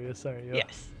Pytharius, aren't you?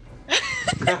 Yes.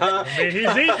 I mean, he's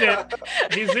eating it.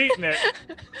 He's eating it.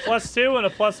 +2 and a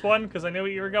 +1, because I knew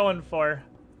what you were going for.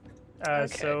 Okay.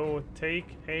 So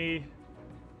take a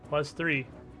 +3.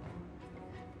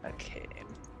 Okay.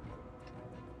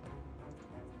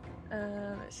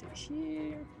 Let's see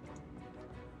here.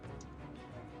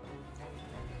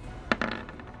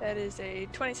 That is a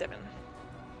 27.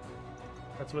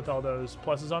 That's with all those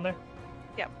pluses on there?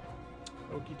 Yep.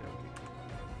 Okie dokie.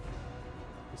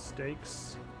 The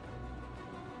stakes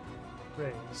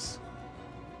raise.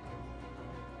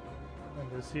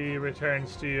 And as he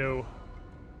returns to you,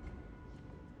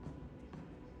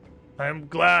 I'm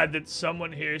glad that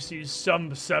someone here sees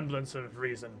some semblance of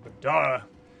reason, but Dara,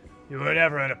 you were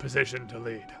never in a position to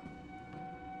lead.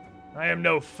 I am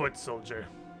no foot soldier.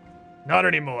 Not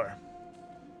anymore.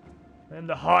 I am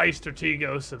the high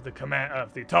strategos of the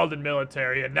Taldan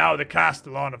military, and now the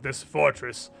Castellan of this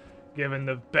fortress, given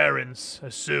the Baron's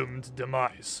assumed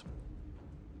demise.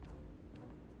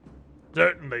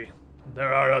 Certainly,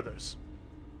 there are others.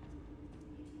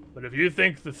 But if you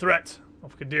think the threat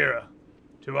of Qadira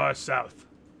to our south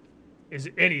is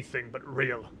anything but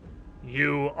real,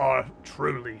 you are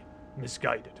truly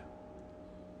misguided.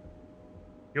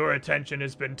 Your attention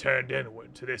has been turned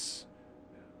inward to this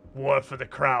war for the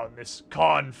crown, this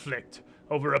conflict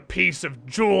over a piece of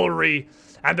jewelry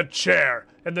and a chair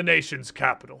in the nation's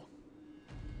capital.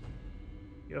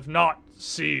 You have not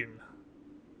seen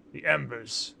the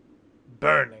embers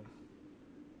burning,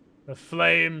 the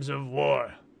flames of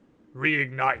war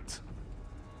reignite.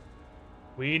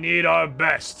 We need our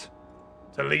best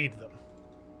to lead them.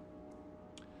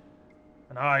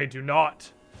 And I do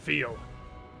not feel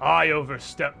I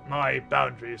overstep my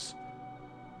boundaries,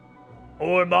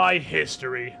 or my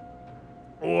history,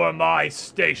 or my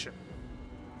station.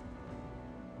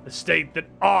 The state that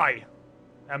I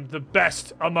am the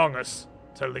best among us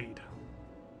to lead.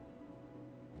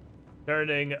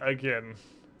 Turning again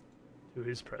to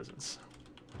his presence.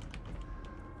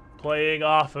 Playing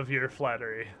off of your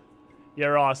flattery.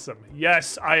 You're awesome.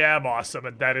 Yes, I am awesome,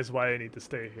 and that is why I need to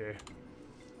stay here.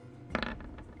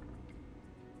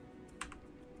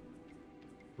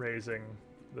 raising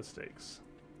the stakes.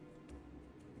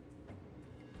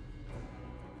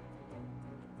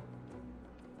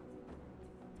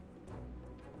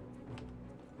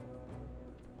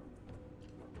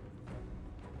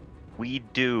 We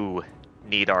do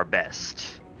need our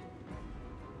best.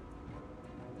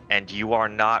 And you are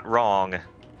not wrong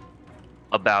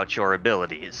about your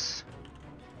abilities.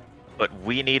 But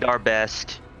we need our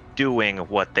best doing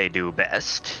what they do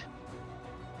best.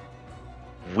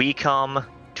 We come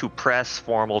to press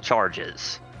formal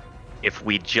charges. If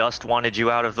we just wanted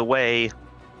you out of the way,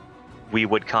 we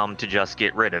would come to just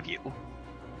get rid of you.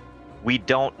 We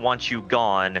don't want you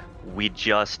gone, we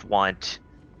just want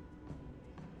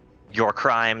your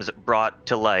crimes brought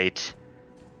to light,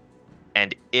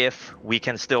 and if we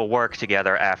can still work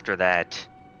together after that,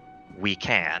 we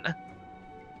can.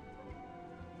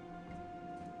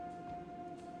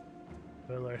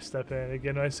 Baylor, step in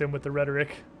again, I assume, with the rhetoric.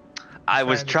 I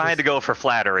was trying to just- go for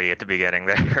flattery at the beginning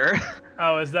there.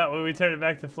 Oh, is that when we turn it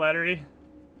back to flattery?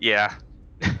 Yeah.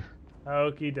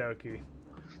 Okie dokie.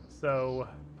 So,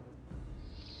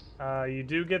 you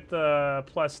do get the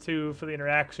 +2 for the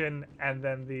interaction, and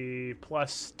then the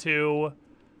 +2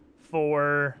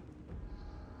 for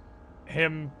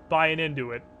him buying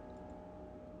into it.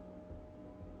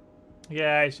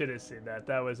 Yeah, I should have seen that.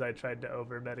 That was, I tried to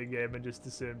over metagame and just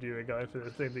assumed you were going for the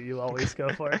thing that you always go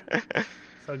for.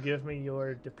 So give me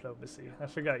your diplomacy. I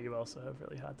forgot you also have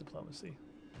really hot diplomacy.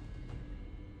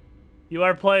 You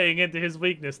are playing into his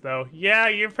weakness, though. Yeah,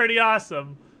 you're pretty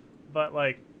awesome. But,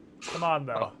 like, come on,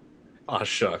 though. Aw,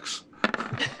 shucks.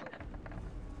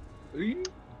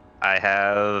 I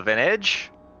have an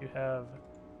edge. You have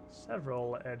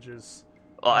several edges.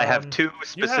 Well, I have two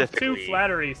You have specifically. two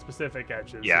flattery-specific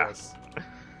edges, Yeah. yes.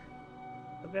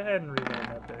 So go ahead and rename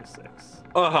that there 6.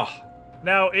 Oh,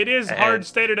 Now, it is hard And-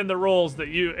 stated in the rules that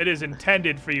it is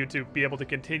intended for you to be able to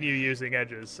continue using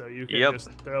edges, so you can Yep.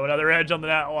 just throw another edge on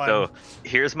that one. So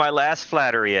here's my last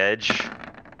flattery edge.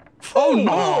 oh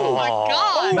no! Oh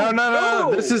my god!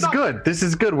 No. This is no. good. This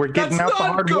is good. We're getting That's out the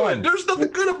not hard good. one. There's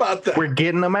nothing good about that. We're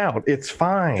getting them out. It's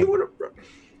fine. You would've-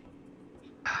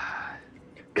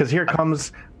 Because here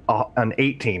comes an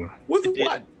 18. With Did-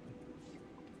 what?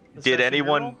 The Did session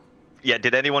anyone? reroll? Yeah.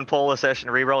 Did anyone pull a session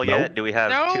reroll Nope. yet? Do we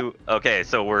have Nope. 2? Okay,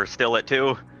 so we're still at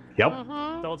 2. Yep.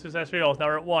 Mhm. Double 2 session rerolls. Now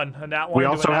we're at 1, and that one. We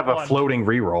into also nat have a 1. floating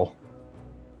reroll.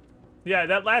 Yeah,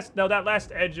 that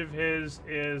last edge of his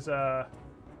is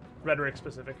rhetoric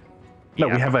specific. No,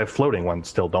 Yeah. we have a floating one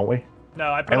still, don't we?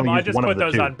 No, I put only them. I used just one of put the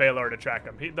those two. on Baylor to track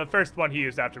him. The first one he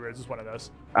used afterwards is one of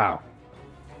those. Oh.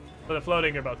 But the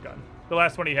floating are both gone. The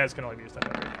last one he has can only be used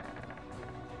on rhetoric.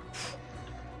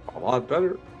 A lot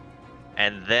better.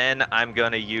 And then I'm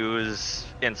gonna use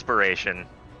inspiration.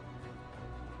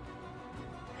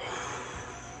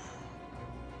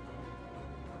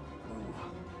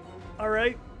 All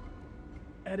right.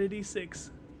 Add a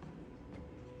d6.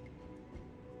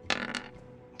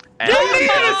 And You needed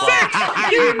a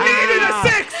 6! You needed a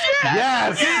 6!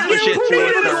 Yes! Push it to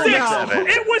needed a a 6! 37.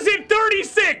 It was at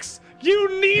 36!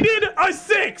 You needed a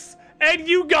 6! And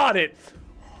you got it!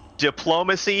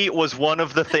 Diplomacy was one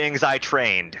of the things I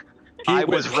trained. He I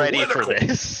was went ready for political.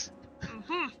 this.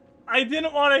 I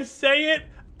didn't want to say it,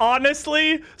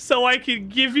 honestly, so I could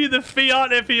give you the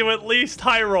fiat if you at least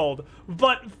high rolled.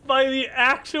 But by the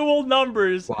actual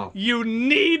numbers, Wow. you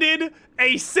needed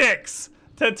a 6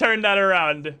 to turn that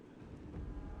around.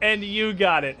 And you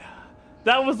got it.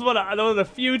 That was one of the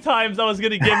few times I was going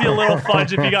to give you a little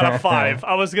fudge if you got a 5.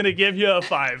 I was going to give you a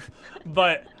 5.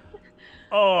 But,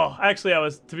 oh, actually,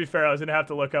 to be fair, I was going to have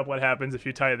to look up what happens if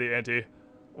you tie the ante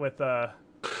with,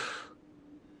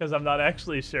 because I'm not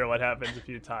actually sure what happens if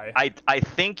you tie. I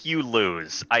think you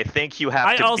lose. I think you have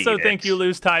I to also beat think it. you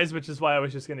lose ties, which is why I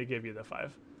was just going to give you the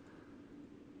 5.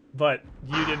 But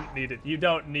you didn't need it. You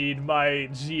don't need my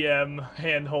GM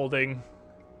hand-holding.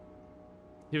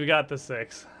 You got the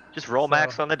 6. Just roll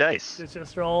max on the dice.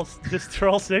 Just roll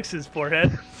 6s,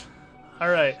 forehead. All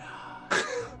right.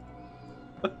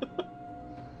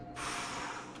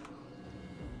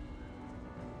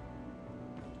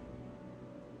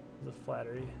 The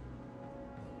flattery.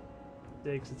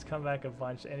 Diggs, it's come back a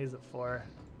bunch, and he's at 4.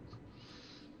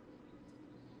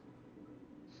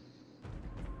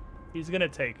 He's gonna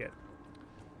take it.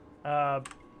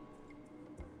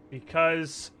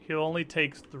 Because he only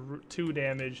takes 2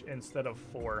 damage instead of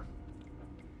 4.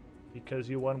 Because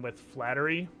you won with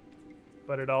flattery,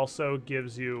 but it also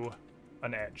gives you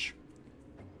an edge.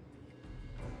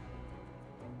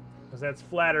 Because that's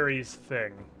flattery's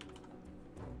thing.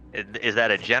 Is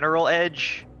that a general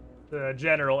edge? The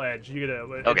general edge. You get a,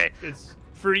 Okay. It's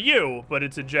for you, but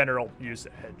it's a general use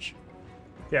edge.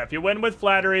 Yeah, if you win with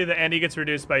flattery, the ante gets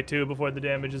reduced by 2 before the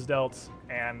damage is dealt,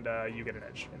 and you get an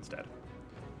edge instead.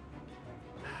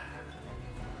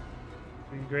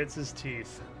 He grits his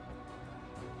teeth.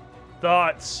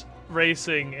 Thoughts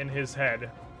racing in his head.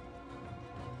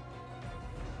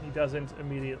 He doesn't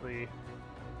immediately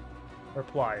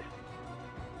reply.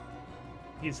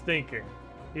 He's thinking.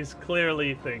 He's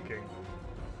clearly thinking.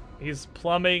 He's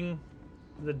plumbing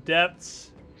the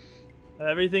depths of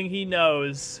everything he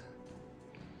knows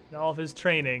and all of his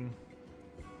training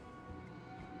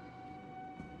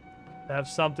to have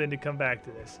something to come back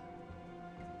to this.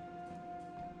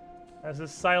 As the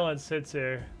silence sits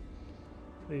here,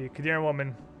 the Qadiran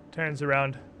woman turns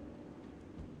around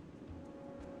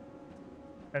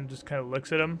and just kind of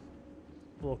looks at him,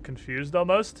 a little confused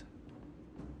almost.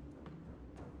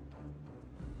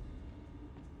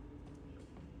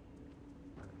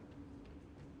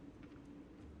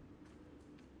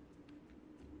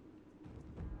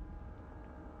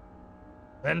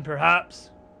 Then perhaps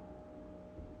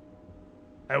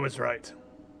I was right.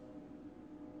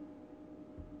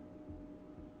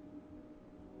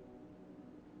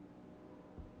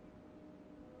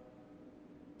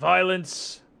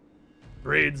 Violence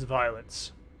breeds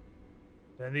violence.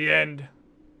 In the end,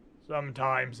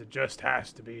 sometimes it just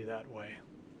has to be that way.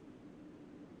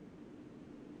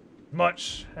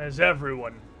 Much as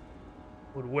everyone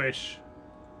would wish,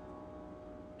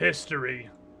 history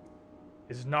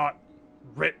is not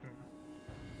written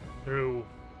through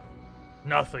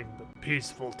nothing but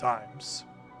peaceful times.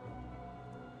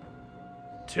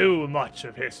 Too much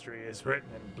of history is written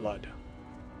in blood.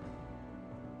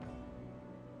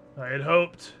 I had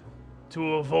hoped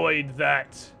to avoid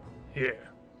that here.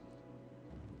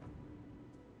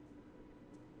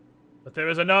 But there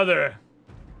is another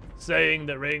saying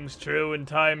that rings true in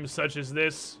times such as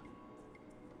this.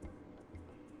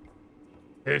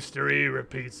 History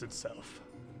repeats itself.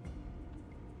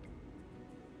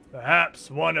 Perhaps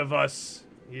one of us,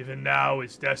 even now,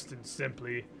 is destined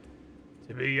simply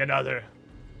to be another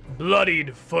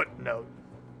bloodied footnote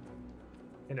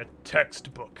in a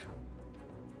textbook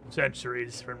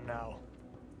centuries from now.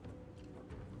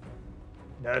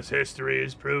 And as history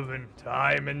has proven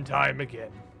time and time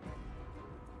again,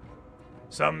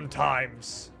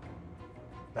 sometimes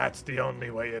that's the only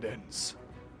way it ends.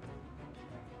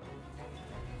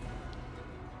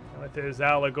 With his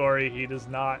allegory, he does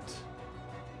not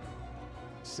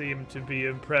seem to be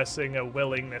impressing a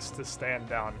willingness to stand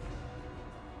down.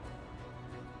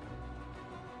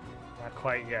 Not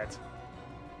quite yet.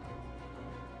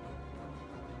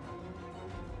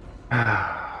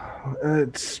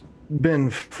 It's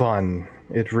been fun.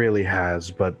 It really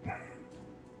has, but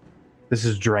this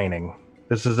is draining.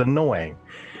 This is annoying.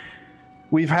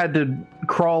 We've had to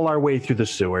crawl our way through the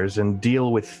sewers and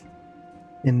deal with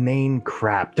inane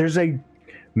crap. There's a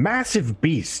massive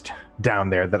beast down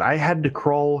there that I had to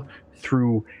crawl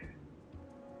through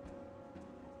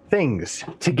things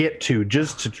to get to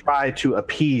just to try to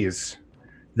appease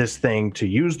this thing, to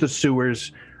use the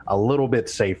sewers a little bit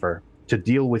safer, to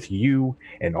deal with you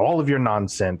and all of your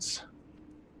nonsense.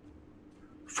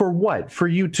 For what? For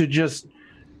you to just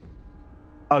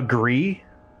agree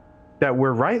that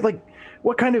we're right? Like,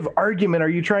 what kind of argument are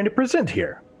you trying to present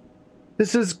here?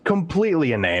 This is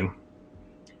completely inane.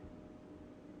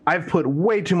 I've put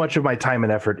way too much of my time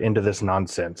and effort into this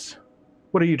nonsense.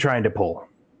 What are you trying to pull?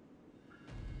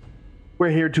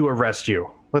 We're here to arrest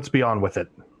you. Let's be on with it.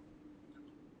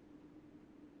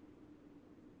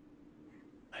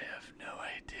 I have no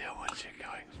idea what you're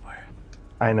going for.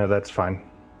 I know, that's fine.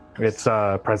 It's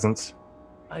presence.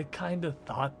 I kind of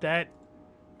thought that,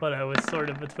 but I was sort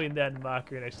of between that and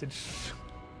Mocker, and I said,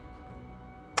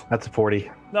 That's a 40.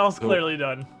 Nell's clearly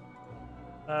done.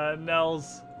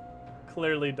 Nell's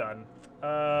clearly done.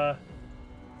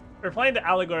 We're playing the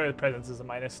allegory with presence is a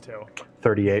 -2.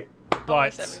 38. Almost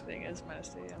But everything is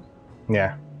 -2, yeah.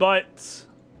 Yeah. But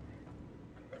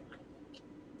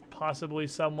possibly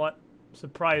somewhat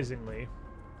surprisingly,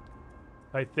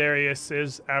 Pytharius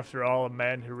is, after all, a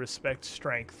man who respects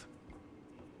strength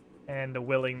and a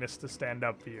willingness to stand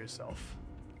up for yourself.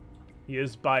 He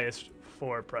is biased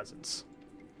for presence.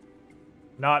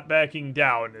 Not backing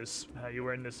down is how you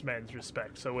earn this man's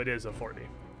respect, so it is a 40.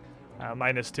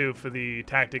 -2 for the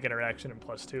tactic interaction and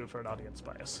 +2 for an audience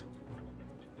bias.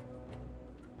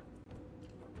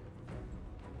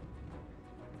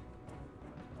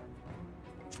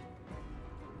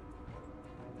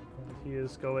 And he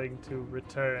is going to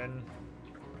return.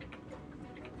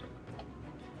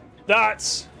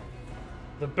 That's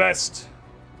the best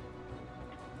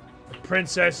the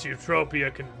Princess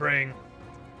Eutropia can bring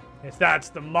If that's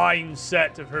the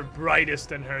mindset of her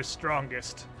brightest and her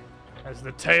strongest, as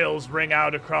the tales ring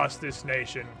out across this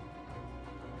nation,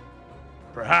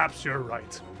 perhaps you're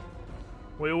right.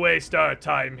 We waste our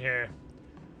time here,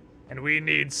 and we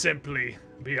need simply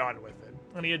be on with it.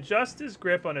 And he adjusts his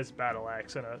grip on his battle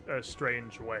axe in a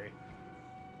strange way,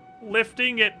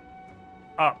 lifting it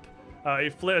up.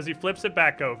 As he flips it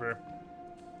back over,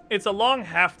 it's a long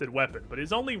hafted weapon, but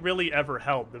he's only really ever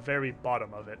held the very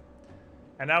bottom of it.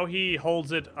 And now he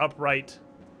holds it upright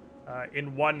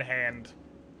in one hand,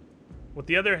 with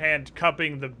the other hand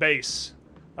cupping the base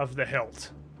of the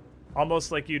hilt.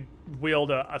 Almost like you'd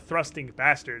wield a thrusting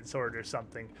bastard sword or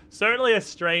something. Certainly a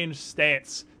strange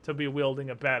stance to be wielding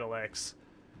a battle axe,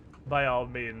 by all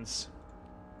means.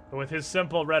 But with his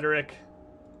simple rhetoric,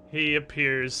 he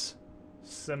appears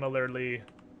similarly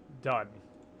done.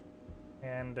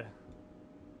 And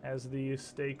as the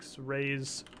stakes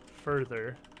raise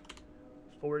further,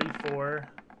 44,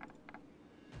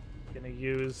 gonna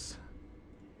use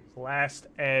his last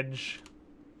edge.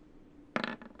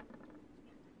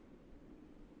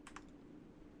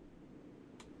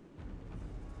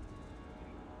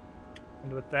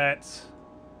 And with that,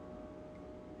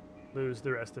 lose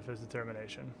the rest of his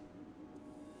determination.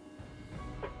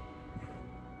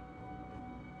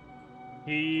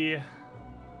 He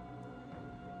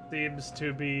seems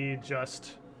to be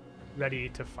just ready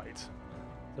to fight.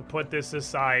 To put this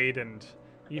aside, and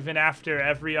even after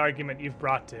every argument you've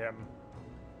brought to him,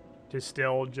 to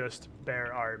still just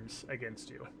bear arms against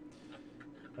you.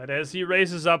 But as he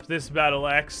raises up this battle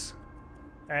axe,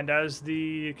 and as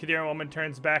the Qadira woman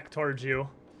turns back towards you,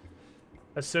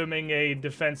 assuming a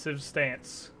defensive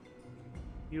stance,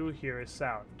 you hear a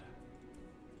sound.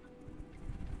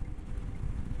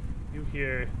 You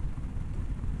hear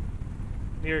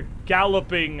near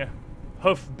galloping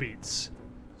hoofbeats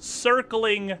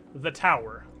circling the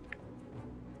tower.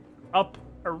 Up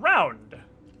around.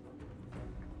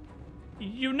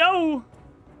 You know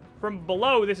from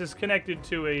below this is connected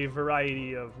to a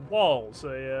variety of walls,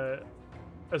 a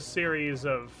series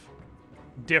of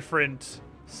different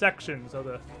sections of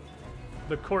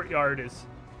the courtyard is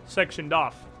sectioned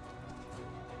off.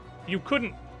 You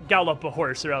couldn't gallop a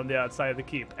horse around the outside of the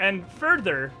keep. And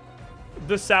further,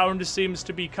 the sound seems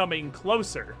to be coming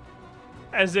closer,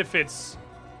 as if it's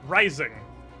rising,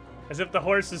 as if the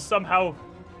horse is somehow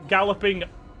galloping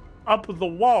up the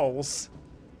walls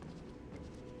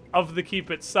of the keep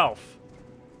itself.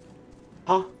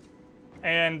 Huh?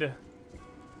 And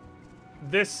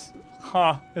this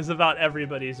is about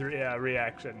everybody's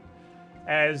reaction,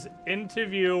 as into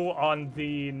view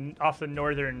off the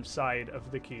northern side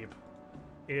of the keep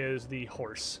is the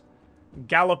horse,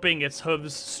 galloping, its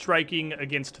hooves striking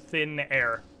against thin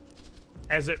air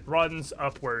as it runs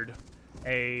upward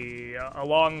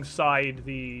alongside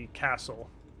the castle,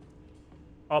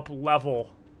 up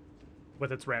level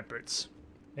with its ramparts,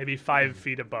 maybe 5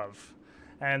 feet above.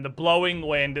 And the blowing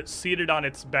wind, seated on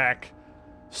its back,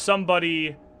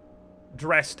 somebody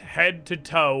dressed head to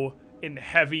toe in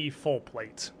heavy full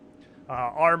plate,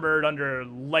 armored under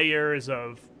layers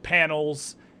of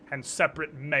panels and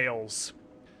separate mails.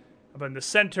 But in the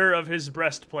center of his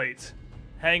breastplate,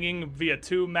 hanging via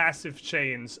 2 massive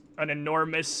chains, an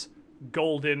enormous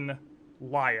golden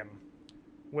lion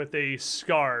with a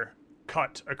scar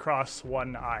cut across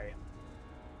one eye.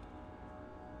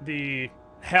 The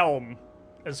helm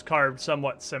is carved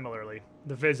somewhat similarly,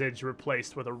 the visage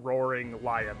replaced with a roaring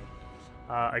lion,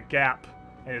 a gap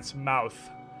in its mouth,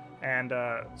 and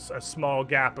a small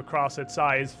gap across its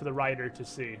eyes for the rider to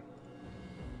see.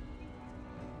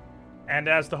 And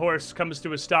as the horse comes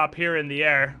to a stop here in the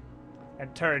air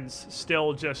and turns,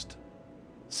 still just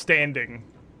standing,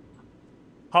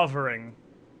 hovering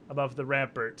above the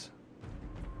rampart,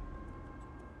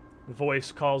 the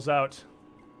voice calls out,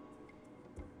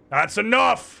 "That's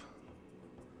enough!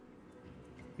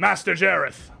 Master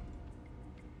Jareth!"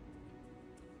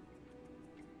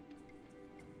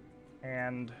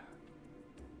 And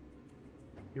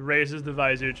he raises the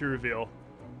visor to reveal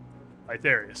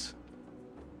Pytharius.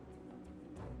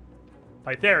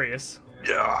 Pytharius,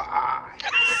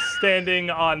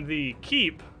 standing on the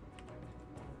keep,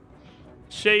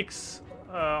 shakes,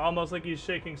 almost like he's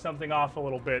shaking something off a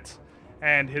little bit,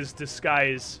 and his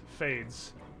disguise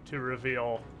fades to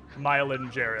reveal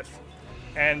Mylan Jareth.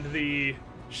 And the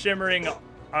shimmering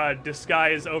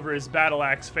disguise over his battle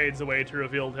axe fades away to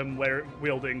reveal him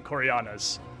wielding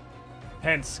Corianas,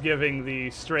 hence giving the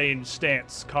strange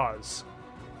stance cause.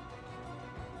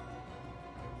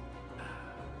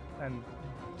 And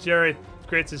Jareth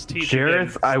grits his teeth.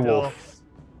 Jareth, I will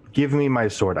give me my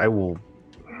sword. I will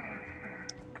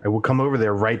come over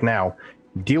there right now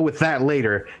Deal with that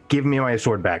later. Give me my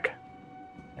sword back.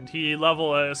 And he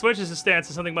switches his stance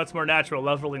to something much more natural,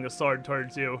 leveling the sword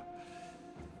towards you.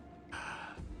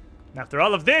 After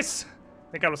all of this,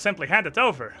 I think I will simply hand it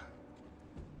over.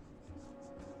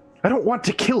 I don't want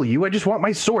to kill you. I just want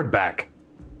my sword back.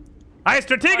 Aye,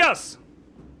 Strategos!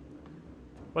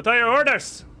 What are your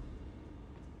orders?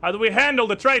 How do we handle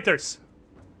the traitors?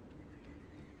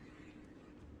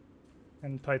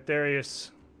 And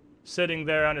Pytharius, sitting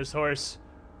there on his horse,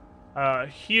 a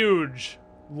huge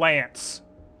lance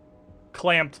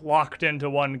clamped, locked into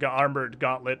one armored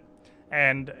gauntlet,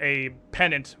 and a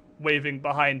pennant waving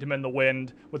behind him in the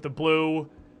wind with the blue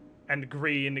and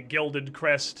green gilded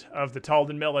crest of the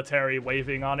Taldan military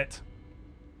waving on it.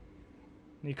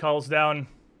 And he calls down,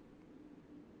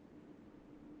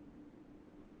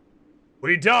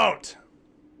 "We don't!"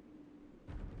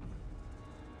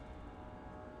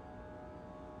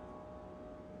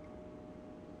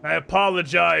 I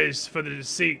apologize for the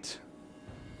deceit,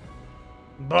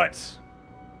 but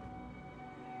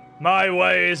my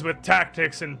ways with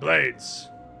tactics and blades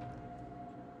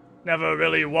never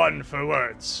really won for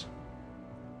words.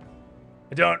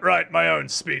 I don't write my own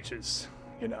speeches,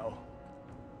 you know.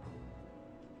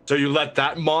 So you let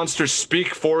that monster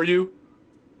speak for you?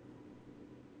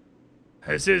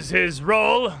 This is his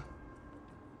role,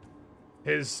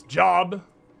 his job,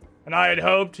 and I had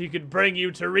hoped he could bring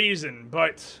you to reason,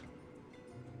 but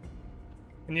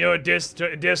in your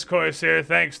discourse here,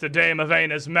 thanks to Dame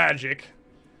Avena's magic,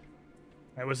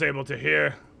 I was able to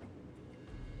hear.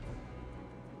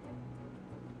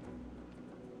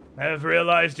 I have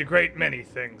realized a great many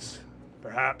things,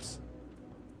 perhaps.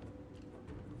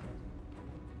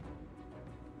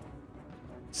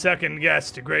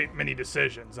 Second-guessed a great many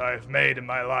decisions I have made in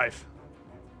my life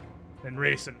in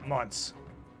recent months.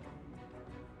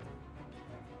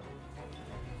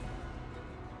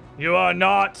 You are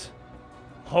not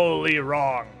wholly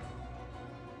wrong,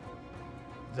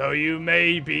 though you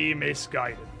may be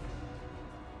misguided.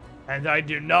 And I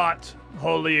do not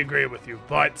wholly agree with you,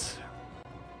 but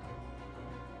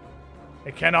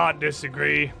I cannot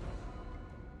disagree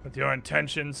with your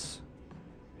intentions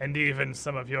and even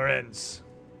some of your ends.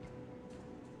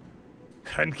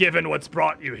 And given what's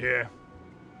brought you here,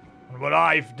 and what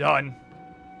I've done,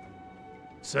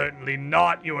 certainly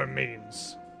not your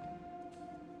means.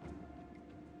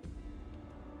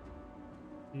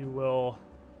 You will,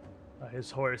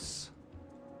 his horse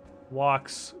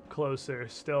walks closer,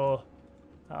 still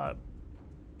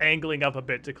angling up a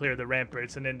bit to clear the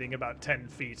ramparts and ending about 10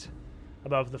 feet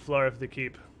above the floor of the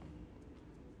keep.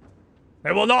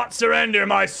 I will not surrender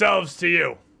myself to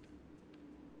you.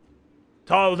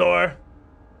 Taldor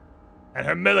and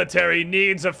her military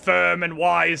needs a firm and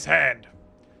wise hand,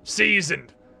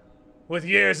 seasoned with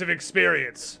years of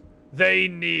experience. They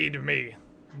need me,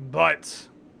 but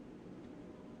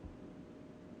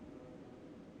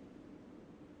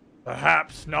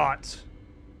perhaps not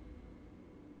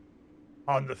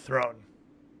on the throne.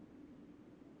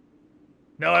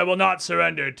 No, I will not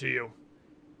surrender to you.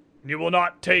 You will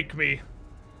not take me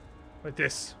with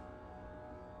this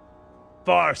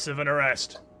farce of an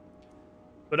arrest.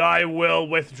 But I will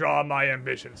withdraw my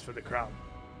ambitions for the crown.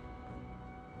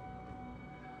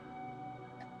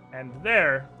 And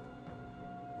there,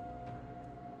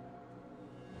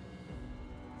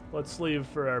 let's leave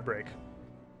for our break.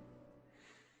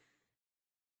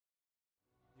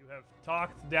 You have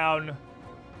talked down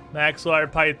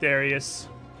Maxlar Pytharius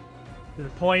to the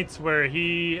point where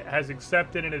he has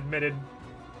accepted and admitted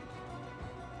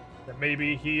that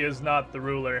maybe he is not the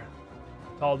ruler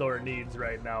Taldor needs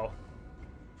right now.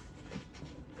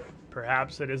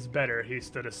 Perhaps it is better he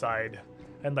stood aside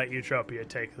and let Eutropia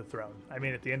take the throne. I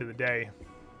mean, at the end of the day,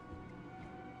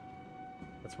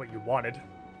 that's what you wanted.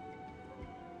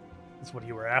 That's what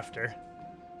you were after.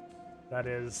 That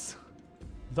is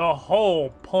the whole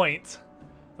point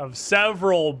of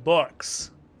several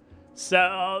books,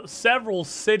 several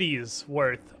cities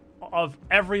worth of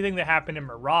everything that happened in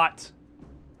Marat,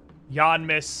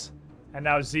 Yanmis, and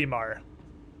now Zemar.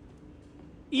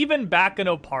 Even back in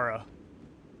Opara,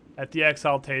 at the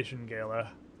Exaltation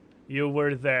Gala, you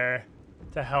were there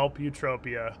to help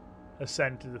Eutropia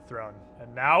ascend to the throne.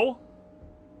 And now,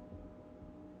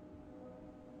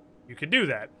 you can do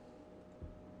that.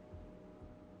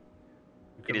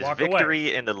 You can It is walk victory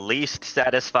away. in the least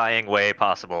satisfying way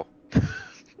possible.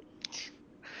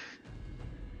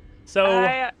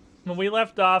 So, when we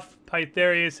left off,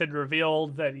 Pytharius had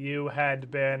revealed that you had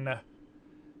been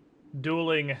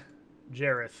dueling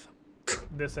Jareth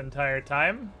this entire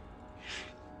time.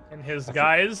 In his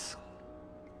guise,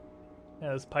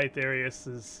 as Pytharius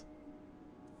is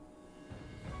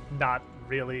not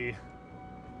really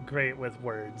great with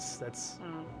words. That's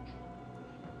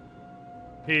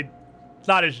it's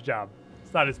not his job.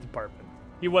 It's not his department.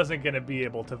 He wasn't going to be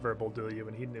able to verbal duel you,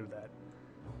 and he knew that.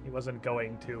 He wasn't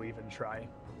going to even try.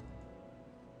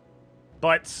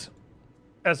 But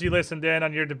as you listened in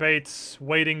on your debates,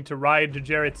 waiting to ride to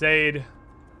Jarrett's aid,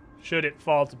 should it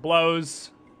fall to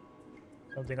blows,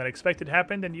 something unexpected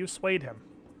happened and you swayed him.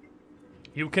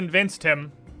 You convinced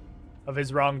him of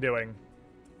his wrongdoing,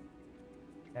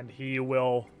 and he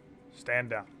will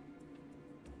stand down.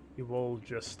 He will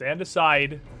just stand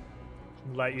aside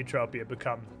and let Eutropia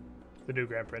become the new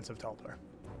Grand Prince of Taldor.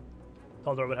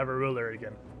 Taldor would have a ruler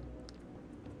again.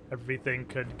 Everything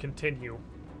could continue.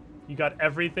 You got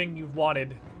everything you've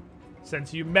wanted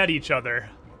since you met each other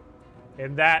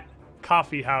in that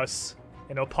coffee house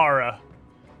in Opara,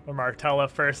 where Martella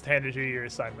first handed you your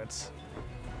assignments.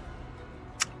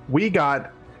 We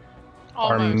got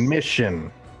our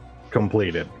mission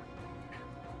completed.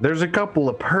 There's a couple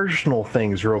of personal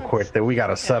things real quick that we got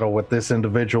to settle with this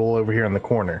individual over here in the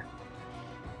corner.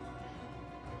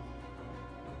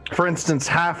 For instance,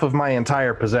 half of my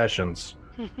entire possessions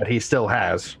that he still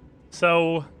has.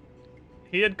 So,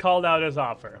 he had called out his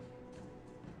offer.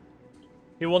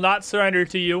 He will not surrender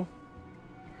to you.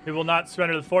 He will not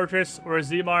surrender the fortress or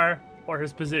Zemar or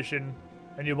his position,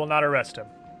 and you will not arrest him.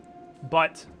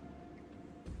 But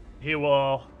he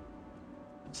will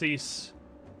cease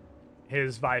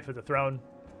his vie for the throne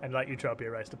and let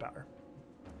Eutropia rise to power.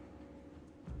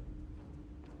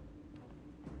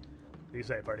 What do you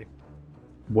say, party?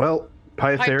 Well,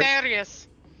 Pytharius,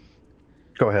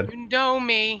 go ahead. you know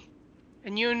me,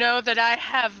 and you know that I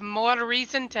have more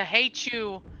reason to hate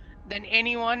you than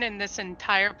anyone in this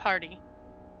entire party.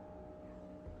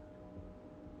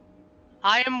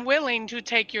 I am willing to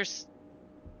take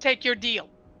your deal,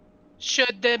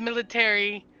 should the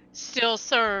military still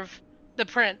serve the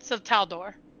Prince of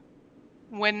Taldor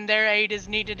when their aid is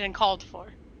needed and called for.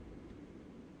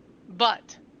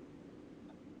 But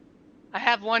I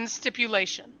have one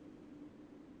stipulation.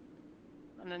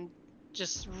 And then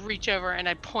just reach over and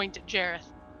I point at Jareth.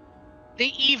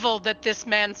 The evil that this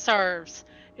man serves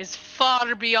is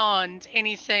far beyond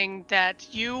anything that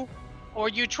you or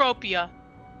Eutropia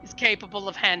is capable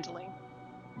of handling.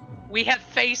 We have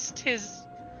faced his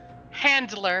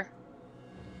handler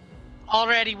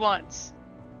already once.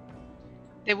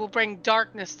 They will bring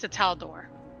darkness to Taldor.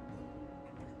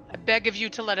 I beg of you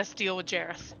to let us deal with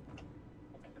Jareth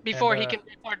before he can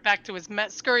report back to his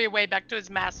scurry away back to his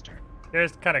master.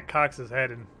 Jareth kind of cocks his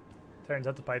head and turns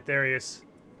up to Pytharius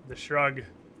with a shrug.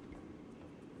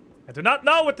 I do not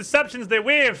know what deceptions they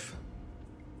weave.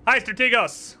 Hi,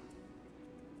 Strategos.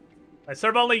 I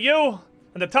serve only you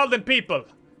and the Taldan people,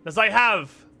 as I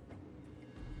have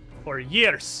for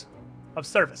years of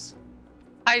service.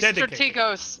 Hi, Dedicated.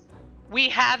 Strategos. We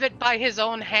have it by his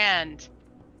own hand.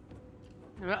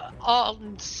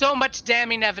 So much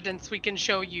damning evidence we can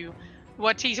show you.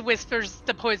 What he whispers,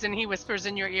 the poison he whispers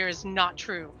in your ear is not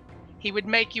true. He would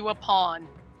make you a pawn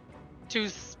to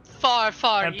far,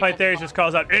 far And evil Pytharius just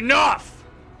calls out, "Enough!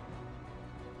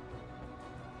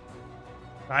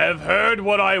 I have heard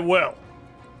what I will.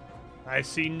 I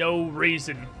see no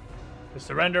reason to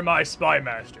surrender my spy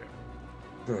master.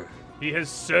 He has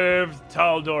served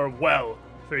Taldor well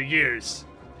for years,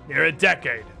 near a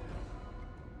decade."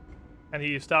 And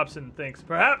he stops and thinks,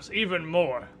 perhaps even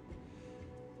more.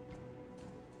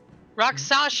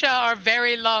 Rakshasa are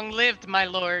very long-lived, my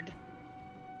lord.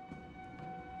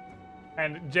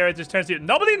 And Jareth just turns to you,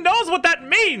 "Nobody knows what that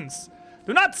means!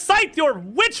 Do not cite your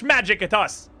witch magic at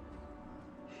us!"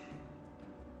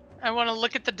 I want to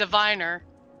look at the diviner.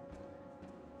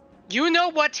 You know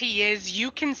what he is. You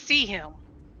can see him.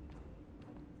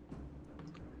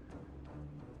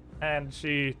 And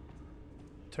she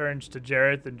turns to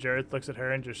Jareth, and Jareth looks at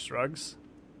her and just shrugs.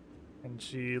 And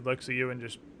she looks at you and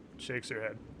just shakes her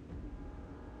head.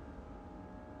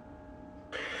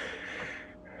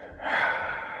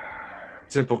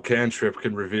 Simple cantrip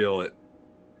can reveal it.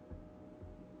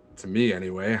 To me,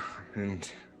 anyway. And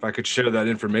if I could share that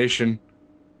information,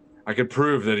 I could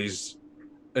prove that he's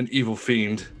an evil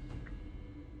fiend.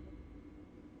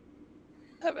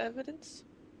 Have evidence?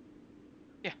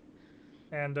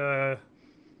 And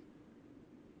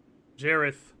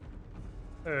Jareth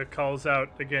calls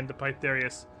out again to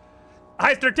Pytharius,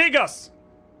 "Hi, Strategos!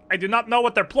 I do not know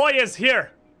what their ploy is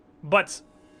here, but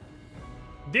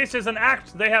this is an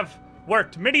act they have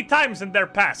worked many times in their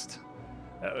past.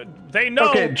 They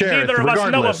know Okay, Jareth, neither of us know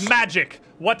regardless. of magic.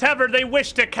 Whatever they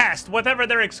wish to cast, whatever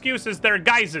their excuses, their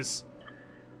guises.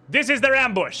 This is their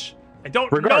ambush. I don't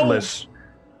know." Regardless,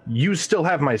 you still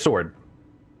have my sword.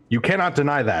 You cannot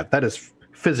deny that. That is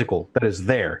physical. That is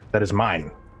there. That is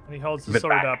mine. And he holds the Give it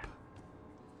sword back. up.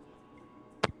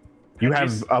 You And have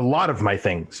he's- a lot of my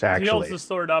things, He holds actually. the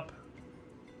sword up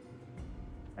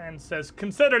and says,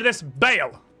 "Consider this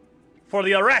bail for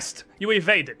the arrest you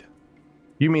evaded."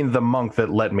 You mean the monk that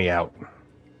let me out?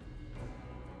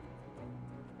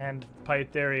 And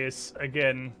Pytharius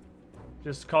again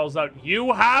just calls out,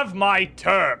 "You have my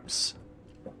terms."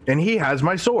 And he has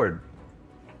my sword.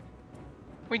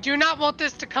 We do not want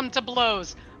this to come to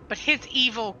blows, but his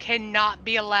evil cannot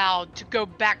be allowed to go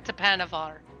back to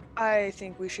Panavar. I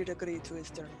think we should agree to his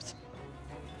terms.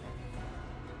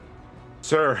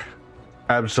 Sir,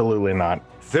 Absolutely not.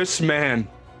 this man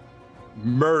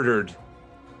murdered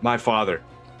my father.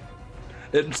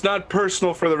 It's not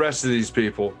personal for the rest of these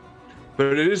people, but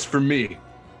it is for me.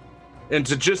 And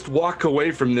to just walk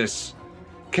away from this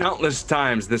countless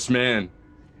times, this man,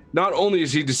 not only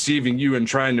is he deceiving you and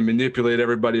trying to manipulate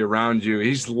everybody around you,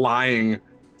 he's lying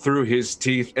through his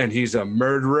teeth, and he's a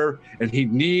murderer, and he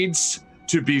needs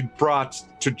to be brought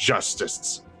to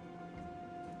justice.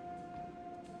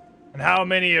 And how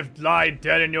many have lied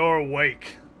dead in your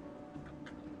wake?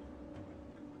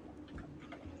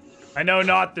 I know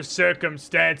not the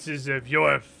circumstances of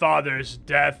your father's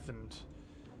death, and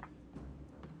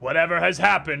whatever has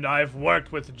happened, I've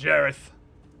worked with Jareth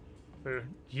for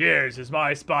years as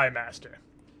my spy master.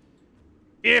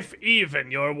 If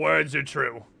even your words are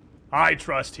true, I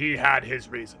trust he had his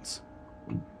reasons.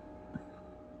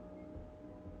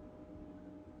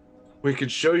 We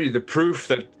could show you the proof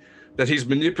that he's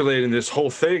manipulating this whole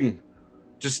thing.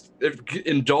 Just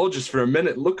indulge us for a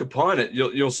minute. Look upon it.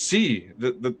 You'll see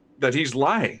that he's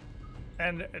lying.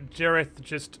 And Jareth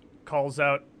just calls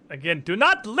out again, "Do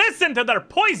not listen to their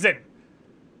poison!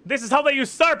 This is how they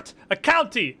usurped a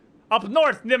county up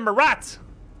north near Marat.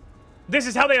 This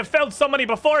is how they have failed so many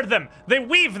before them. They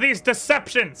weave these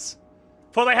deceptions,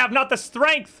 for they have not the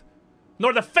strength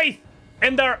nor the faith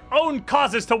in their own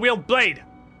causes to wield blade."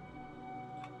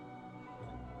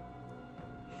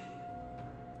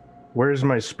 Where's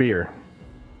my spear?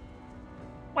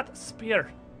 What a spear.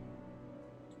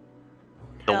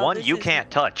 The Now, one this you is-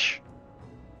 can't touch.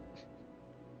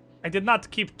 I did not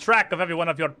keep track of every one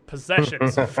of your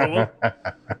possessions, fool.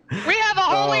 We have a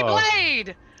holy Oh.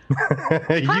 blade!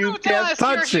 You to can't us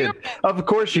touch you're it. human. Of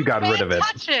course you got rid of it.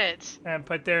 Touch it! And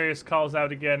Pytharius calls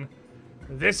out again,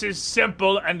 "This is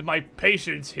simple, and my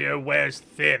patience here wears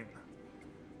thin.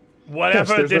 Yes,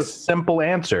 Whatever there's a this simple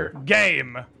answer.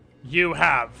 game you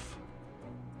have,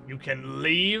 you can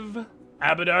leave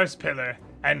Abadar's Pillar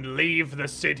and leave the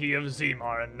city of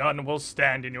Zemar, and none will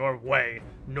stand in your way,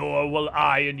 nor will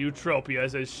I in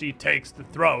Eutropia's as she takes the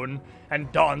throne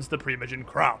and dons the Primogen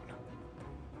crown.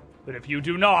 But if you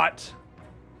do not,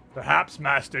 perhaps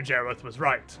Master Jareth was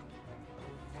right.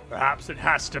 Perhaps it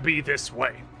has to be this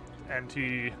way." And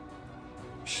he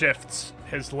shifts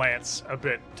his lance a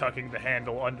bit, tucking the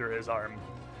handle under his arm,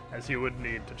 as he would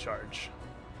need to charge.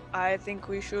 I think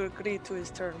we should agree to his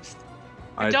terms.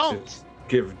 I don't. just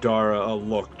give Dara a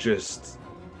look. Just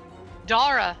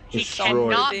Dara, he Destroyed.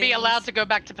 cannot be Things. allowed to go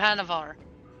back to Panavar.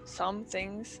 Some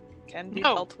things can be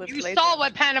No, dealt with you later. saw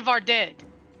what Panavar did.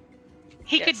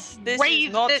 He Yes, could this raise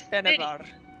is not this city. Benavar.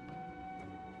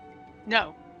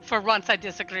 No, for once I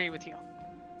disagree with you.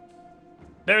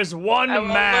 There's one I will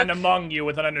man look- among you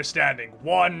with an understanding,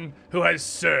 one who has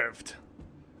served,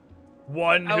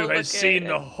 one I who will has look seen at-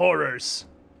 the horrors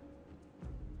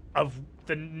of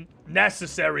the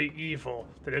necessary evil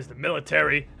that is the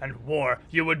military and war.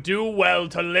 You would do well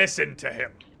to listen to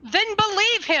him. Then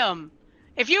believe him.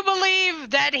 If you believe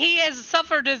that he has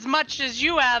suffered as much as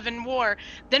you have in war,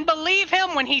 then believe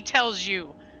him when he tells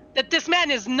you that this man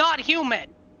is not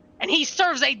human and he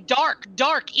serves a dark,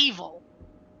 dark evil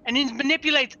and he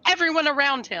manipulates everyone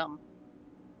around him.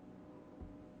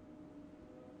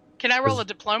 Can I roll a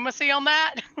diplomacy on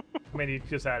that? I mean, you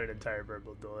just had an entire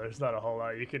verbal duel. There's not a whole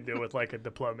lot you can do with like a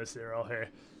diplomacy roll here.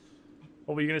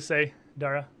 What were you gonna say,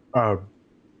 Dara?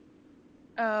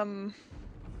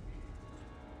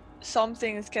 Some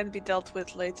things can be dealt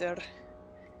with later.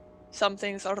 Some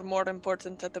things are more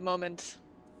important at the moment.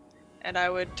 And I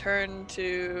would turn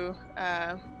to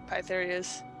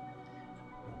Pytharius.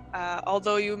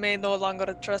 Although you may no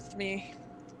longer trust me,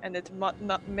 and it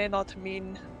may not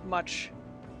mean much,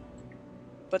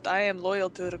 but I am loyal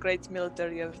to the great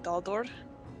military of Daldor,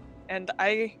 and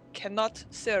I cannot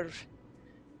serve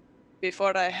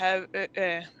before I have,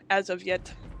 as of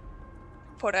yet,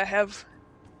 for I have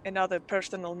another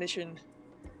personal mission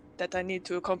that I need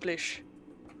to accomplish.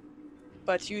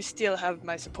 But you still have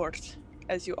my support,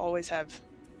 as you always have.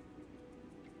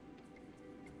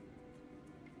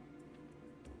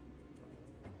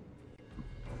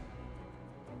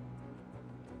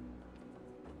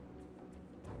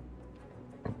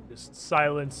 Just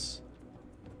silence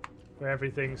for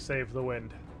everything save the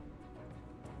wind.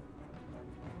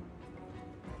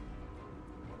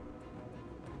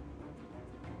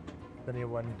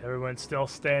 Everyone's still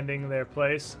standing their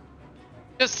place?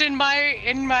 Just in my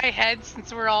head,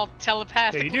 since we're all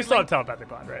telepathic. Yeah, you do still have telepathic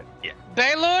bond, right?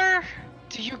 Baylor,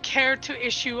 do you care to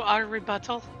issue our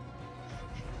rebuttal?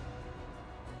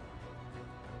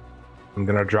 I'm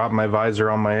gonna drop my visor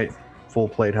on my full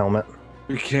plate helmet.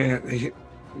 We can't.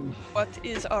 What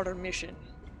is our mission?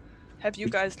 Have you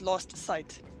guys lost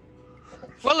sight?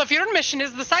 Well, if your mission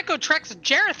is the Psychotrex,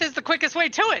 Jareth is the quickest way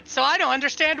to it, so I don't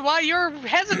understand why you're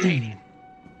hesitating.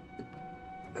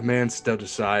 The man stepped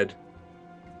aside.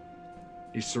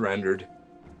 He surrendered.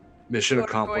 Mission You're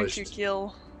accomplished. going to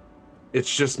kill.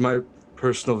 It's just my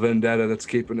personal vendetta that's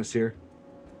keeping us here.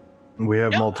 We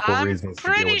have No, multiple I'm reasons to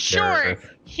deal pretty with sure Jareth.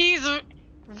 he's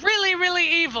really, really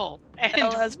evil and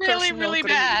Hell has really, personal really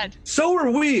greed. bad. So are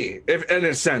we, if, in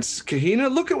a sense. Kahina,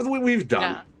 look at what we've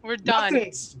done. Nah, we're done.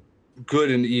 Nothing's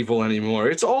good and evil anymore.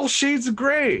 It's all shades of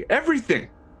gray. Everything.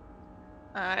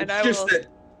 And It's I just will that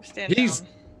stand he's down.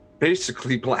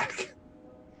 basically black.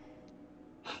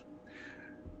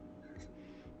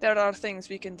 There are things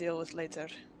we can deal with later.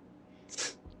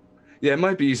 Yeah, it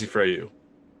might be easy for you.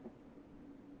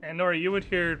 And Nora, you would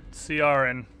hear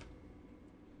Ciaran.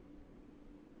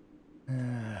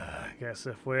 I guess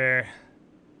if we're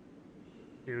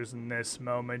using this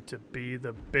moment to be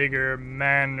the bigger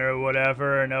man or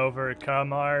whatever and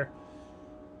overcome our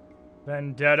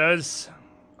vendettas,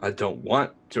 I don't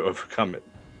want to overcome it.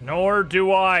 nor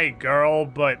do I, girl,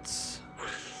 but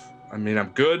I mean, I'm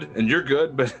good and you're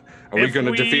good, but are we If going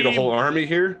to defeat a we- whole army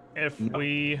here? if No.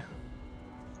 we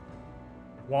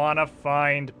want to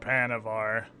find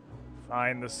Panavar,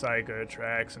 find the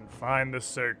Psychotrex, and find the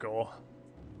Circle,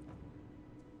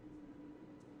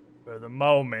 for the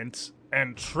moment,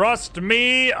 and trust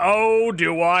me, oh,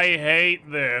 do I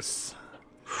hate this,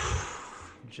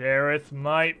 Jareth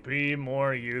might be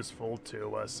more useful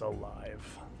to us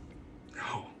alive.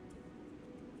 No.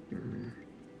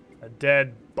 A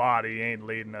dead body ain't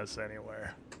leading us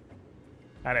anywhere.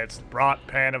 And it's brought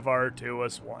Panavar to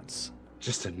us once.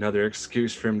 Just another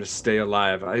excuse for him to stay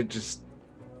alive. Man.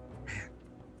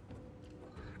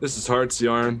 This is hard,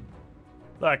 Ciaran.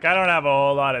 Look, I don't have a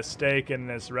whole lot of stake in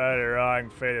this right or wrong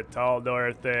fate of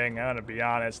Taldor thing. I'm gonna be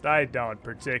honest, I don't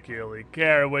particularly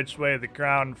care which way the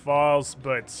crown falls,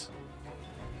 but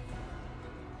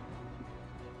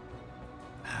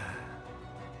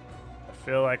I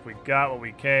feel like we got what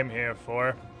we came here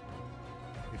for.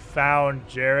 We found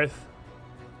Jareth.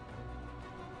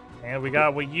 And we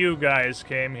got what you guys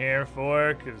came here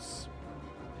for, 'cause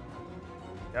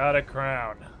we got a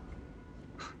crown.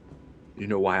 You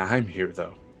know why I'm here,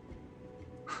 though.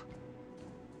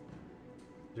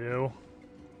 Do?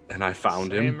 And I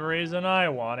found Same him. reason I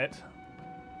want it.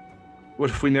 What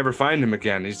if we never find him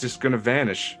again? He's just gonna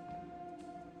vanish.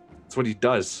 That's what he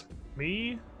does.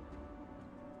 Me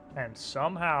and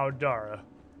somehow Dara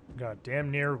got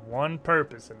damn near one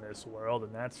purpose in this world,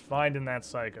 and that's finding that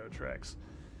Psychotrex.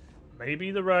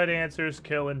 Maybe the right answer is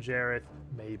killing Jareth,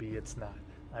 maybe it's not.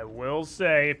 I will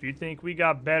say, if you think we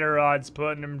got better odds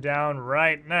putting him down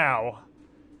right now,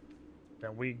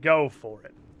 then we go for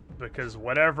it. Because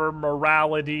whatever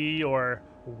morality or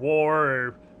war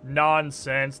or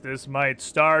nonsense this might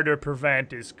start or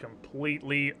prevent is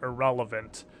completely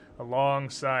irrelevant,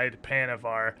 alongside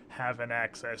Panavar having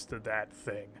access to that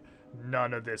thing.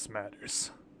 None of this matters.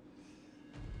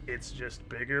 It's just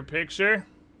bigger picture.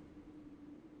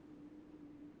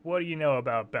 What do you know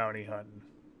about bounty hunting?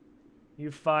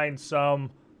 You find some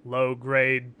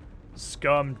low-grade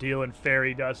scum dealing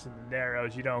fairy dust in the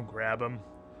Narrows, you don't grab him.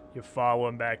 You follow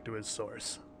him back to his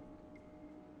source.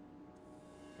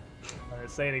 I'm not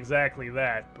saying exactly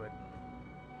that, but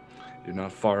You're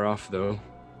not far off, though.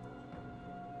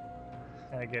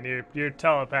 and again, your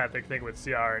telepathic thing with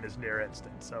Ciaran is near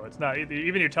instant, so it's not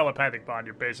even your telepathic bond.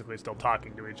 You're basically still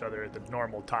talking to each other at the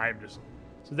normal time.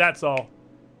 So that's all.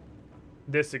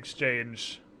 This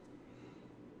exchange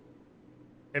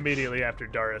immediately after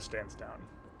Dara stands down.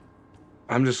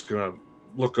 I'm just gonna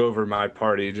look over my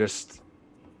party, just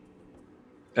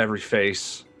every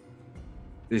face.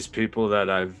 These people that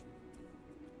I've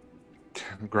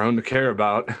grown to care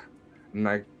about, and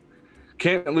I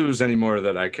can't lose any more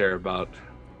that I care about.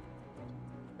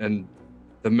 And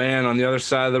the man on the other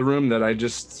side of the room that I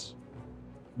just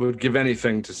would give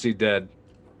anything to see dead.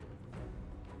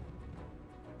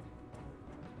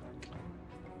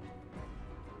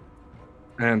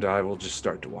 And I will just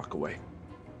start to walk away.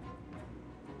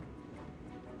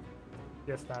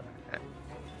 Yes, not.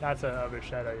 Not to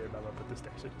overshadow your memo, but the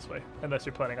stairs are this way. Unless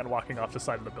you're planning on walking off the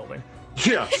side of the building.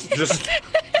 Yeah, just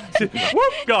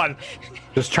Whoop! Gone!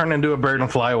 Just turn into a bird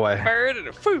and fly away. Bird and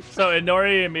a poof. So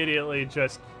Inori immediately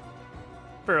just,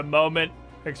 for a moment,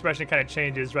 her expression kind of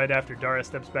changes right after Dara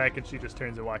steps back and she just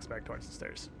turns and walks back towards the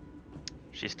stairs.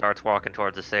 She starts walking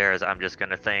towards the stairs. I'm just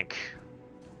gonna think,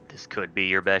 this could be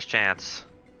your best chance.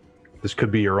 This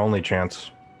could be your only chance.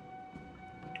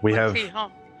 We have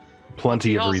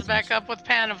plenty of Hauls reasons. back up with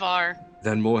Panavar.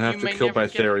 then we'll have You to may kill never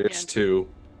get it Pytharius again. too.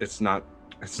 It's not.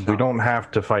 We don't have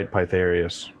to fight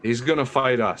Pytharius. He's gonna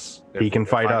fight us. He can If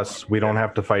fight I- us. We don't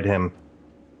have to fight him.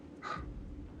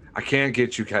 I can't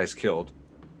get you guys killed.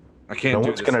 I can't. No do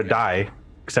one's this gonna again. die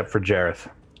except for Jareth.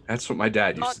 That's what my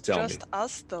dad used Not to tell me. just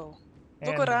us, though.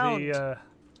 Look And around.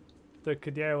 The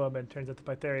Kadira woman turns into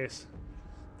Pytharius.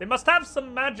 They must have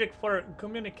some magic for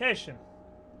communication.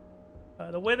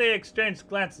 The way they exchange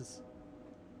glances.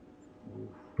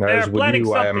 As would planning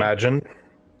you, I something. imagine.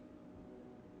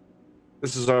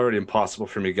 This is already impossible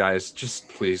for me, guys. Just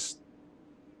please,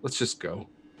 let's just go.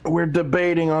 We're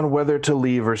debating on whether to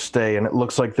leave or stay, and it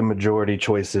looks like the majority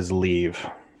choice is leave.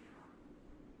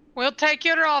 We'll take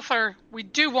your offer. We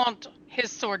do want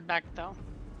his sword back, though.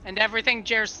 And everything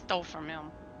Jer stole from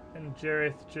him. And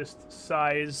Jareth just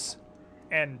sighs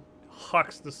and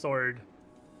hucks the sword.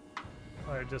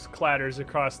 Or it just clatters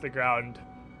across the ground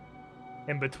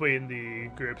in between the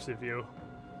groups of you.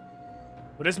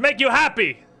 Will this make you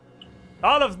happy?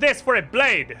 All of this for a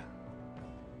blade!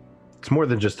 It's more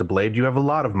than just a blade. You have a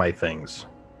lot of my things.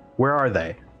 Where are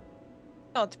they?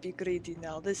 Don't be greedy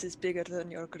now. This is bigger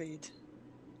than your greed.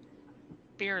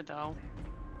 Beer, though.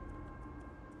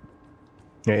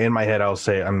 Yeah, in my head, I'll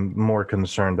say I'm more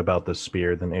concerned about the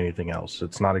spear than anything else.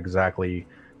 It's not exactly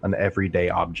an everyday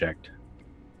object.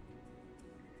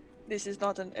 This is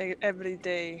not an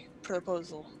everyday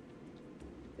proposal.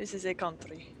 This is a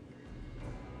country.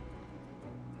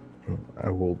 I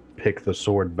will pick the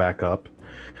sword back up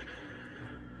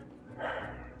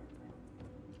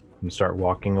and start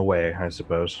walking away, I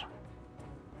suppose.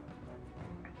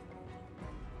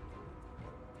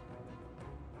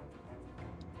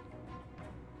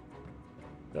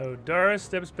 So Dara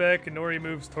steps back, and Nori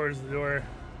moves towards the door.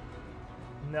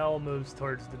 Nell moves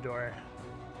towards the door.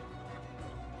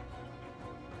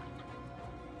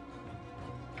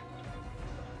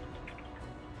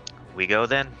 We go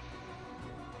then?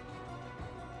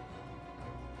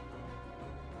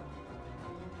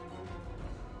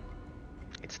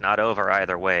 It's not over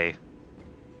either way.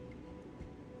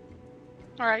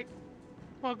 Alright.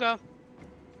 We'll go.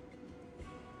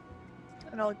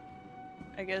 And I'll,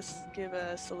 I guess, give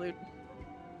a salute.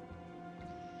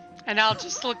 And I'll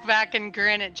just look back and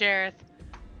grin at Jareth.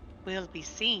 We'll be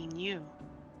seeing you.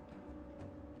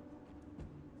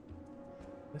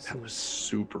 That was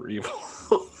super evil.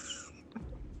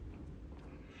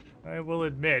 I will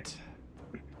admit,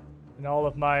 in all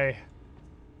of my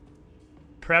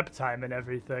prep time and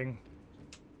everything,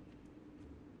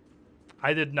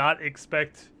 I did not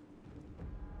expect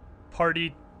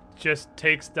party just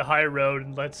takes the high road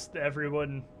and lets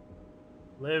everyone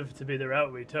live to be the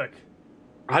route we took.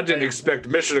 I didn't expect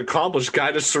mission accomplished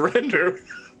guy to surrender.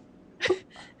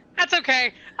 That's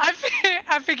okay.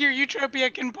 I figure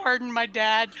Eutropia can pardon my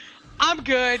dad. I'm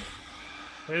good.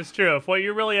 It's true. If what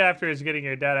you're really after is getting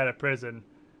your dad out of prison,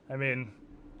 I mean,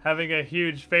 having a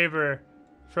huge favor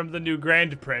from the new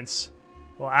Grand Prince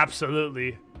will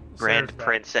absolutely Grand serve that.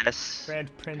 Princess.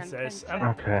 Grand Princess. Grand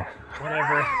Okay.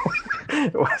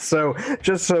 Whatever. So,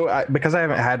 because I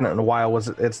haven't had it in a while, it's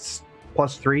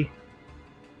 +3?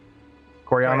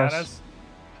 Corianis? Corianis?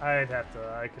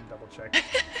 I can double check.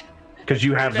 Because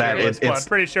you have that. I'm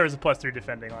pretty sure it's a +3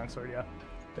 defending longsword, yeah.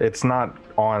 It's not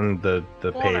on the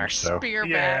Want our page, so. spear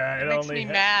Yeah, back. it It makes only me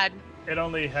ha- mad. It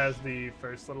only has the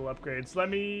first little upgrades. Let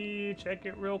me check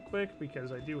it real quick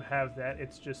because I do have that.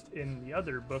 It's just in the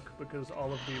other book because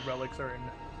all of the relics are in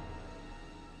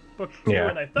book 2. Yeah.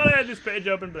 And I thought I had this page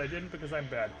open, but I didn't because I'm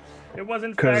bad. It was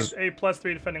in 'Cause- fact a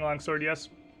 +3 defending longsword, yes.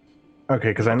 Okay,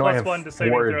 because I know I have +1 to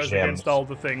saving 4 throws gems. against all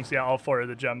the things. Yeah, all 4 of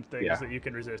the gem things Yeah. that you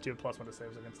can resist. You have +1 to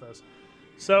saves against those.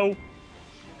 So,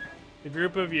 the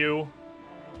group of you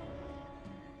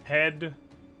head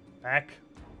back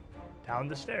down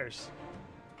the stairs.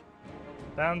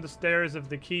 Down the stairs of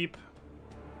the keep.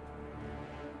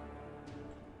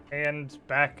 And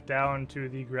back down to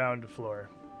the ground floor.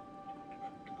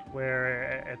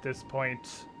 Where, at this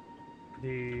point,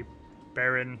 the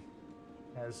Baron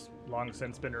has long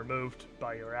since been removed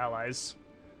by your allies,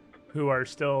 who are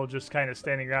still just kind of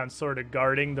standing around sort of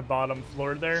guarding the bottom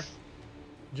floor there,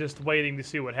 just waiting to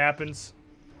see what happens.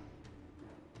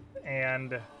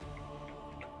 And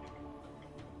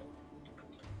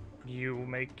you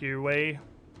make your way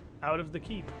out of the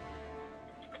keep,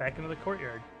 back into the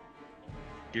courtyard.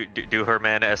 Do her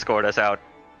men escort us out?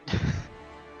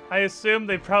 I assume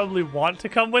they probably want to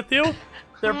come with you.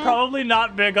 They're probably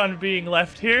not big on being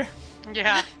left here,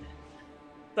 Yeah.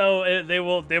 so they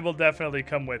will definitely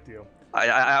come with you.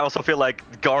 I also feel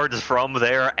like guards from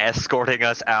there escorting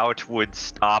us out would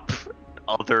stop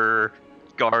other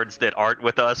guards that aren't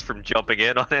with us from jumping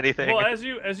in on anything. Well, as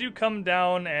you come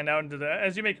down and out into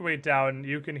as you make your way down,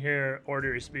 you can hear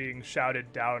orders being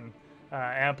shouted down,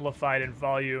 amplified in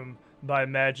volume by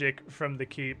magic from the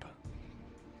keep.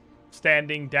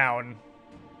 Standing down,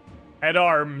 at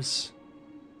arms,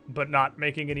 but not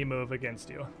making any move against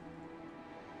you.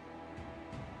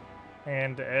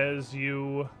 And as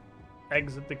you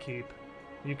exit the keep,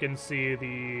 you can see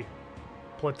the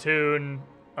platoon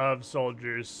of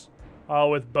soldiers,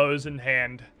 all with bows in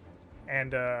hand,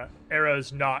 and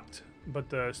arrows nocked, but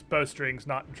the bowstrings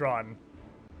not drawn,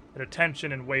 at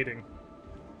attention and waiting,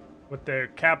 with their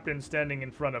captain standing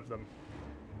in front of them.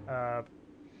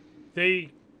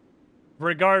 They,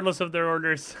 regardless of their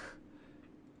orders,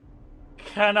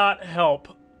 cannot help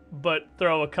but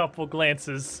throw a couple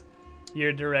glances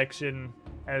your direction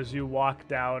as you walk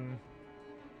down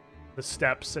the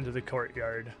steps into the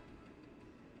courtyard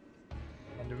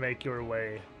and to make your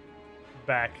way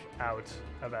back out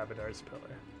of Abadar's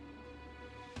Pillar.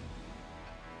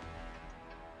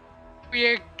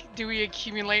 Do we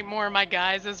accumulate more of my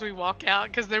guys as we walk out?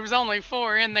 Because there was only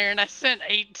 4 in there, and I sent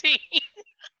 18.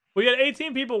 We had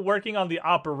 18 people working on the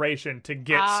operation to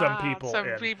get some people in.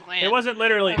 in. It wasn't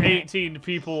literally 18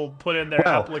 people put in their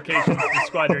applications to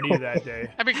Squadron E that day.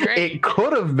 That'd be great. It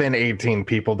could have been 18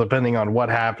 people, depending on what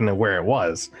happened and where it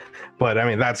was. But I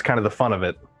mean, that's kind of the fun of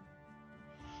it.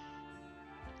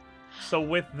 So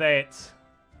with that,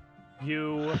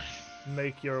 you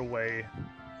make your way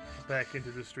back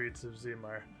into the streets of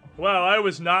Zemar. Wow, I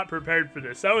was not prepared for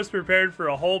this. I was prepared for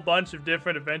a whole bunch of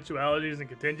different eventualities and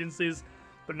contingencies,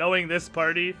 but knowing this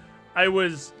party, I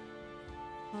was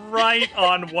right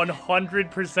on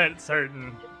 100%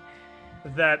 certain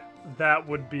that that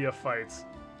would be a fight,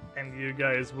 and you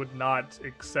guys would not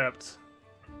accept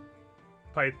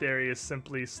Pytharius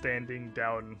simply standing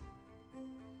down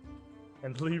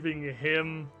and leaving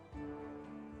him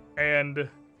and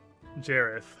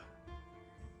Jareth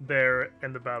there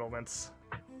in the battlements.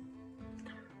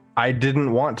 I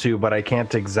didn't want to, but I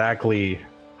can't exactly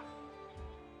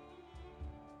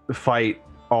fight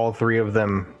all 3 of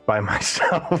them by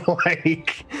myself.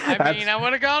 Like, I mean, I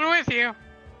would have gone with you.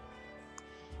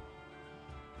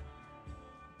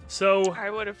 So I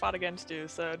would have fought against you,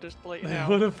 so just to let you it know.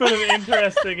 would have been an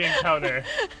interesting encounter.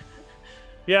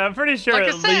 Yeah, I'm pretty sure Like I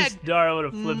at said, least Dara would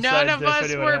have flipped None sides of if us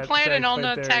anyone were had planning attacked on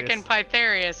Pytharius. attacking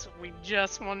Pytharius. We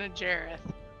just wanted Jareth.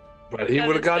 But he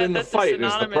would have got in the fight. Is the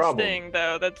synonymous problem? thing,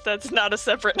 though. That's not a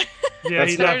separate. Yeah,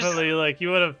 he That's- definitely he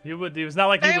would. It was not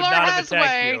like he would Baylor not have has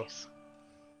attacked you. ways.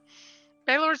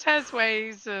 Baylor's has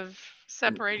ways of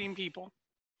separating people.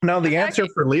 No, the answer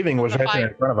for leaving was right there Fight.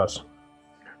 in front of us.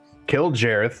 Kill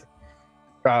Jareth,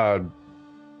 tie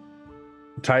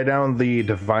down the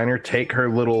diviner, take her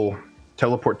little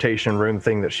teleportation rune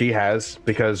thing that she has,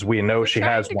 because we know she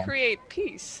has to one, create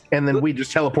peace. and then we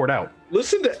just teleport out.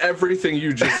 Listen to everything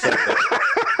you just said.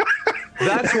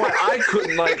 That's why I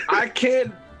couldn't. I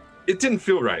can't. It didn't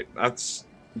feel right. It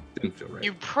didn't feel right.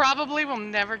 You probably will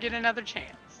never get another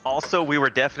chance. Also, we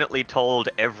were definitely told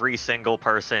every single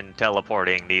person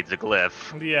teleporting needs a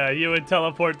glyph. Yeah, you would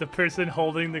teleport the person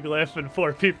holding the glyph, and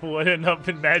 4 people would end up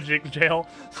in magic jail.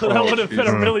 So that Oh, would have been a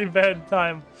Jesus. really bad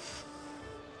time.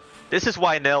 This is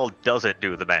why Nell doesn't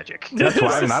do the magic. That's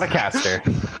why I'm not a caster.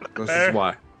 This Fair. is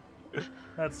why.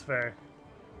 That's fair.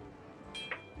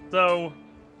 So,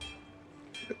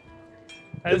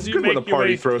 as It's you good when a make your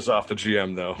party way, throws off the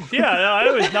GM, though. yeah, no,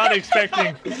 I was not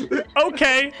expecting.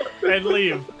 Okay, and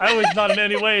leave. I was not in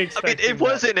any way I mean, expecting. it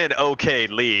wasn't an okay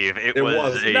leave. It It was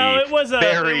wasn't. a No, it was a-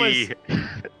 very,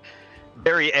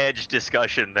 very edge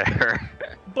discussion there.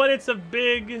 But it's a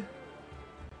big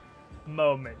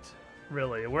moment,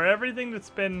 really, where everything that's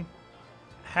been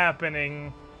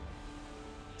happening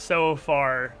so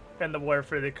far in the War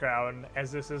for the Crown,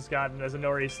 as this has gotten, as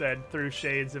Honori said, through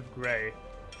shades of gray,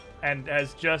 and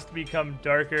has just become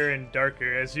darker and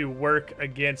darker as you work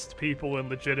against people in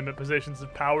legitimate positions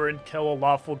of power and kill a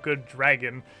lawful good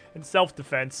dragon in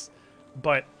self-defense,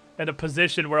 but in a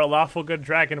position where a lawful good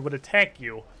dragon would attack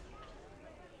you.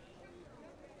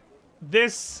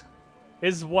 This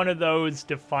is one of those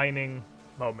defining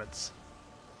moments.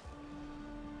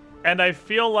 And I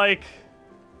feel like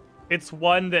it's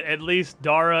one that at least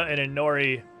Dara and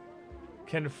Inori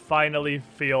can finally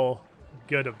feel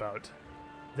good about.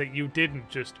 That you didn't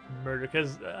just murder,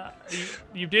 because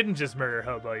you didn't just murder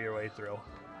hobo your way through.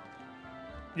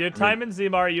 Your time in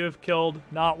Zemar, you have killed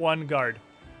not one guard,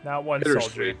 not one soldier.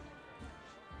 Bittersweet.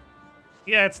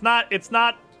 Yeah, it's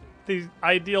not the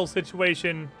ideal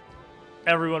situation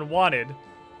everyone wanted,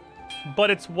 but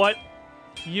it's what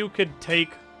you could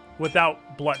take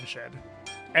without bloodshed.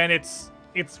 And it's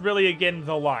really, again,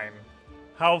 the line.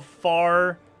 How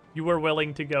far you were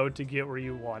willing to go to get where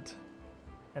you want.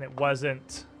 And it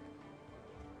wasn't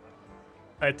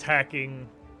attacking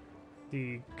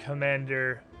the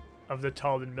commander of the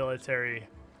Taldan military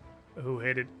who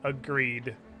had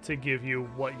agreed to give you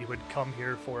what you had come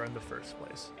here for in the first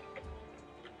place.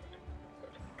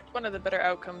 One of the better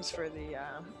outcomes for the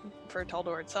for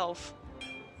Taldor itself.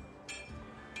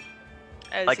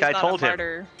 As Like he's I not told a him.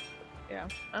 martyr. Yeah.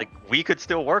 Huh? Like, we could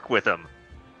still work with him.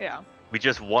 Yeah. We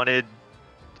just wanted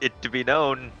it to be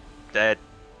known that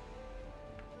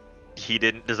he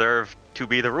didn't deserve to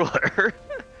be the ruler.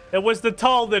 It was the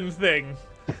Taldan thing.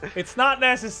 It's not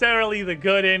necessarily the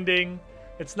good ending.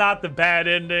 It's not the bad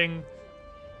ending.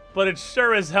 But it's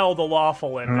sure as hell the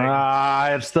lawful ending.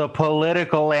 It's the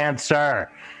political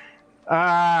answer.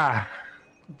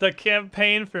 The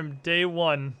campaign from day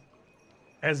one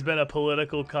has been a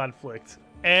political conflict.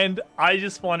 And I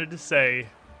just wanted to say,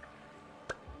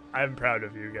 I'm proud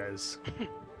of you guys.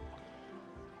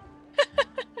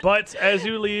 But as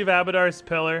you leave Abadar's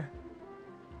Pillar,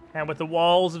 and with the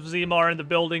walls of Zemar and the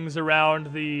buildings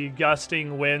around, the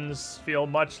gusting winds feel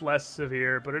much less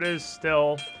severe, but it is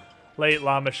still late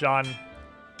Lamachan.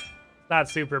 Not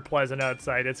super pleasant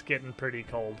outside. It's getting pretty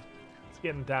cold. It's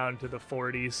getting down to the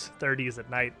 40s, 30s at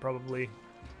night probably.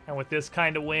 And with this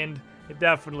kind of wind, it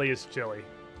definitely is chilly.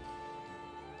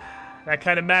 That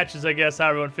kind of matches, I guess, how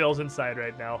everyone feels inside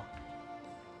right now.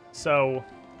 So,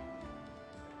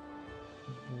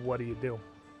 what do you do?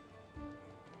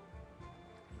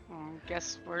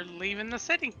 Guess we're leaving the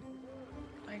city.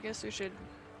 I guess we should.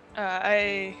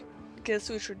 I guess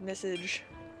we should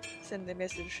send a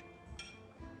message.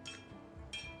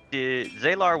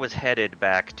 Zalar was headed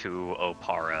back to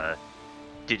Opara.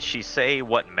 Did she say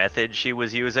what method she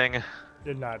was using?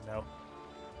 Did not know.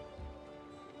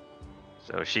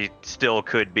 So she still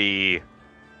could be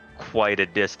quite a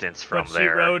distance from But there.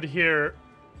 she rode here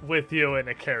with you in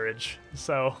a carriage,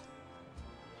 so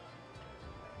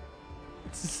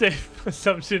it's a safe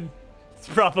assumption it's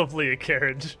probably a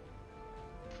carriage.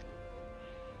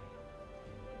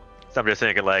 So I'm just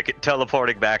thinking, like,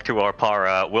 teleporting back to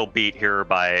Opara will beat her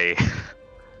by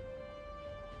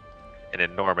an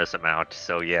enormous amount.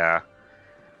 So yeah,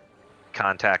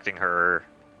 contacting her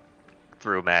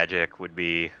through magic would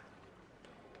be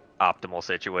optimal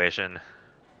situation.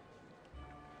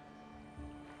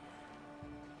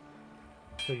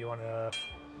 So you want to...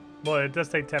 Well, it does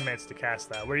take 10 minutes to cast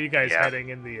that. Where are you guys Yeah. heading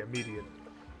in the immediate?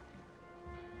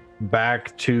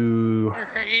 Back to.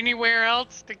 Or anywhere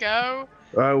else to go?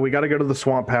 We got to go to the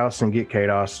swamp house and get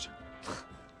Kados.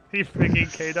 You bringing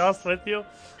Kados with you?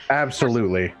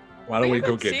 Absolutely. Why don't we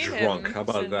go haven't get seen drunk? him How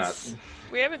about that? since-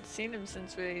 We haven't seen him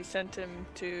since we sent him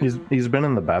to. He's been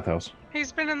in the bathhouse.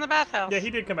 He's been in the bathhouse. Yeah, he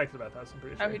did come back to the bathhouse, I'm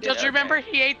pretty sure. Oh, he did? Don't you Okay. remember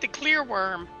he ate the clear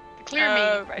worm? The clear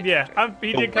Oh, meat. right. Yeah, right.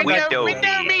 he did come Window back.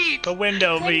 Window meat! The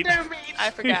window meat. Window meat! I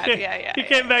forgot. Yeah. He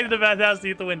came back to the bathhouse to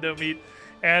eat the window meat.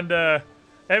 And, I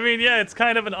mean, yeah, it's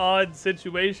kind of an odd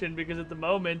situation because at the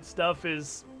moment, stuff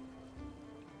is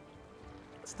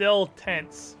still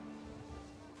tense.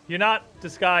 You're not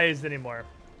disguised anymore.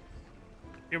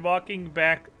 You're walking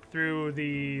back through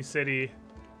the city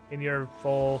in your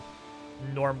full,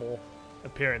 normal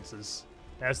appearances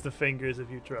as the fingers of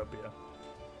Eutropia.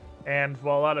 And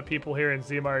while a lot of people here in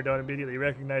Zemar don't immediately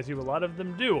recognize you, a lot of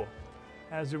them do.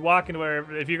 As you're walking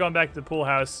wherever, if you're going back to the pool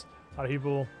house, a lot of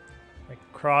people like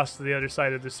cross to the other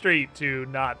side of the street to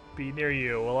not be near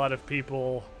you. A lot of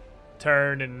people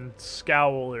turn and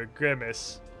scowl or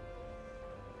grimace.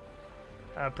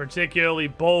 Particularly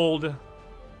bold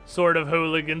sort of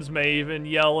hooligans may even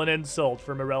yell an insult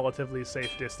from a relatively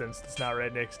safe distance that's not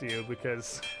right next to you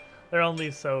because they're only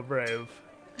so brave.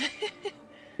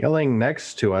 Yelling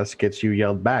next to us gets you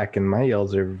yelled back, and my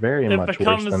yells are very It much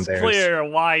worse than becomes theirs. clear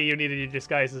why you needed your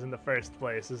disguises in the first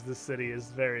place, as this city is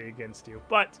very against you.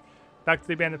 But back to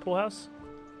the abandoned pool house,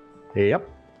 Yep.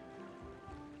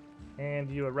 and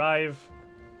you arrive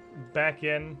back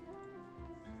in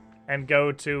and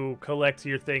go to collect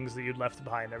your things that you'd left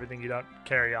behind, everything you don't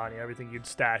carry on you, everything you'd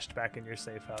stashed back in your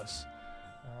safe house.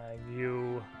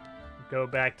 You go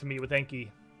back to meet with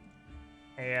Enki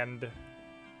and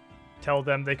tell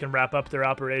them they can wrap up their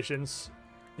operations.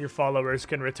 Your followers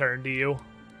can return to you,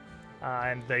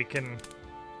 and they can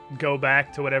go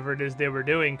back to whatever it is they were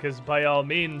doing, because by all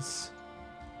means,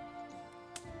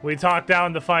 we talked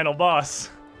down the final boss.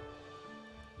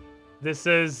 This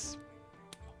is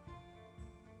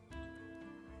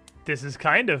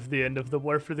kind of the end of the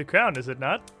War for the Crown, is it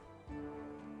not?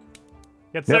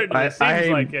 It certainly seems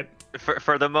like it.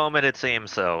 For the moment, it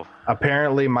seems so.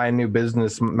 Apparently, my new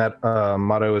business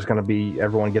motto is going to be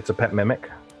everyone gets a pet mimic.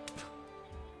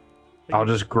 I'll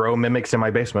just grow mimics in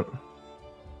my basement.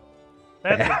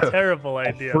 That's a terrible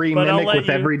idea. Free but mimic with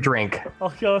every drink.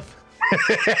 I'll go.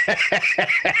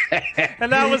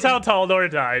 And that was how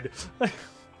Taldor died.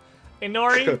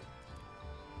 Inori,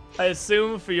 I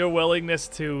assume for your willingness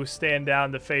to stand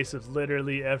down the face of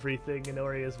literally everything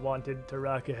Inori has wanted,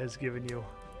 Taraka has given you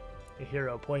a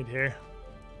hero point here.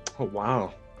 Oh,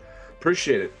 wow.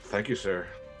 Appreciate it. Thank you, sir.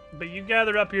 But you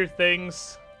gather up your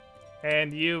things,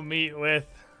 and you meet with,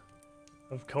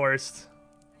 of course,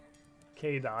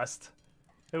 Kadost,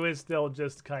 who is still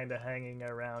just kind of hanging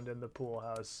around in the pool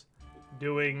house,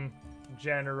 doing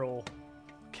general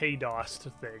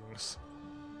Kadost things.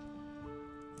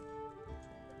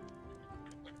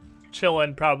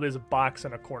 Chilling, probably as a box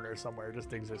in a corner somewhere,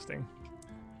 just existing.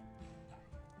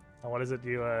 Now, what is it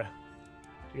you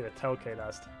gonna tell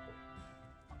Kadost?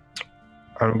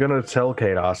 I'm gonna tell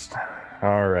Kadost.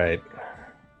 All right,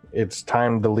 it's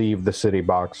time to leave the city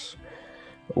box.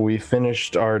 We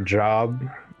finished our job,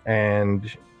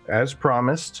 and as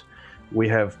promised, we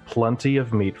have plenty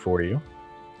of meat for you.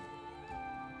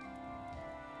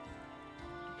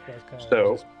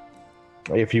 So,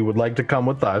 if you would like to come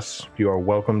with us, you are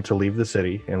welcome to leave the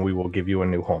city, and we will give you a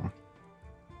new home.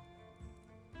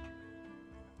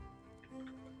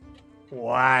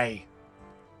 Why?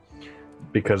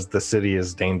 Because the city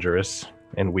is dangerous,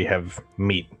 and we have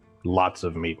meat. Lots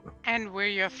of meat. And we're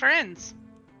your friends.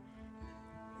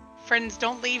 Friends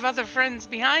don't leave other friends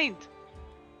behind.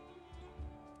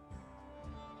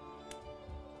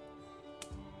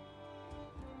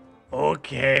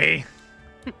 Okay.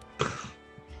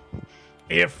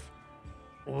 If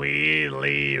we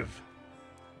leave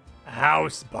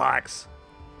Housebox,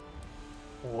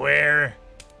 where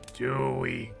do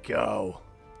we go?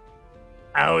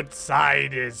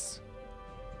 Outside is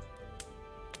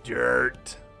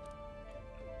dirt.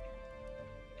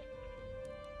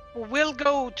 We'll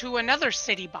go to another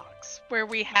city box where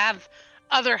we have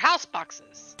other house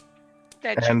boxes.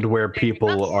 And where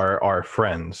people are our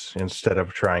friends instead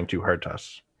of trying to hurt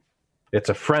us. It's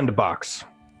a friend box.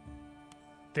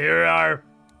 There are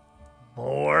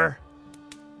more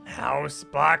house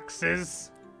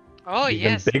boxes? Oh,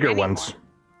 Even yes. bigger many ones.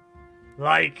 more.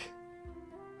 Like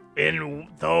in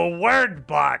the word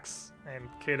box. And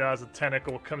Kado's a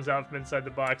tentacle comes out from inside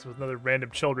the box with another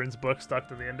random children's book stuck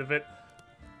to the end of it.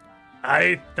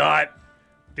 I thought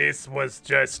this was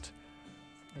just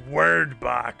word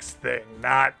box thing,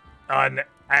 not an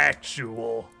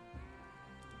actual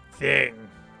thing.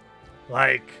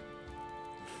 Like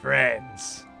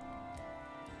friends.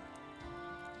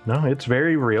 No, it's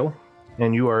very real,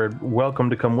 and you are welcome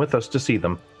to come with us to see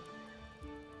them.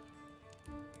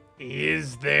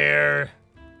 Is there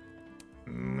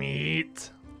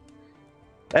meat?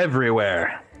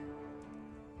 Everywhere.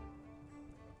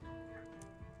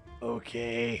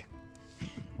 Okay.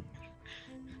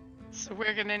 So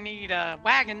we're gonna need a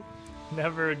wagon.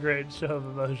 Never a great show of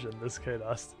emotion, this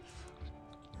Kados.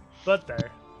 But there.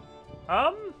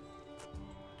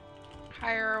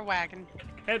 Hire a wagon.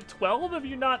 At 12, have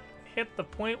you not hit the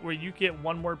point where you get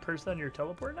one more person on your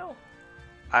teleport now?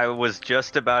 I was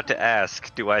just about to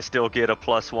ask, do I still get a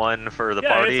 +1 for the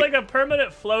yeah, party? it's like a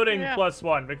permanent floating Yeah.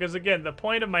 +1, because again, the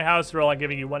point of my house rule on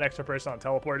giving you one extra person on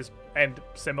teleport and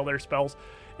similar spells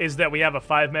is that we have a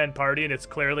 5-man party, and it's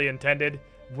clearly intended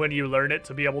when you learn it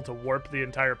to be able to warp the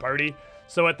entire party.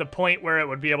 So at the point where it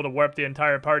would be able to warp the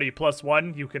entire party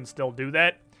 +1, you can still do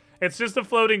that. It's just a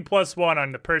floating +1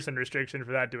 on the person restriction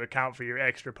for that to account for your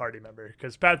extra party member,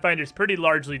 because Pathfinder's pretty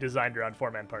largely designed around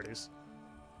 4-man parties.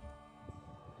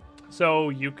 So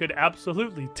you could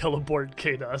absolutely teleport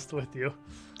Kados with you.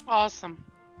 Awesome.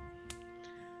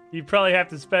 You probably have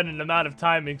to spend an amount of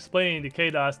time explaining to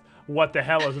Kados what the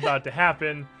hell is about to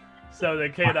happen, so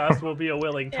that Kados will be a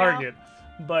willing target.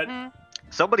 But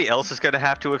Somebody else is going to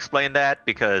have to explain that,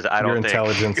 because I Your don't think...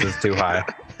 intelligence is too high.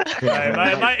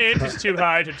 my age is too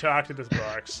high to talk to this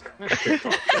box.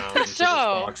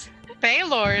 So,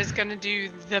 Baylor is gonna do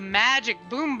the magic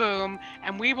boom boom,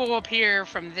 and we will appear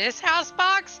from this house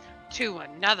box to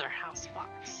another house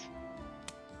box.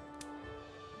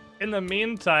 In the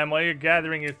meantime, while you're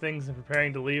gathering your things and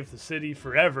preparing to leave the city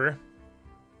forever,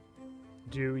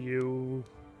 do you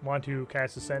want to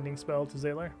cast a sending spell to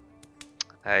Zaylor?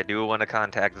 I do want to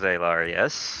contact Zalar,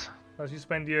 yes. As you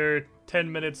spend your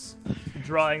 10 minutes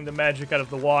drawing the magic out of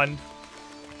the wand,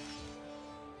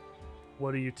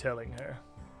 what are you telling her?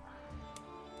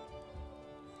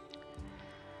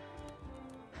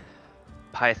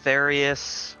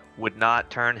 Pytharius would not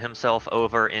turn himself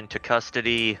over into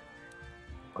custody,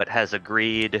 but has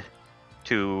agreed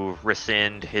to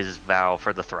rescind his vow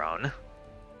for the throne.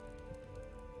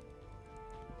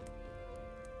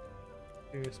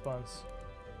 Your response.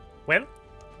 Well,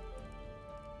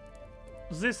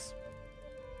 this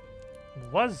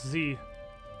was the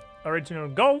original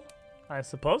goal, I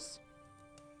suppose.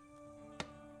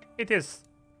 It is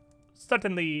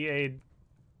certainly a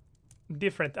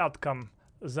different outcome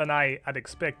than I had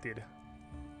expected,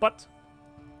 but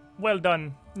well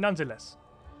done nonetheless.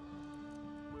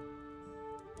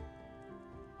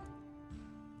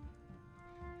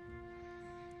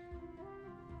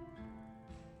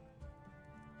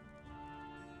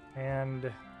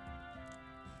 And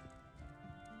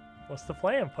what's the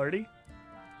plan, party?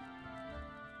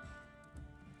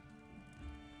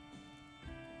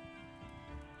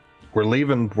 We're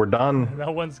leaving. We're done.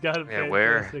 No one's got it. Yeah,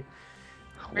 where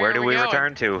Where do are we we going?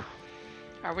 return to?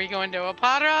 Are we going to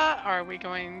Apara? Are we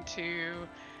going to? Are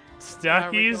we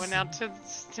Stockies? going out to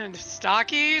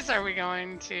Stockies? Are we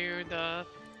going to the?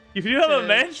 If you have a to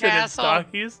mansion in Castle?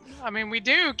 Stockies I mean, we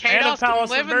do. and a Kados can Palace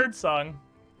live of in. Birdsong.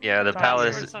 Yeah, the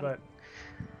palace. But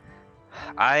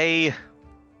I,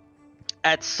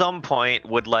 at some point,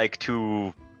 would like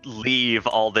to leave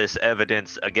all this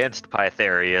evidence against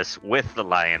Pytharius with the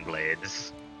Lion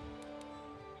Blades.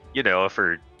 You know,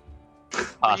 for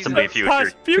possibly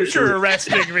future. future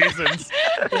arresting reasons.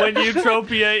 When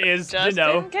Eutropia is, Just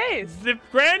in case. the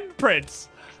Grand Prince.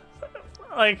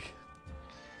 Like,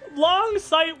 long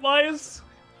sight-wise,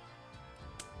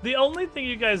 the only thing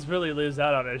you guys really lose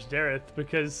out on is Dareth,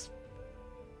 because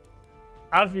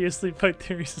obviously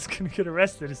Pytharius is going to get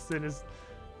arrested as soon as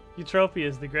Eutropia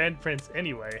is the Grand Prince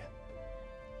anyway.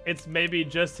 It's maybe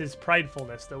just his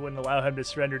pridefulness that wouldn't allow him to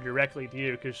surrender directly to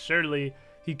you, because surely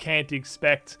he can't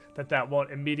expect that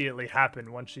won't immediately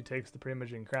happen once she takes the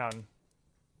Primogen crown.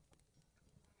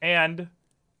 And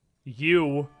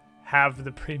you have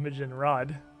the Primogen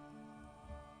rod,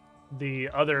 the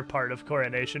other part of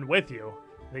coronation, with you,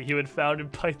 that you had found in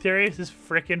Pytharius'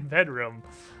 frickin' bedroom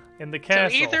in the castle.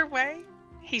 So either way,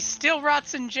 he still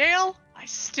rots in jail. I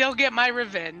still get my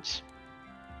revenge.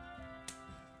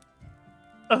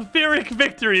 A Pyrrhic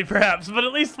victory, perhaps, but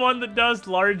at least one that does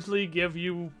largely give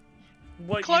you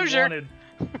what Closure. you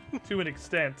wanted to an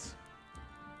extent.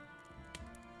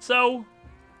 So,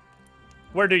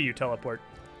 where do you teleport?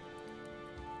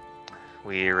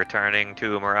 We returning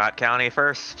to Marat County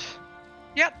first.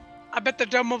 Yep. I bet the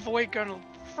Domovoy gonna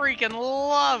freaking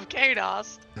love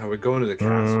Kados. Are we going to the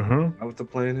castle? Mhm. Is that what the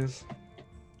plan is?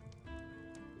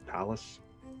 Palace?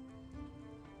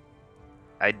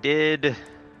 I did,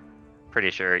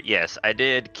 pretty sure, yes, I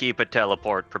did keep a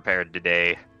teleport prepared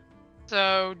today.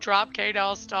 So drop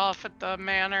Kados off at the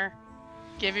manor,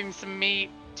 give him some meat,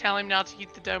 tell him not to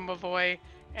eat the Domovoy,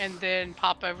 and then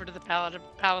pop over to the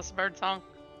Palace of Birdsong.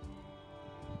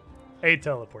 A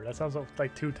teleport. That sounds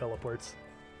like 2 teleports.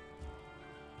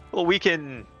 Well, we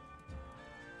can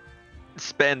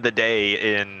spend the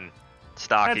day in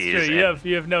Stockies. That's true.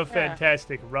 You have no Yeah.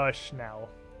 fantastic rush now.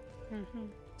 Mm-hmm.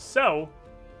 So,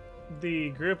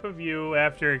 the group of you,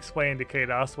 after explaining to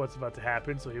Kados what's about to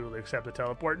happen, so he will accept the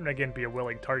teleport and again be a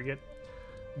willing target,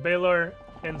 Baylor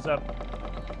ends up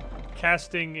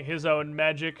casting his own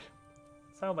magic.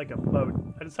 Sound like a boat.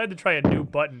 I decided to try a new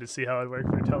button to see how it worked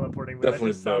for teleporting, but Definitely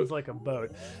that just sounds boat. like a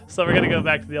boat. So we're gonna go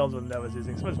back to the old one that I was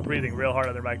using. Someone's breathing real hard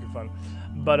on their microphone.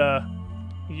 But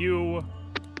you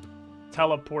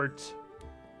teleport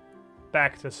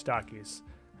back to Stockies,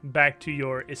 back to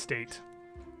your estate.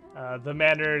 The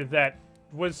manor that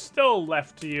was still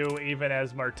left to you even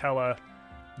as Martella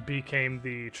became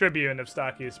the tribune of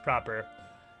Stockies proper.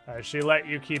 She let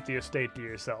you keep the estate to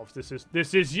yourselves.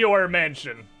 This is your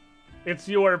mansion. It's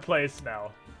your place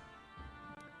now.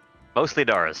 Mostly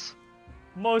Doris.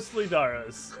 Mostly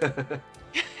Dara's.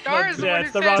 Dara's the yeah, one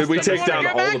it's who the said, Did we "I take wanna down go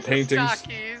all back the to paintings?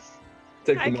 Stockies."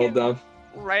 Take I them all can- down.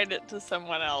 Write it to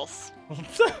someone else.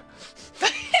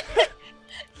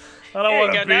 I don't Here you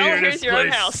want go, to be now here. here's This your own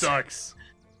place house. sucks.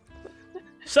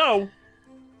 So,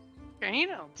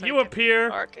 Kahino, take you it. appear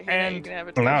Or Kahina, you and can have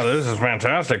it. No, this is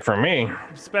fantastic for me.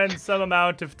 spend some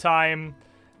amount of time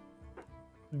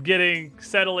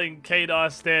settling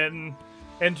Kados in,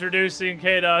 introducing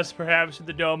Kados perhaps to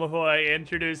the Domovoy,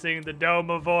 introducing the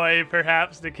Domovoy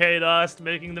perhaps to Kados,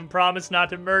 making them promise not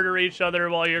to murder each other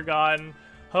while you're gone,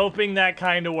 hoping that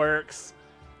kind of works.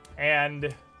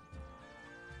 and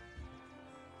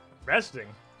resting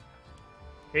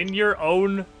in your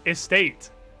own estate.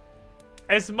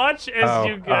 As much as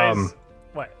you guys...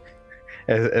 what?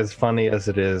 As funny as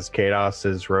it is, Kados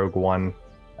is Rogue One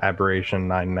Aberration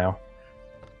 9 now.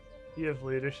 You have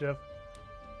leadership.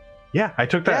 Yeah, I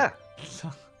took that.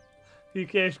 You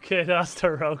gave Kados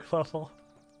to rogue level.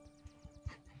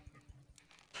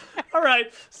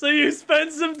 Alright, so you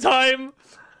spend some time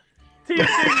teaching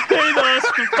Kados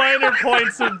the finer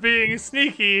points of being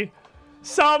sneaky.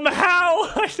 Somehow,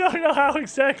 I don't know how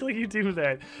exactly you do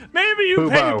that. Maybe you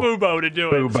pay Bubo to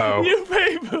do it. Bubo. You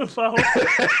pay Bubo.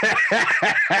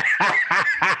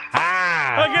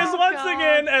 I guess once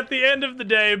again, at the end of the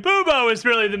day, Bubo is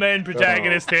really the main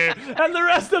protagonist here, and the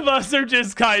rest of us are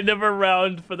just kind of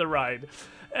around for the ride.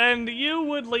 And you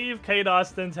would leave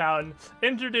Kados in town,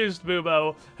 introduce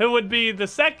Bubo, who would be the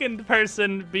second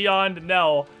person beyond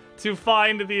Nell to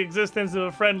find the existence of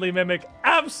a friendly mimic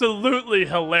absolutely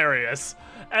hilarious.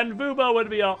 And Bubo would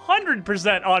be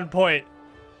 100% on point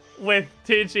with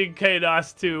teaching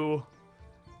Kados to,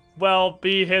 well,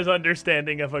 be his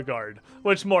understanding of a guard,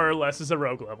 which more or less is a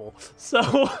rogue level.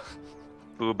 So...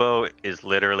 Bubo is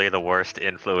literally the worst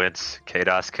influence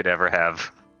Kados could ever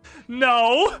have.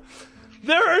 No!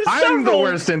 There are several... I'm the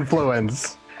worst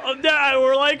influence!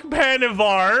 Or like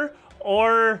Panavar,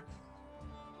 or...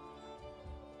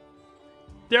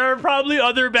 There are probably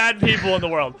other bad people in the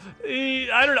world.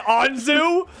 I don't know,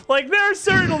 Anzu? Like, there are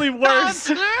certainly worse.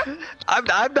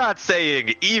 I'm not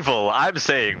saying evil, I'm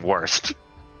saying worst.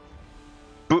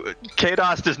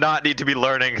 Kados does not need to be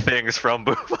learning things from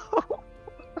Bubo.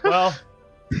 Well,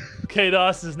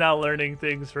 Kados is now learning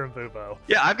things from Bubo.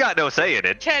 Yeah, I've got no say in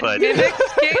it. Can but... mimics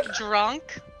get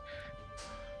drunk?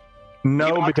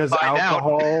 No, because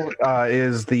alcohol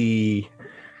is the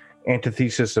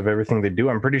antithesis of everything they do.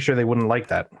 I'm pretty sure they wouldn't like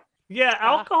that. Yeah,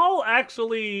 alcohol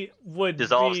actually would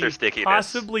dissolves be their stickiness.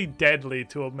 Possibly deadly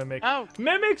to a mimic. Oh.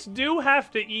 Mimics do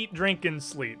have to eat, drink, and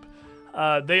sleep.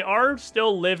 They are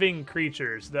still living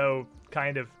creatures, though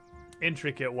kind of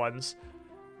intricate ones.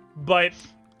 But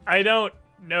I don't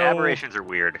know. Aberrations are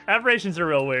weird. Aberrations are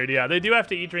real weird, yeah. They do have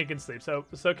to eat, drink, and sleep. So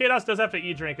Kados does have to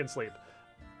eat, drink, and sleep.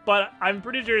 But I'm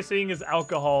pretty sure seeing as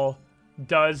alcohol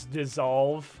does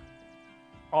dissolve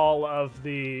all of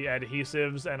the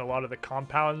adhesives and a lot of the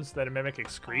compounds that a mimic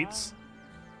excretes,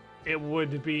 it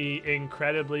would be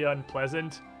incredibly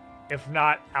unpleasant, if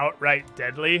not outright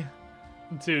deadly,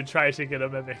 to try to get a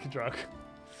mimic drunk.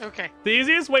 Okay. The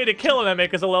easiest way to kill a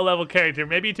mimic is a low-level character,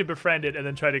 maybe to befriend it and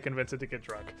then try to convince it to get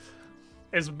drunk,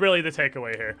 is really the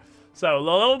takeaway here. So,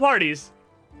 low-level parties,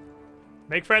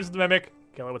 make friends with the mimic,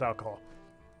 kill it with alcohol.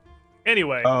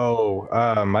 Anyway. Oh,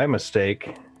 my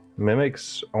mistake.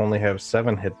 Mimics only have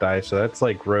 7 hit die, so that's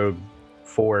like Rogue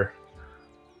 4.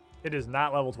 It is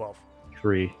not level 12.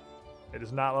 3. It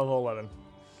is not level 11.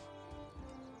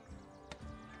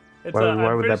 It's,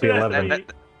 why would that be 11?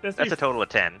 That's a total of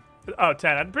 10. Oh,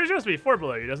 10. I'm pretty sure it's be 4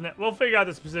 below you, doesn't it? We'll figure out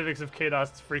the specifics of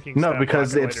Kados' freaking No, stat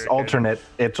because block it's later, alternate.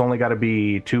 It's only got to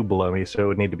be 2 below me, so it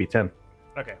would need to be 10.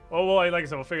 Okay. Well, like I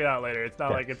said, we'll figure it out later. It's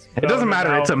not like it's... It doesn't matter,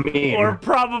 now it's a meme. Or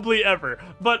probably ever.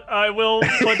 But I will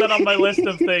put that on my list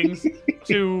of things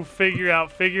to figure out.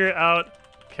 Figure out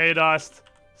Kados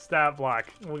stat block.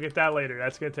 We'll get that later.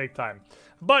 That's going to take time.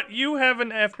 But you have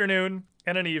an afternoon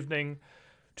and an evening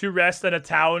to rest in a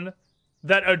town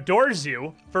that adores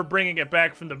you for bringing it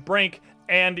back from the brink,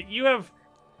 and you have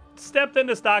stepped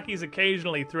into Stockies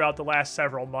occasionally throughout the last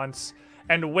several months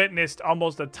and witnessed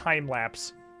almost a time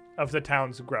lapse of the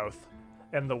town's growth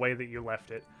and the way that you left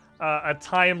it. A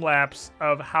time lapse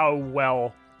of how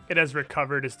well it has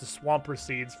recovered as the swamp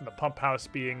recedes from the pump house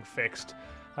being fixed.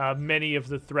 Many of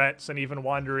the threats and even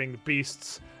wandering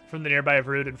beasts from the nearby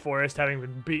Verudin forest having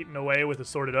been beaten away with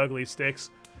assorted ugly sticks.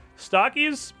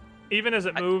 Stockies, even as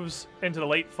it moves into the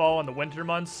late fall and the winter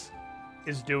months,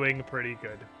 is doing pretty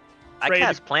good. I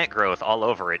cast plant growth all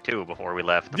over it too before we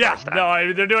left. Yeah,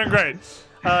 no, they're doing great.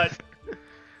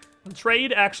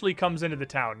 Trade actually comes into the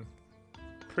town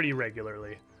pretty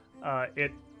regularly.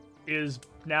 It is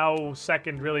now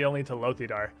second really only to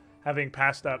Lothidar, having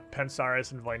passed up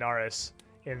Pensaris and Voinaris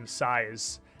in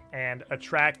size, and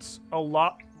attracts a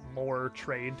lot more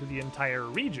trade to the entire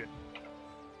region.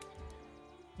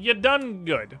 You done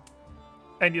good.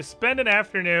 And you spend an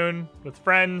afternoon with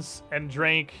friends and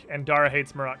drink, and Dara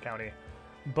hates Marat County.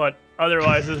 But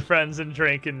otherwise, with friends and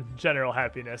drink and general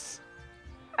happiness.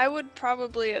 I would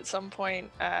probably at some point,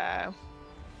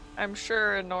 I'm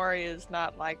sure Inori is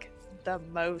not like the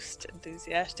most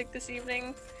enthusiastic this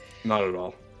evening. Not at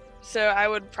all. So I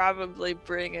would probably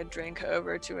bring a drink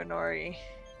over to Inori,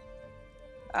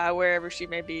 wherever she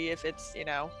may be, if it's,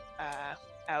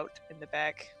 out in the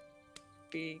back,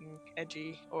 being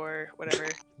edgy or whatever,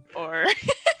 or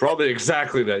Probably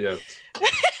exactly that, yeah.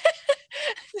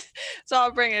 so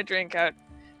I'll bring a drink out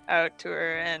to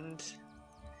her and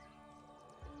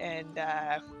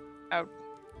I'll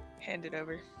hand it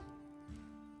over.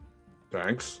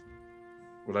 Thanks.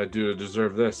 What'd I do to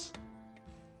deserve this?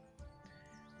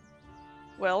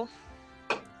 Well,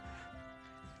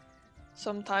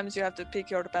 sometimes you have to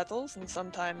pick your battles, and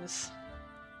sometimes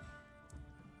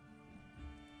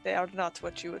they are not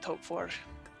what you would hope for.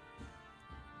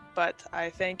 But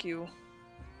I thank you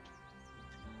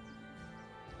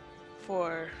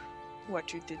for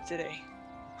what you did today.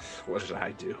 What did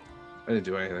I do? I didn't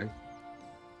do anything.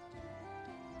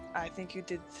 I think you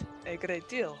did a great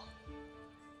deal.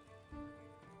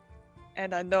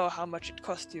 And I know how much it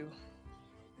cost you.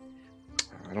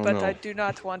 I don't But know. I do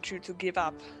not want you to give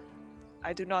up.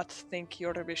 I do not think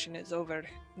your mission is over,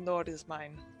 nor is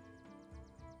mine.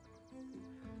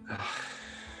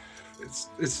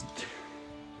 It's.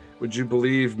 Would you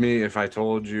believe me if I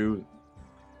told you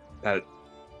that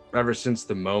ever since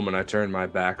the moment I turned my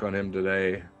back on him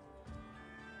today,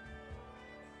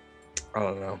 I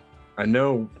don't know. I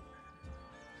know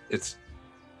it's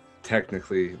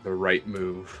technically the right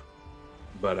move,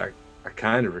 but I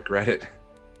kind of regret it.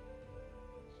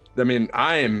 I mean,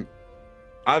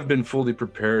 I've been fully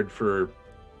prepared for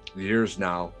years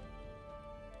now.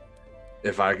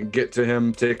 If I can get to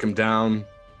him, take him down,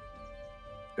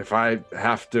 if I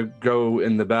have to go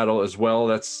in the battle as well,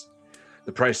 that's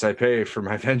the price I pay for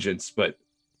my vengeance. But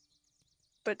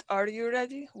But are you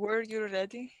ready? Were you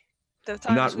ready? The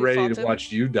I'm not times we ready fought to him?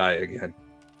 watch you die again,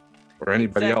 or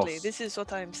anybody Exactly. else. This is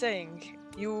what I'm saying.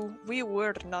 We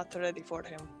were not ready for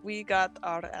him. We got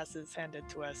our asses handed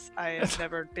to us. I have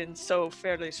never been so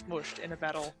fairly smushed in a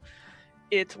battle.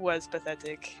 It was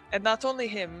pathetic. And not only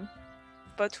him,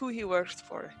 but who he worked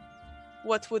for.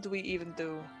 What would we even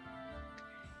do?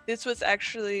 This was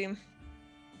actually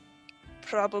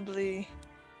probably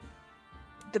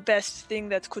the best thing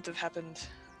that could have happened.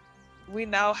 We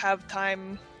now have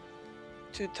time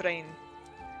to train.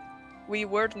 We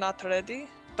were not ready,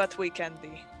 but we can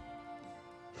be.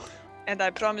 And I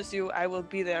promise you, I will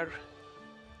be there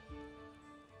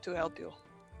to help you.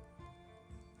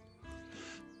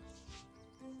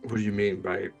 What do you mean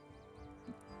by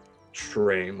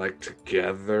train? Like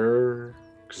together?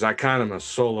 Because I kind of am a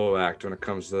solo act when it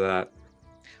comes to that.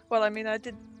 Well, I mean, I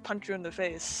did punch you in the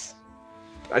face.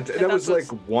 That that was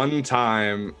like was- one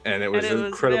time, and it was and it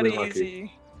was incredibly very lucky.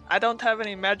 easy. I don't have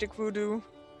any magic voodoo.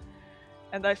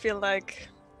 And I feel like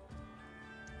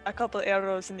a couple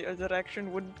arrows in your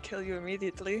direction wouldn't kill you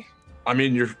immediately. I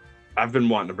mean, I've been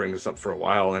wanting to bring this up for a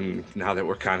while, and now that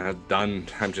we're kind of done,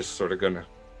 I'm just sort of gonna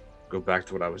go back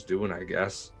to what I was doing, I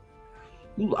guess.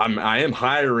 I am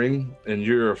hiring, and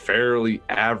you're a fairly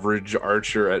average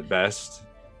archer at best.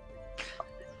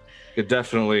 Could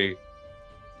definitely,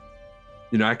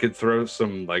 I could throw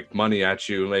some like money at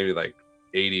you, maybe like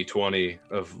 80-20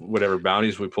 of whatever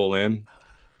bounties we pull in.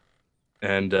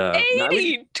 And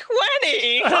 80,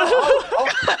 20!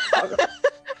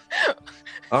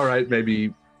 all right,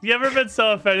 maybe. You ever been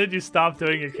so offended you stopped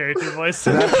doing your character voice?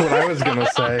 That's what I was gonna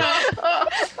say. You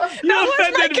That was my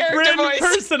offended character Bryn voice.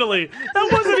 personally. That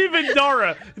wasn't even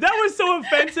Dara. That was so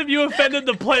offensive you offended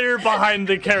the player behind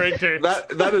the character.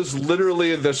 That is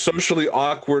literally the socially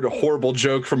awkward, horrible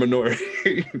joke from Honori.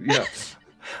 Yeah,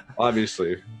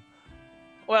 obviously.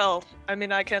 Well, I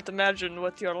mean, I can't imagine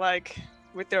what you're like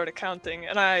with your accounting,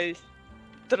 and I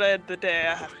dread the day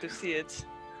I have to see it.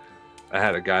 I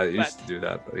had a guy that used But- to do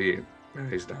that, but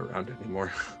he's not around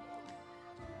anymore.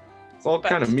 It's all But-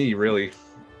 kind of me, really.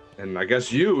 And I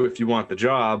guess you, if you want the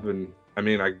job, and I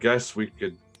mean, I guess we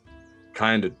could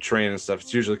kind of train and stuff.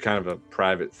 It's usually kind of a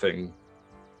private thing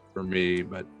for me,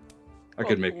 but I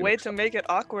could make it. Way to make it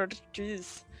awkward.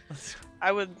 Jeez.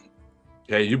 I would.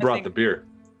 Hey, you brought think- the beer.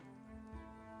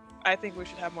 I think we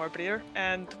should have more beer,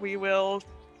 and we will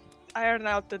iron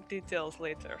out the details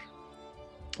later.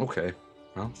 Okay,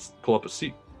 well, let's pull up a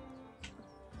seat.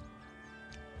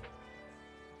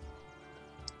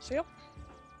 So yep.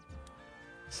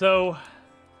 So,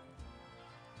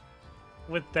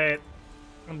 with that,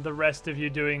 and the rest of you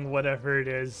doing whatever it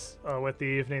is with the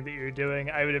evening that you're doing,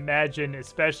 I would imagine,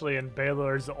 especially in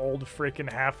Baylor's old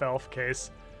freaking half-elf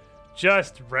case,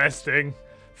 just resting.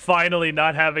 Finally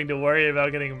not having to worry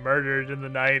about getting murdered in the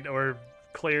night or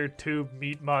clear 2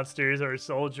 meat monsters or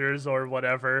soldiers or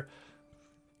whatever.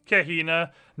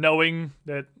 Kahina, knowing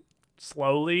that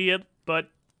slowly, but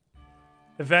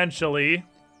eventually,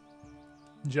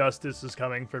 justice is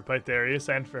coming for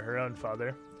Pytharius and for her own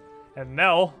father. And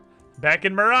Nell, back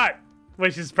in Marat,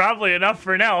 Which is probably enough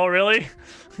for now, really.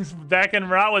 He's back in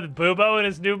Marat with Bubo and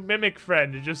his new mimic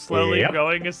friend, just slowly Yep.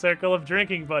 growing a circle of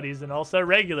drinking buddies and also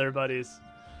regular buddies.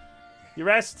 You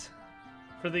rest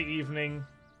for the evening,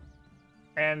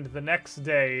 and the next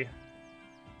day,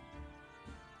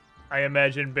 I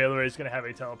imagine Baylor is going to have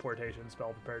a teleportation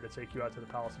spell prepared to take you out to the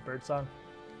Palace of Birdsong.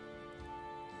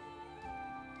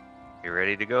 You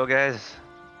ready to go, guys?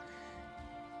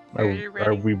 Are you ready?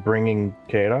 Are we bringing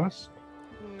Kados?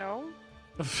 No.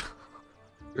 You're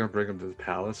gonna bring him to the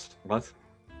palace? What?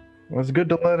 Well, it's good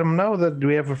to let him know that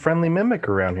we have a friendly mimic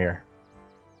around here.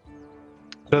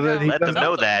 So that he Let them doesn't-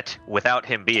 know that without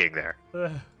him being there. I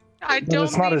Well, don't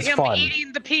it's not need as him fun.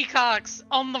 eating the peacocks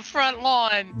on the front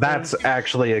lawn That's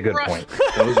actually a good Right. point.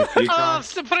 Those are of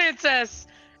peacocks? the princess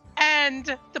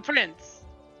and the prince.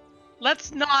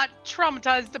 Let's not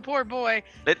traumatize the poor boy.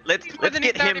 Let's More than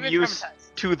he's get him already been used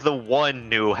traumatized. to the one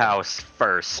new house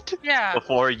first Yeah.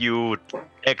 before you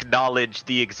acknowledge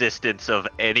the existence of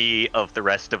any of the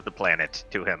rest of the planet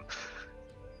to him.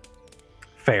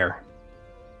 Fair.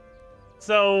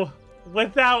 So,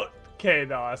 without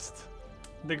Kados,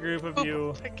 the group of you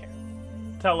Okay.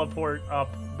 teleport up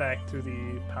back to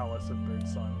the Palace of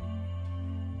Birdsong.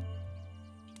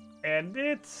 And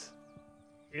it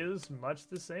is much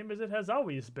the same as it has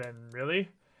always been, really.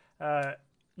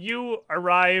 You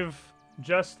arrive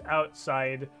just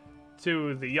outside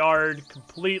to the yard,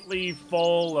 completely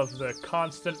full of the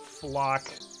constant flock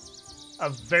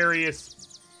of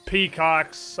various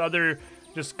peacocks, other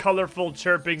just colorful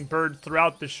chirping birds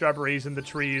throughout the shrubberies and the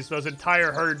trees, those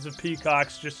entire herds of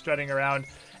peacocks just strutting around,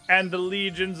 and the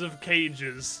legions of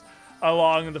cages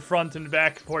along the front and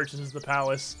back porches of the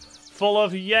palace, full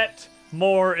of yet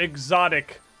more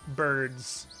exotic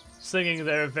birds singing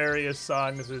their various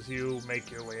songs as you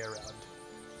make your way around.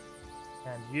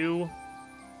 And you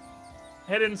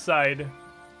head inside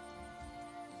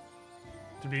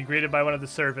to be greeted by one of the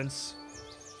servants,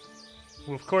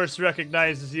 who of course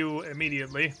recognizes you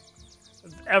immediately.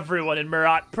 Everyone in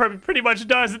Marat pretty much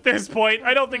does at this point.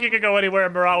 I don't think you can go anywhere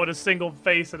in Marat with a single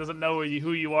face that doesn't know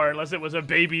who you are, unless it was a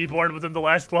baby born within the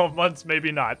last 12 months,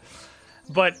 maybe not.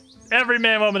 But every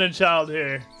man, woman, and child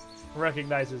here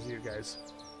recognizes you guys.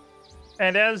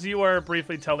 And as you are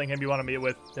briefly telling him you want to meet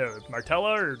with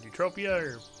Martella or Eutropia,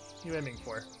 or what are you aiming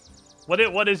for?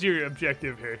 What is your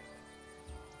objective here?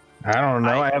 I don't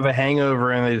know. I have a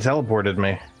hangover and they teleported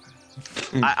me.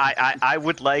 I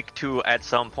would like to at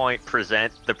some point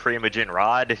present the Primogen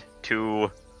Rod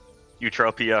to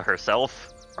Eutropia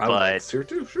herself, I would like but to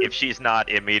too, sure. if she's not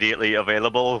immediately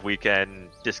available, we can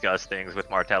discuss things with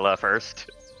Martella first.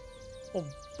 Well,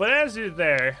 but as you're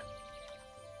there,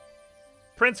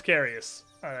 Prince Carius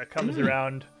comes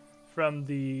around from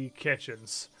the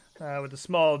kitchens with a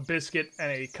small biscuit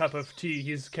and a cup of tea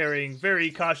he's carrying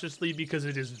very cautiously because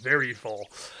it is very full.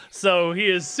 So he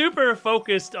is super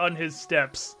focused on his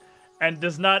steps and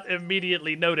does not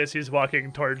immediately notice he's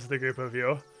walking towards the group of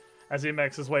you as he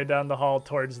makes his way down the hall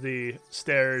towards the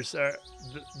stairs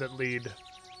that lead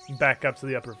back up to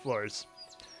the upper floors.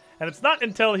 And it's not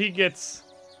until he gets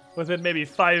within maybe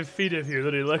 5 feet of you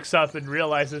that he looks up and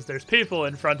realizes there's people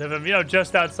in front of him,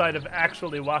 just outside of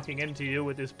actually walking into you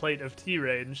with his plate of tea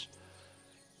range.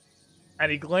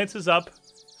 And he glances up,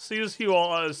 sees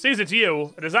it's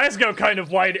you, and his eyes go kind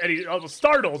of wide, and he almost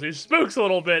startles, he spooks a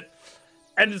little bit,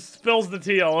 and just spills the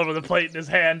tea all over the plate in his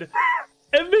hand,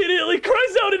 immediately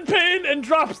cries out in pain, and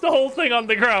drops the whole thing on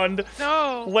the ground,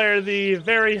 No. where the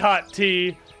very hot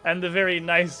tea and the very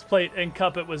nice plate and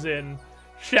cup it was in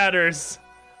shatters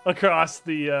across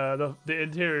the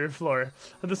interior floor.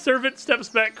 And the servant steps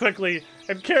back quickly,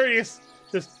 and Carius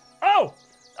just, "Oh,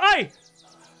 aye!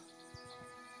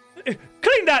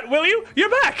 Clean that, will you?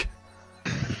 You're back!"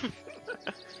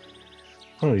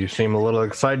 Oh, you seem a little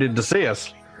excited to see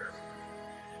us.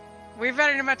 We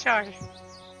very much are.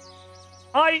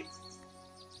 I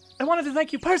wanted to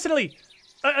thank you personally.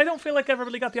 I don't feel like I ever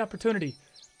really got the opportunity.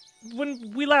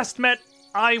 When we last met,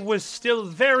 I was still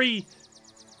very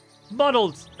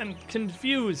muddled and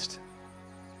confused.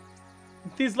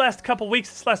 These last couple weeks,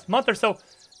 this last month or so,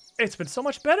 it's been so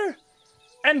much better.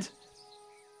 And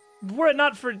were it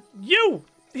not for you,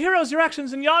 heroes, your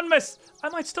actions in Yanmess, I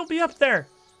might still be up there,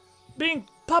 being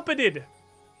puppeted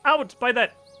out by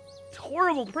that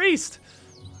horrible priest.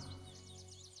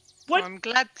 What? I'm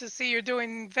glad to see you're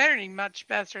doing very much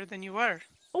better than you were.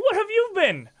 What have you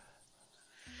been?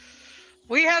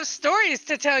 We have stories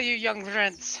to tell you, young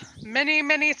prince. Many,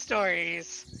 many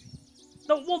stories.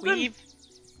 No, well then, We've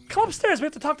come upstairs. We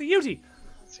have to talk to Yuti.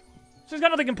 She's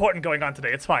got nothing important going on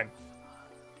today. It's fine.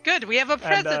 good. We have a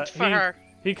present for he her.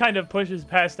 he kind of pushes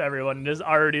past everyone and is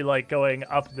already like going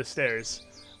up the stairs.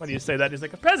 When you say that, he's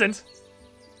like, a present?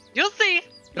 You'll see. And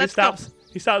Let's he stops.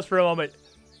 He stops for a moment,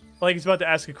 like he's about to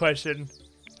ask a question, and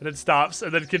then stops,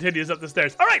 and then continues up the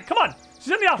stairs. All right, come on.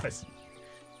 She's in the office.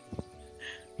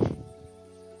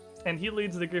 And he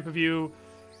leads the group of you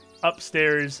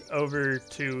upstairs over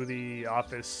to the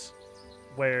office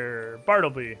where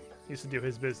Bartleby used to do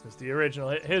his business, the original,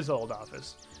 his old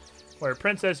office, where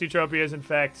Princess Eutropia is in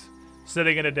fact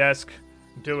sitting at a desk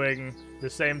doing the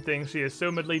same thing she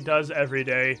assumedly does every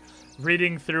day,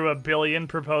 reading through a billion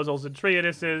proposals and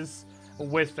treatises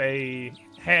with a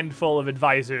handful of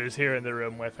advisors here in the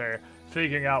room with her,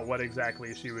 figuring out what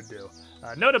exactly she would do.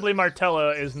 Notably,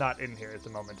 Martella is not in here at the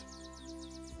moment.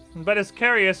 But as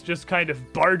Carius just kind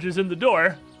of barges in the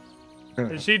door,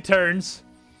 and she turns,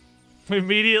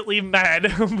 immediately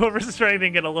mad, but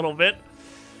restraining it a little bit,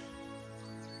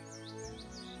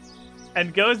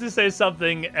 and goes to say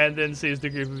something, and then sees the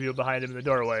group of you behind him in the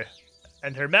doorway.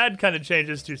 And her mad kind of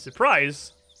changes to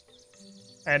surprise,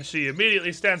 and she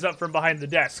immediately stands up from behind the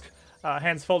desk,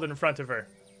 hands folded in front of her,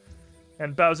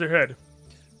 and bows her head.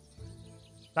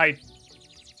 I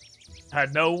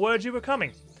had no word you were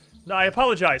coming. I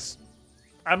apologize.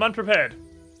 I'm unprepared.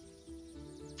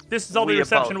 This is all the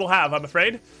reception we'll have, I'm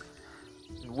afraid.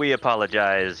 We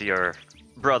apologize. Your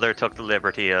brother took the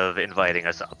liberty of inviting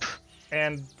us up.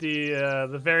 And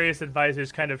the various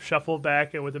advisors kind of shuffle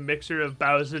back, and with a mixture of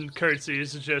bows and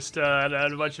curtsies, just and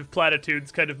a bunch of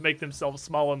platitudes kind of make themselves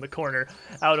small in the corner,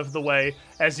 out of the way,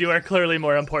 as you are clearly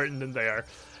more important than they are.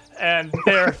 And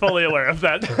they are fully aware of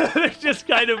that. They're just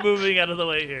kind of moving out of the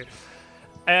way here.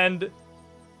 And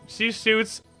she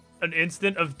shoots an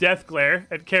instant of death glare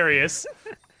at Carius,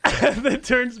 and then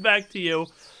turns back to you,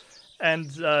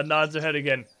 and nods her head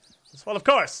again. Well, of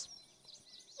course.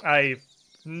 I've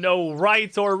no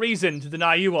right or reason to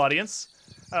deny you, audience.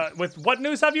 With what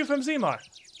news have you from Zemar?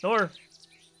 Or,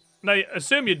 I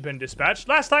assume you'd been dispatched.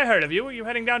 Last I heard of you, were you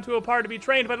heading down to Opar to be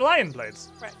trained by the Lion Blades?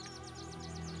 Right.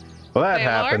 Well, that Baylor?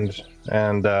 happened.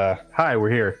 And, hi, we're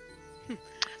here.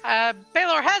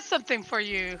 Baylor has something for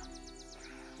you.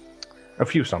 A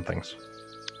few somethings.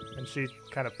 And she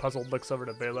kind of puzzled looks over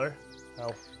to Baylor.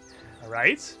 Oh, all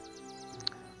right.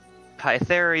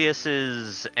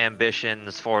 Pytharius's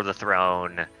ambitions for the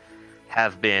throne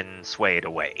have been swayed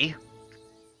away.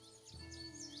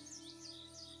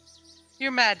 Your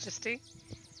Majesty.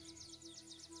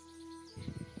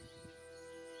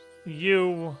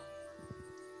 You...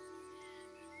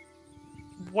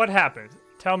 What happened?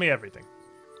 Tell me everything.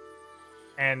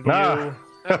 And you...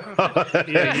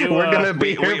 Yeah, you, We're gonna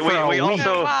be We here for a week.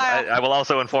 also, Wow. I will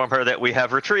also inform her that we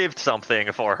have retrieved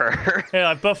something for her.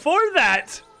 Yeah, before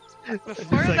that...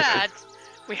 Before that,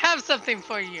 we have something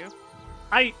for you.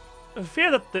 I fear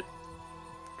that the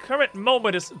current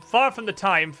moment is far from the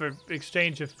time for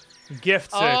exchange of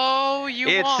gifts. Oh, you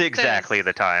It's want exactly this.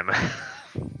 the time.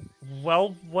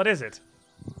 Well, what is it?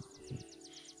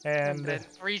 And then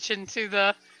reach into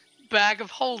the bag of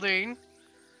holding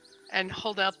and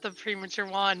hold out the premature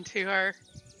wand to her.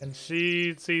 And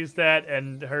she sees that,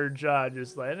 and her jaw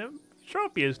just like...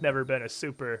 Tropy has never been a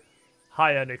super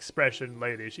high-end expression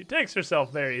lady. She takes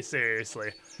herself very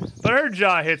seriously. But her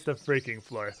jaw hits the freaking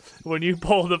floor when you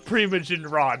pull the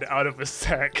Primogen rod out of a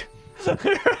sack.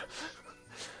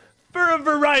 For a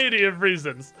variety of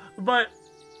reasons. But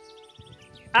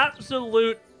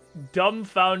absolute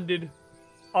dumbfounded,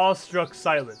 awestruck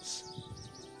silence.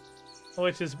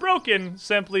 Which is broken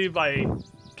simply by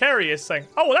Carius saying,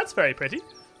 "Oh, well, that's very pretty."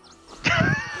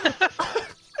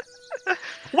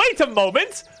 Wait a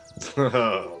moment!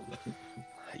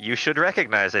 You should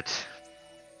recognize it.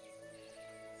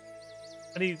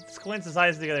 And he squints his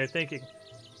eyes together, thinking,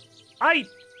 I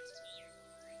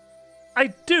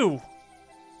do.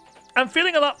 I'm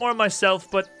feeling a lot more myself,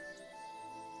 but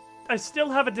I still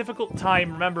have a difficult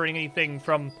time remembering anything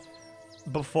from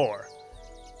before.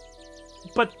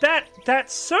 But that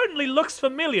certainly looks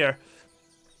familiar.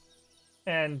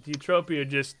 And Eutropia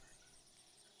just...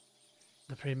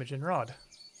 the Primogen rod.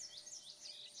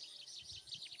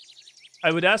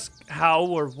 I would ask how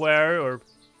or where or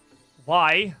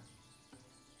why,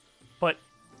 but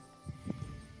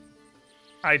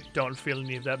I don't feel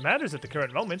any of that matters at the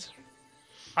current moment.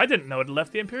 I didn't know it had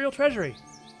left the Imperial Treasury.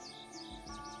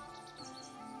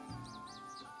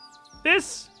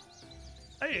 This...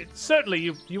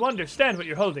 certainly you understand what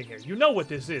you're holding here. You know what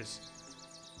this is.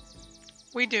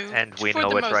 We do. And we for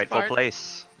know the its most rightful part.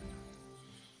 place.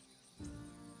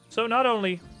 So not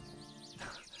only...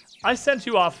 I sent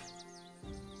you off...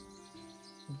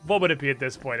 What would it be at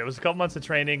this point? It was a couple months of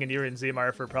training, and you were in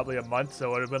Zemar for probably a month, so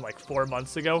it would have been like 4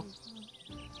 months ago.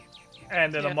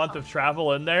 and then a Yeah. month of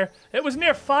travel in there. It was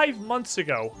near 5 months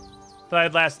ago that I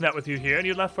had last met with you here, and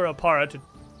you left for Opara to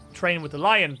train with the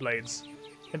Lion Blades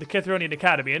in the Kithronian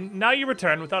Academy, and now you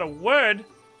return without a word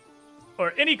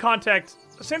or any contact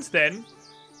since then,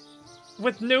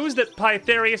 with news that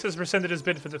Pytharius has rescinded his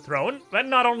bid for the throne, and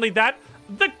not only that,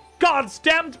 the god's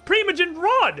damned Primogen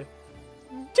rod!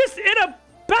 Just in a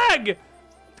bag!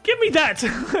 Give me that!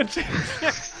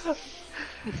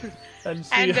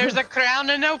 and there's a crown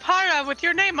in Opara with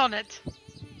your name on it.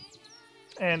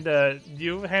 And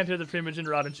you hand her the Primogen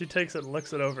rod, and she takes it and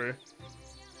looks it over.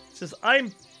 She says,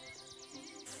 I'm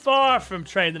far from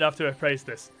trained enough to appraise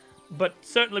this, but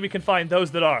certainly we can find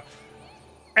those that are.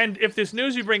 And if this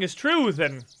news you bring is true,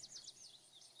 then...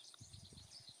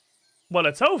 well,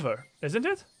 it's over, isn't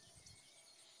it?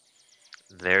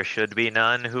 There should be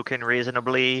none who can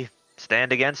reasonably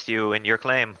stand against you in your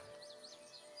claim.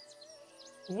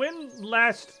 When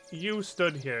last you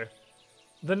stood here,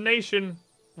 the nation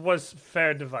was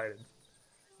fair divided,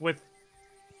 with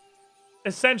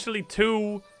essentially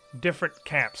two different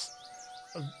camps.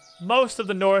 Most of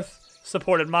the north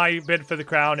supported my bid for the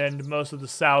crown, and most of the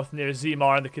south near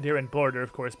Zemar and the Kadiran border,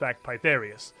 of course, backed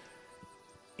Pytharius.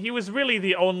 He was really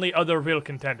the only other real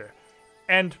contender.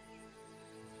 And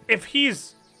if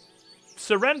he's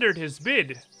surrendered his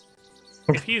bid,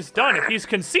 if he's done, if he's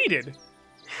conceded...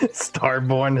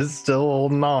 Starborn is still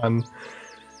holding on.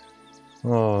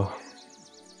 Oh.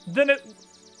 Then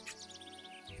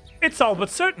it's all but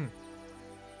certain.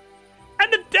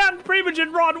 And the damned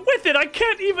Primogen rod with it! I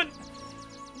can't even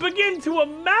begin to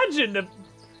imagine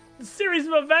the series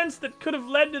of events that could have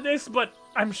led to this, but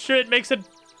I'm sure it makes a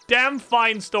damn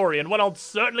fine story, and one I'll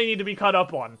certainly need to be caught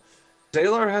up on.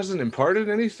 Zalar hasn't imparted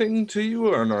anything to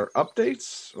you on our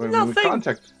updates? When Nothing! we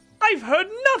contact... I've heard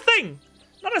nothing!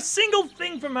 Not a single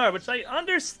thing from her, which I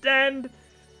understand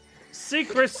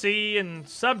secrecy and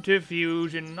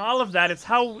subterfuge and all of that. It's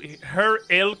how her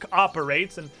ilk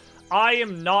operates, and I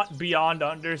am not beyond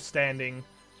understanding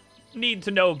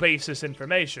need-to-know basis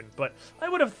information, but I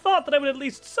would have thought that I would at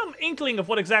least some inkling of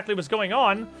what exactly was going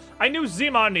on. I knew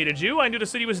Zemar needed you, I knew the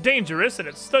city was dangerous, and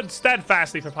it stood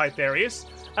steadfastly for Pytharius,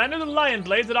 and I knew the Lion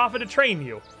Blades had offered to train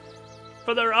you.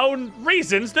 For their own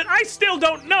reasons that I still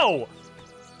don't know!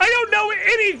 I don't know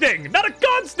anything! Not a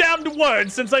god's damned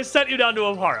word since I sent you down to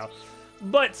Opara.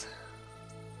 But...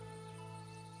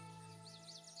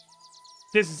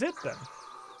 this is it, then.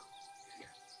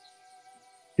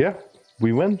 Yeah,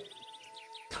 we win.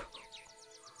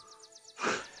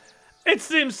 It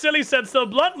seems silly said so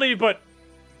bluntly, but...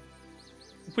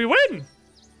 we win!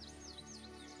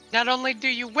 Not only do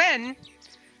you win,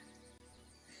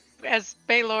 as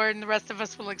Baylor and the rest of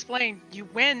us will explain, you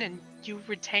win and you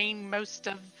retain most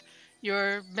of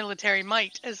your military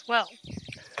might as well.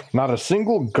 Not a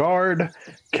single guard,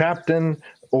 captain,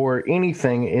 or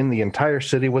anything in the entire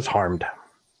city was harmed.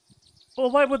 Well,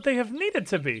 why would they have needed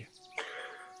to be?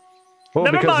 Well,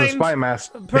 Never because mind. the spy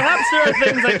master... Perhaps there are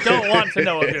things I don't want to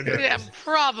know of your Yeah, doings.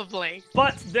 probably.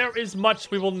 But there is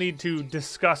much we will need to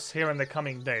discuss here in the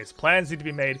coming days. Plans need to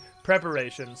be made,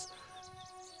 preparations.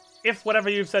 If whatever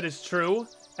you've said is true,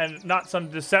 and not some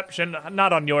deception,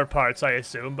 not on your parts, I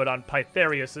assume, but on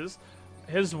Pytharius's,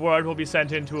 his word will be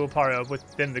sent into Opara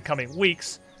within the coming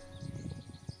weeks.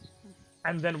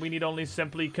 And then we need only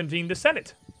simply convene the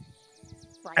Senate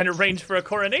Right. and arrange for a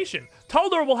coronation.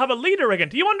 Taldor will have a leader again.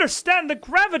 Do you understand the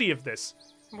gravity of this?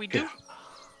 We do.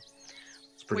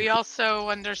 It's pretty We cool. also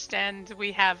understand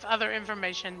we have other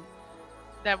information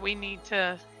that we need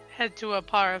to head to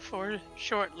Opara for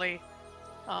shortly,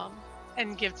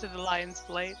 and give to the Lion's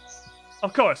Blades.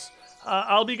 Of course.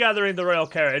 I'll be gathering the royal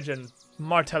carriage and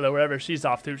Martella, wherever she's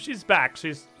off to. She's back.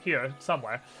 She's here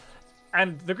somewhere.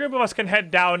 And the group of us can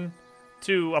head down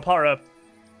to Opara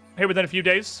here within a few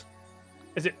days.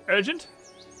 Is it urgent?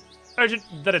 Urgent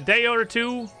that a day or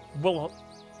two will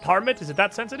harm it? Is it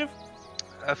that sensitive?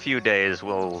 A few days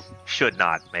should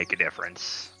not make a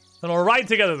difference. Then we'll ride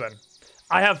together then.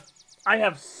 I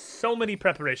have so many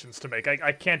preparations to make.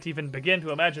 I can't even begin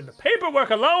to imagine the paperwork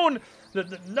alone,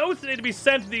 the notes that need to be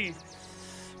sent, the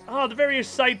various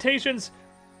citations.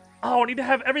 Oh, I need to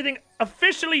have everything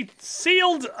officially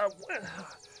sealed.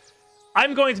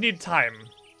 I'm going to need time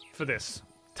for this.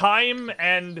 Time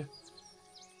and...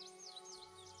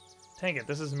 dang it,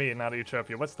 this is me, not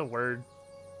Utopia. What's the word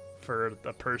for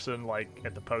a person, like,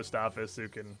 at the post office who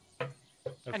can...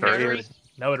 A notary?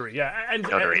 Notary, yeah, and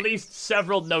Notary. at least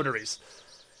several notaries.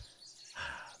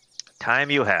 Time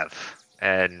you have,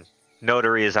 and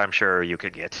notaries I'm sure you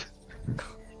could get.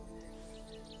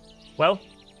 Well,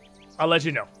 I'll let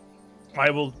you know. I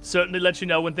will certainly let you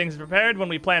know when things are prepared, when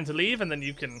we plan to leave, and then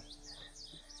you can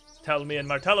tell me and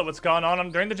Martella what's gone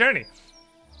on during the journey.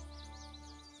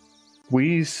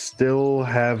 We still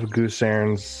have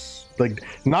Goosearn's, like,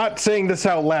 not saying this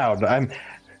out loud.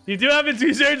 You do have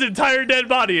Goosearn's entire dead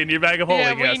body in your bag of holding,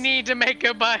 Yeah, we yes. need to make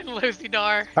a buy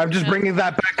Luthidar. I'm just bringing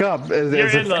that back up. As You're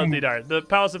a in thing. Lothidar. The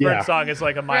Palace of Yeah. Birdsong is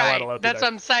like a mile out of Right, Lothidar. that's what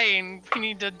I'm saying. We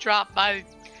need to drop by.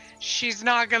 She's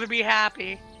not gonna be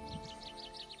happy.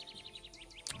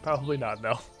 Probably not,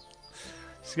 no.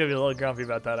 She's gonna be a little grumpy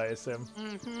about that, I assume.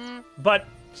 Mm-hmm. But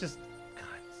just, God,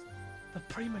 the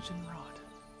Primogen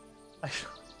Rod.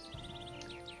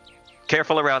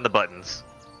 Careful around the buttons.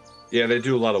 Yeah, they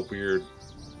do a lot of weird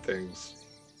things.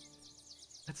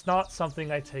 It's not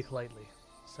something I take lightly,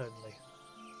 certainly.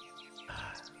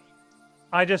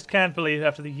 I just can't believe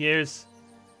after the years,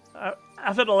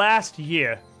 after the last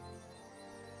year,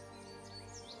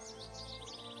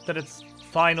 that it's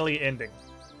finally ending.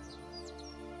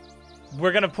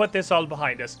 We're gonna put this all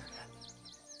behind us.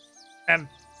 And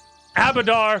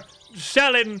Abadar,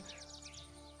 Shellin,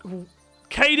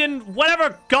 Caden,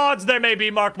 whatever gods there may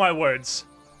be, mark my words.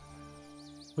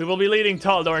 We will be leading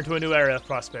Taldor into a new era of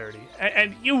prosperity.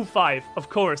 And you five, of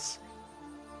course,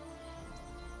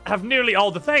 have nearly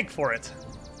all the thank for it.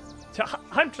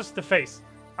 I'm just the face.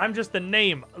 I'm just the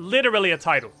name, literally a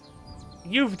title.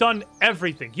 You've done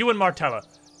everything, you and Martella.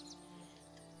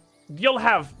 You'll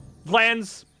have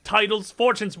lands, titles,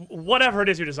 fortunes, whatever it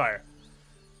is you desire.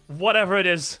 Whatever it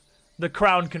is the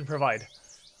crown can provide.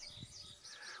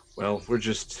 Well, we're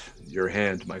just your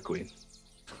hand, my queen.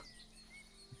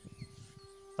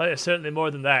 Certainly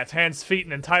more than that. Hands, feet,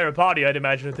 and entire body, I'd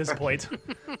imagine at this point.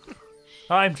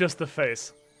 I'm just the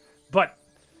face. But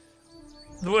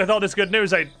with all this good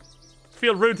news, I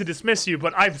feel rude to dismiss you,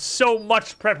 but I've so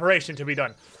much preparation to be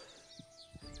done.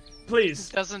 Please.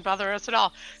 Doesn't bother us at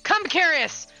all. Come,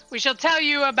 Carius. We shall tell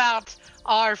you about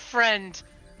our friend,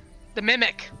 the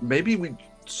Mimic. Maybe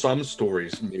some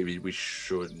stories, maybe we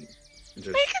shouldn't. Just...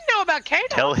 We can know about Kato.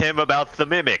 Tell him about the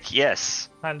mimic, yes.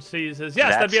 And she says,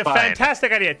 yes, that'd be a That's fine.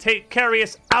 fantastic idea. Take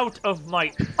Carius out of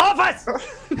my office!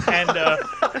 And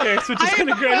Carius would just kind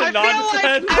of grin and nod his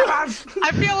head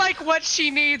I feel like what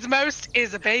she needs most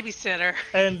is a babysitter.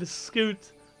 and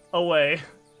scoot away.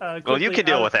 Well, you quickly can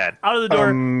deal out- with that. Out of the door,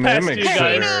 past Mimic you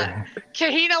guys. sitter.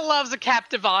 Kahina loves a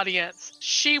captive audience.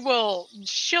 She'll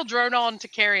drone on to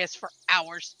Carius for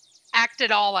hours. Act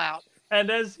it all out. And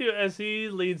as he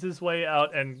leads his way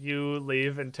out, and you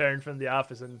leave and turn from the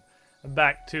office and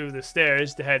back to the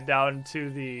stairs to head down to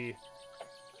the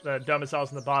domiciles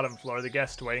on the bottom floor, the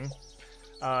guest wing,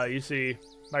 you see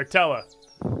Martella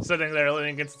sitting there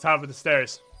leaning against the top of the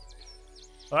stairs.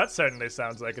 Well, that certainly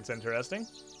sounds like it's interesting.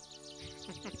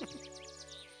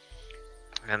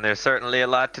 And there's certainly a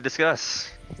lot to discuss.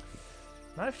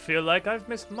 I feel like I've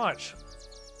missed much.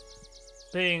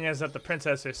 Being as that the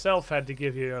princess herself had to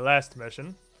give you your last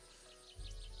mission.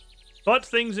 But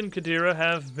things in Kadira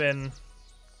have been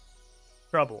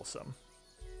troublesome.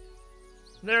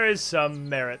 There is some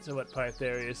merit to what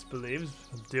Pytharius believes,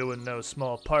 due in no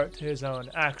small part to his own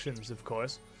actions, of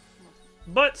course.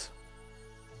 But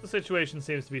the situation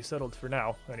seems to be settled for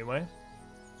now, anyway.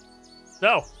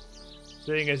 So,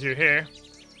 seeing as you're here,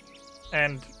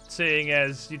 and seeing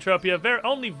as Eutropia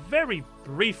only very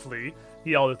briefly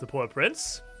yelled at the poor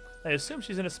prince, I assume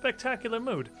she's in a spectacular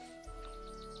mood.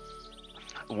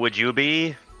 Would you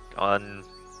be on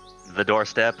the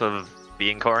doorstep of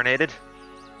being coronated?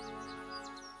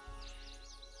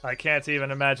 I can't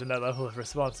even imagine that level of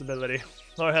responsibility,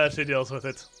 or how she deals with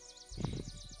it.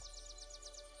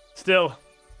 Still,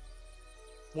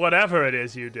 whatever it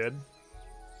is you did,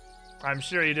 I'm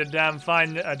sure you did a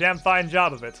damn fine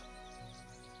job of it.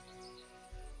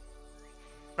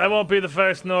 I won't be the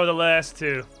first nor the last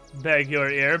to beg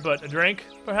your ear, but a drink,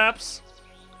 perhaps?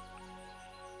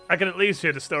 I can at least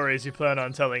hear the stories you plan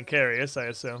on telling Carius, I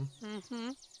assume. Mm-hmm.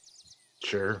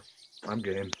 Sure, I'm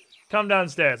game. Come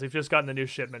downstairs. We've just gotten a new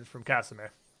shipment from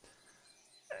Casimir.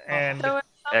 And So at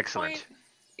some Excellent. point,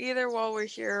 either while we're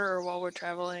here or while we're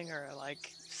traveling or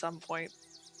like some point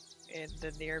in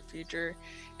the near future,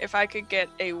 if I could get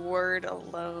a word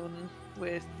alone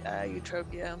with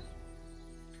Eutropia,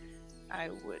 I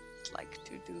would like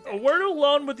to do that. a word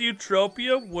alone with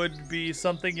Eutropia would be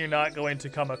something you're not going to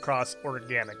come across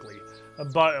organically.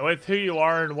 But with who you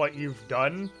are and what you've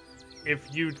done,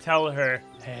 if you tell her,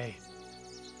 hey,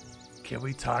 can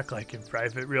we talk like in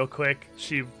private real quick?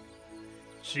 She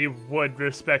would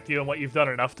respect you and what you've done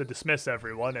enough to dismiss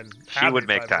everyone and have would a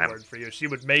make private time. word for you. She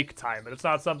would make time, but it's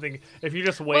not something. If you're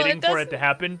just waiting for it to doesn't-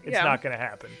 happen, it's yeah. not going to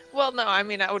happen. Well, no, I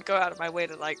mean I would go out of my way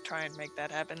to like try and make that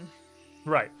happen.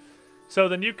 Right. So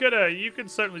then you could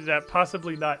certainly do that.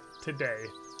 Possibly not today.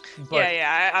 But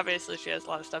Obviously, she has a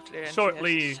lot of stuff to do, and she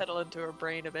shortly- has to settle into her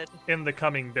brain a bit. in the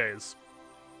coming days.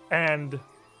 And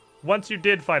once you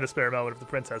did find a spare moment of the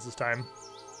princess's time,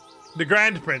 the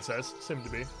Grand Princess, soon to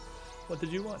be, what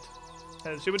did you want?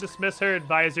 And she would dismiss her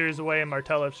advisors away and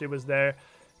Martella if she was there,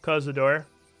 close the door,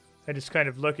 and just kind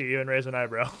of look at you and raise an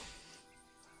eyebrow.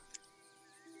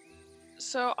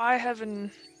 So I have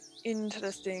an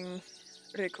interesting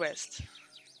request,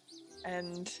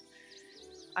 and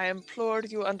I implore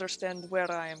you understand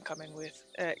where I am coming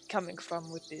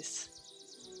from with this.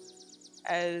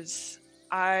 As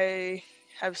I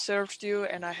have served you,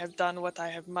 and I have done what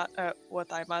I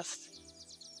must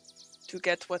to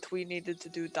get what we needed to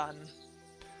do done.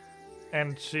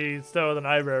 And she, still with an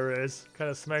eyebrow raise, kind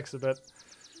of smacks a bit.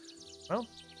 Well,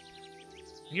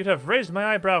 you'd have raised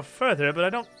my eyebrow further, but I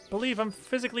don't believe I'm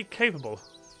physically capable.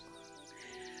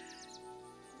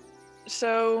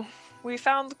 So we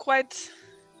found quite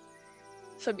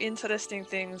some interesting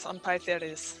things on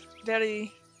Pytharis.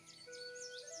 Very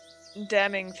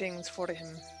damning things for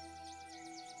him.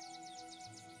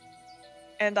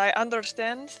 And I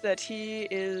understand that he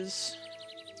is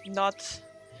not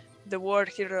the war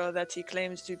hero that he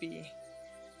claims to be.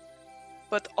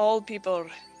 But all people,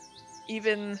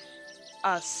 even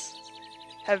us,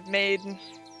 have made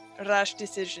rash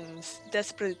decisions,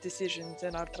 desperate decisions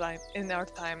in our time.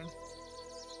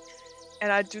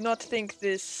 And I do not think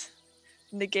this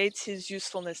negates his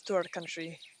usefulness to our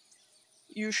country.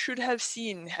 You should have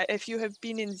seen, if you have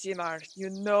been in Zimar, you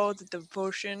know the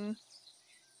devotion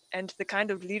and the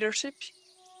kind of leadership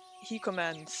he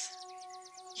commands.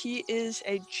 He is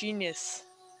a genius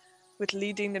with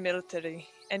leading the military,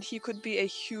 and he could be a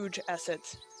huge asset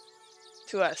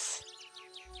to us.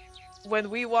 When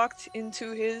we walked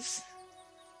into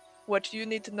what you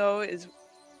need to know is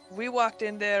we walked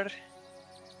in there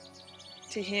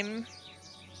to him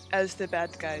as the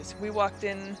bad guys. We walked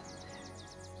in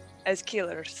as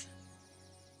killers.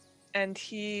 And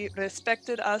he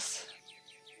respected us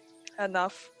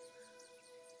enough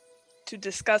to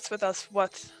discuss with us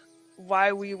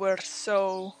why we were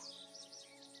so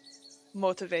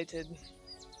motivated.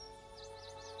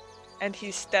 And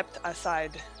he stepped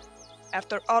aside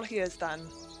after all he has done,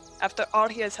 after all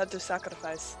he has had to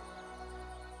sacrifice.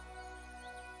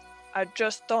 I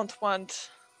just don't want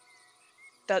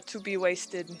that to be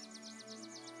wasted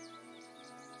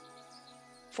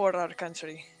for our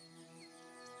country.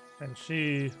 And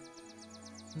she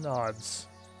nods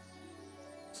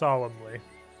solemnly.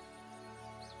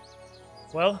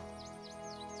 Well,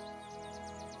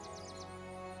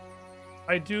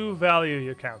 I do value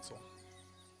your counsel,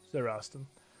 Sir Austin.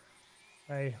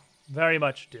 I very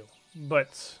much do.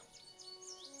 But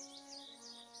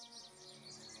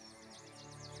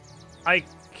I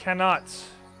cannot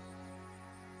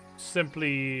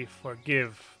simply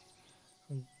forgive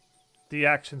the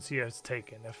actions he has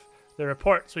taken. If the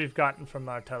reports we've gotten from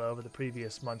Martella over the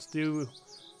previous months do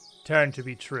turn to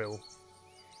be true,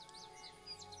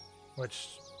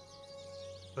 which,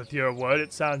 with your word,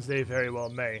 it sounds they very well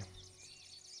may,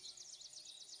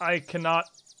 I cannot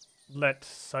let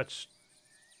such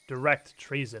direct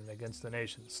treason against the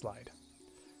nation slide.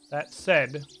 That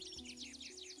said,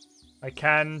 I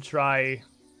can try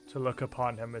to look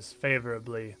upon him as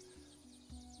favorably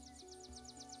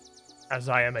as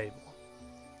I am able.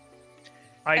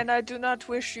 And I do not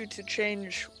wish you to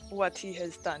change what he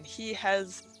has done. He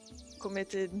has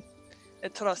committed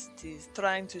atrocities,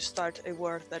 trying to start a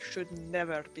war that should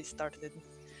never be started.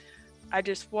 I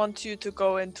just want you to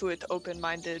go into it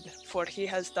open-minded, for he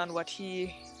has done what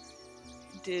he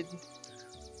did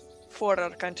for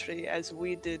our country as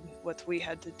we did what we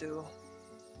had to do.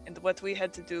 And what we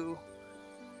had to do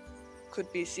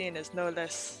could be seen as no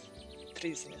less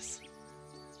treasonous.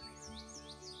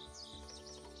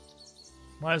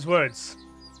 Wise words.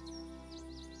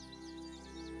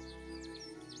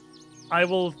 I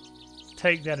will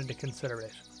take that into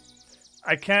consideration.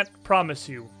 I can't promise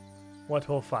you what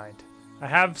we'll find. I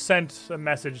have sent a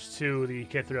message to the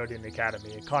Kithrodian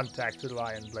Academy, a contact to the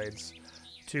Lion Blades,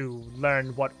 to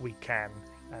learn what we can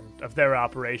and of their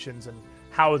operations and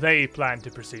how they plan to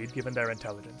proceed given their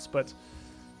intelligence. But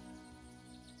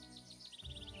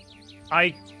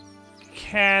I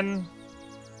can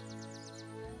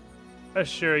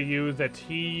assure you that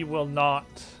he will not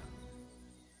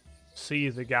see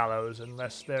the gallows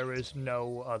unless there is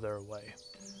no other way.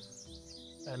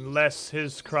 Unless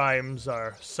his crimes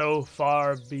are so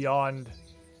far beyond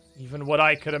even what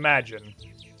I could imagine,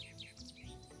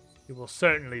 he will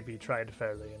certainly be tried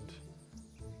fairly. And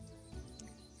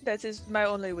that is my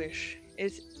only wish.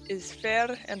 It is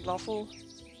fair and lawful.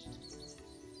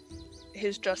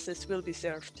 His justice will be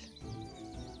served.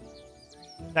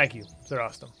 Thank you, Sir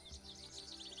Austin.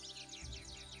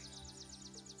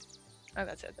 Oh,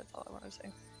 that's it. That's all I want to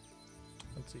say.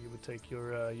 And so you would take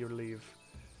your leave.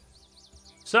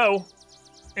 So,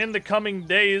 in the coming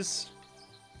days,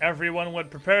 everyone would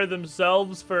prepare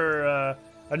themselves for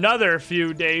another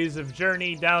few days of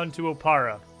journey down to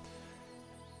Opara.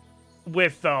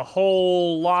 With a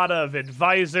whole lot of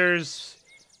advisors,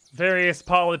 various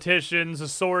politicians,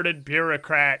 assorted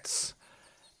bureaucrats.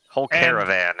 Whole and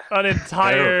caravan. An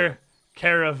entire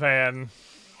caravan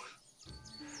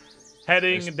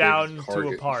heading This down big to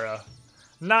target. Opara.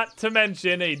 Not to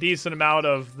mention a decent amount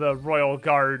of the royal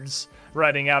guards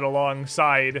riding out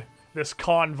alongside this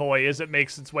convoy as it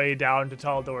makes its way down to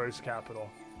Taldor's capital.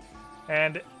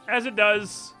 And as it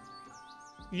does,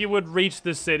 you would reach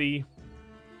the city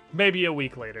maybe a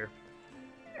week later.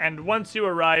 And once you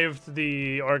arrived,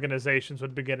 the organizations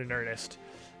would begin in earnest.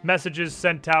 Messages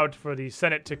sent out for the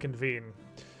Senate to convene.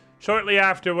 Shortly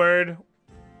afterward,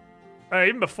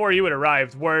 even before you had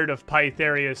arrived, word of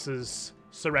Pytharius's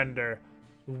surrender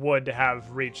would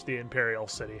have reached the Imperial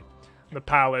City, the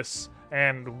palace,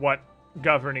 and what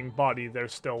governing body there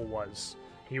still was.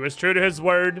 He was true to his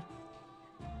word.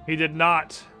 He did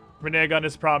not renege on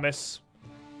his promise,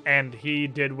 and he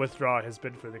did withdraw his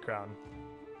bid for the crown.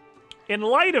 In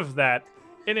light of that,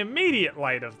 in immediate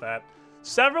light of that,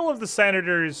 several of the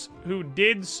senators who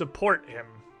did support him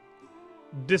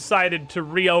decided to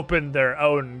reopen their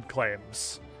own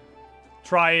claims,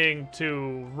 trying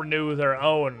to renew their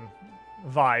own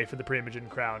vie for the Primogen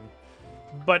crown.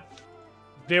 But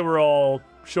they were all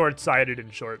short-sighted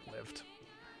and short-lived.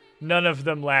 None of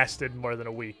them lasted more than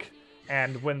a week.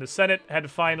 And when the Senate had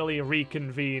finally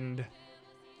reconvened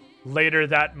later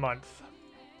that month,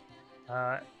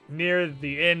 near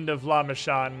the end of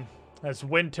Lamachan, as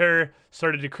winter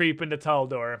started to creep into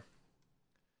Taldor,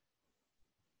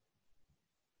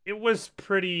 it was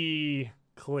pretty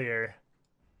clear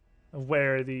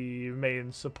where the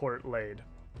main support laid.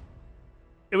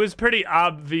 It was pretty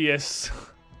obvious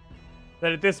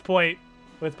that at this point,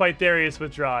 with Pytharius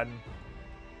withdrawn,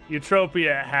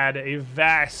 Eutropia had a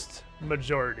vast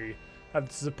majority of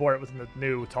the support within the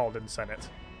new Taldan Senate.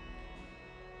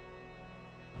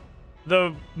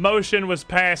 The motion was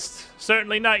passed,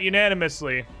 certainly not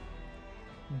unanimously,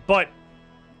 but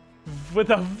with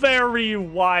a very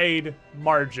wide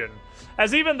margin,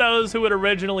 as even those who had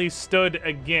originally stood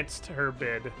against her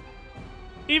bid,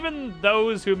 even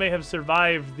those who may have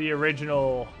survived the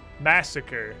original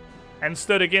massacre and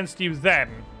stood against you then,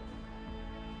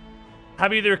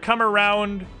 have either come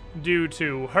around due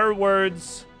to her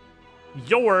words,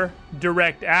 your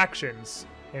direct actions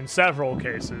in several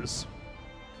cases,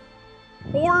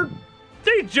 or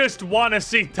they just want to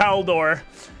see Taldor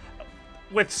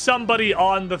with somebody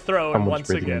on the throne Someone's once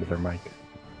breathing again. into their mic.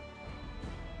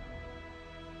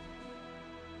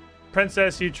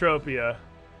 Princess Eutropia,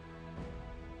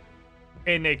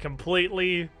 in a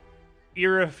completely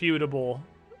irrefutable,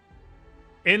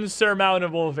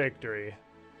 insurmountable victory,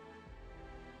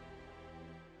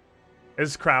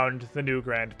 is crowned the new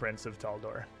Grand Prince of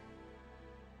Taldor.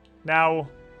 Now,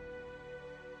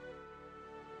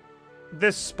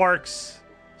 this sparks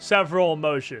several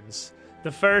emotions.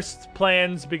 The first,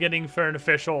 plans beginning for an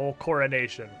official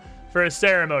coronation, for a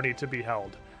ceremony to be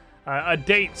held. A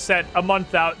date set a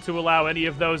month out to allow any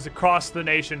of those across the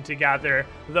nation to gather,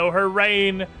 though her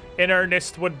reign in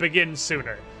earnest would begin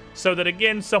sooner, so that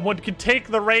again someone could take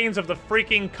the reins of the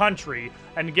freaking country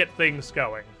and get things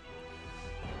going.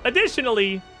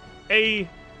 Additionally, a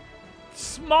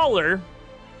smaller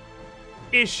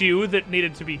issue that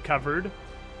needed to be covered.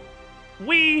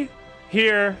 We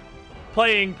here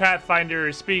playing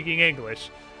Pathfinder speaking English,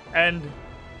 and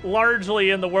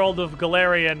largely in the world of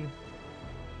Galarian,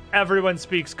 everyone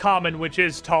speaks Common, which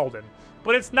is Taldan,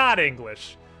 but it's not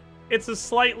English. It's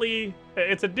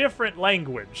a different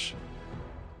language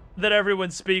that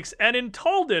everyone speaks, and in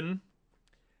Taldan,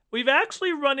 we've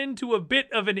actually run into a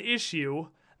bit of an issue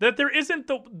that there isn't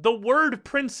the word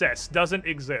princess doesn't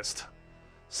exist.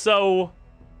 So,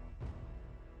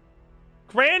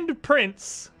 Grand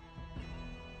Prince,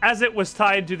 as it was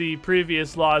tied to the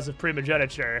previous laws of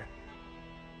primogeniture,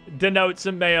 denotes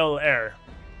a male heir.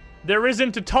 There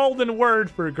isn't a Taldan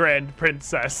word for Grand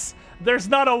Princess. There's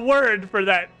not a word for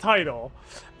that title.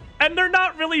 And they're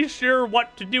not really sure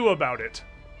what to do about it.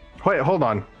 Wait, hold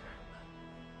on.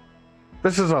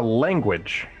 This is a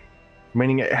language,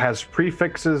 meaning it has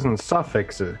prefixes and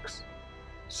suffixes.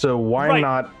 So why Right.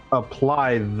 not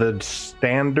apply the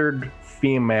standard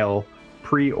female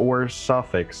pre or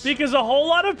suffix? Because a whole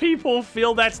lot of people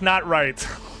feel that's not right.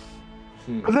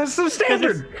 But that's the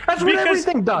standard. That's what Because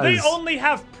everything does. they only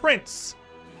have prince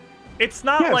It's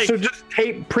not Yeah, like so just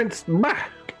tape Prince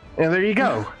back, and there you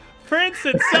go. Prince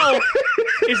itself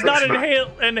is not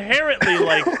inherently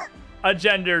like a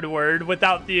gendered word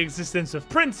without the existence of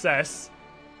princess.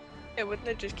 Yeah, wouldn't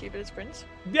it just keep it as prince?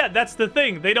 Yeah, that's the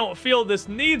thing. They don't feel this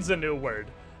needs a new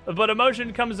word. But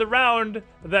emotion comes around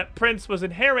that Prince was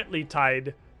inherently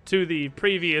tied to the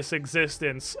previous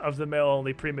existence of the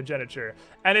male-only primogeniture.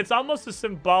 And it's almost a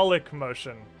symbolic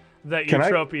motion that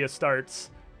Eutropia starts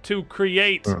to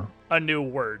create a new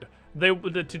word.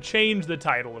 To change the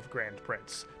title of Grand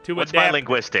Prince. To What's adapt. my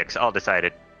linguistics? I'll decide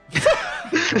it.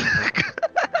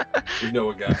 You know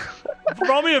a guy.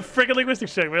 Roll me a freaking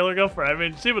linguistics check. Wheeler, go for it. I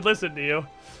mean, she would listen to you.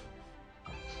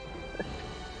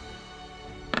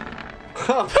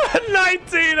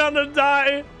 19 on the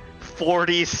die.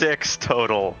 46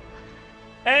 total.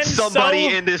 And Somebody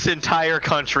in this entire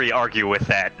country argue with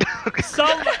that.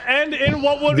 And in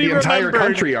what would be The entire remembered,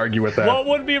 country argue with that. what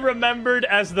would be remembered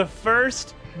as the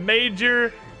first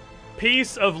major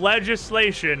piece of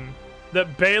legislation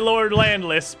that Baylord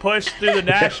Landless pushed through the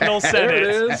National There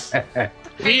it Senate. is.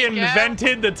 He There you go.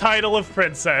 invented the title of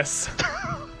princess.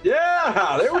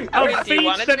 Yeah, there we go. I mean, A do you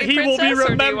want feat it to that be he will be princess,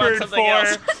 or do you want remembered something for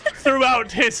else?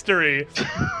 throughout history.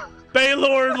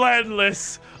 Baylord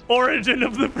Landless, origin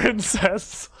of the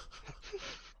princess.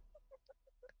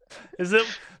 Is it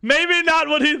maybe not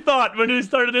what he thought when he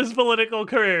started his political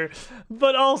career,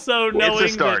 but also knowing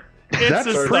It's a start. that it's That's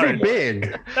a pretty start.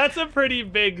 big. That's a pretty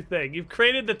big thing. You've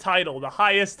created the title, the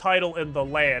highest title in the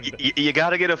land. You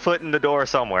gotta get a foot in the door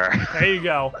somewhere. There you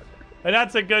go. And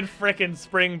that's a good frickin'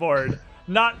 springboard.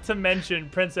 Not to mention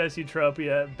Princess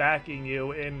Eutropia backing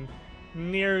you in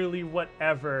nearly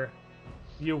whatever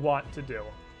you want to do.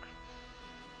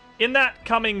 In that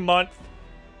coming month,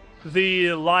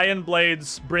 the Lion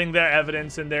Blades bring their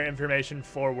evidence and their information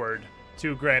forward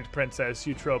to Grand Princess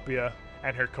Eutropia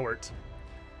and her court.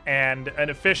 And an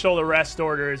official arrest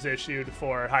order is issued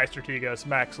for High Strategos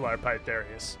Maxilar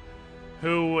Pytharius,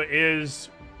 who is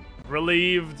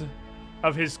relieved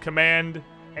of his command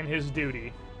and his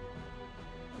duty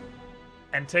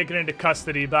and taken into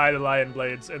custody by the Lion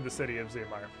Blades in the city of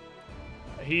Zumar.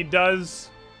 He does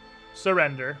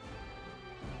surrender.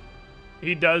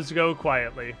 He does go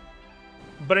quietly.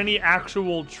 But any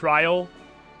actual trial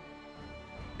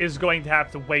is going to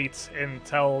have to wait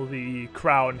until the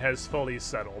crown has fully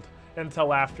settled,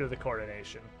 until after the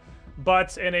coronation.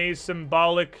 But in a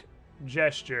symbolic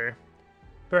gesture,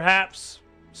 perhaps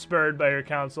spurred by her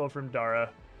counsel from Dara,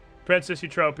 Princess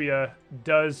Eutropia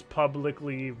does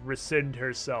publicly rescind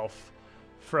herself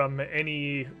from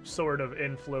any sort of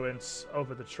influence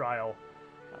over the trial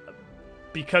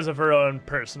because of her own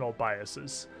personal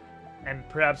biases, and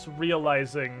perhaps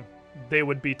realizing they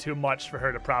would be too much for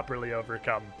her to properly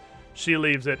overcome. She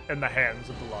leaves it in the hands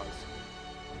of the laws.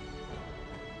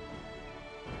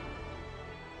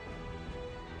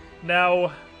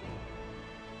 Now,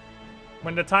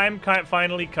 when the time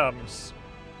finally comes,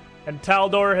 and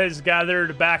Taldor has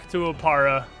gathered back to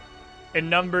Opara in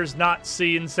numbers not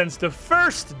seen since the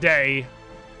first day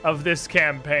of this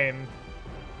campaign,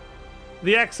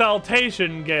 the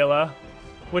Exaltation Gala,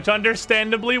 which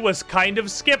understandably was kind of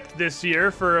skipped this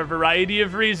year for a variety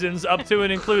of reasons, up to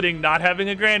and including not having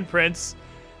a Grand Prince,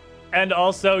 and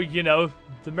also, you know,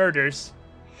 the murders.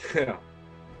 Yeah.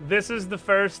 This is the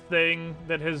first thing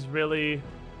that has really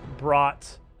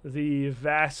brought the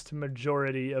vast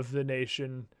majority of the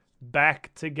nation back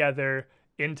together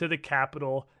into the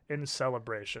capital in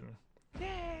celebration.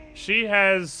 She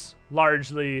has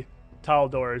largely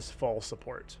Taldor's full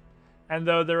support. And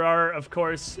though there are, of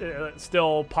course,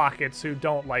 still pockets who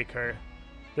don't like her,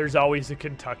 there's always a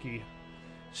Kentucky.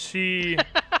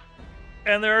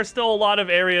 And there are still a lot of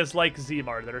areas like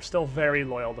Zimar that are still very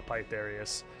loyal to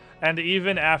Pytharius. And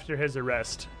even after his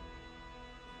arrest,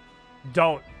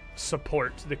 don't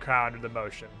support the crown or the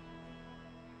motion.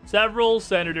 Several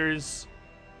senators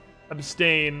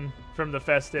abstain from the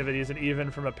festivities and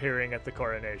even from appearing at the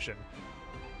coronation,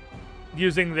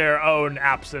 using their own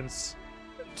absence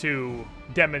to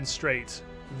demonstrate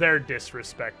their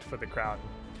disrespect for the crown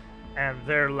and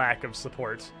their lack of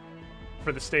support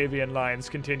for the Stavian line's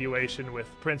continuation with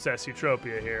Princess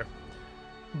Eutropia here.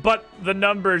 But the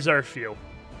numbers are few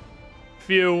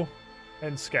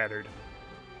and scattered.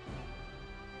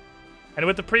 And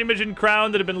with the Primogen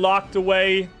crown that had been locked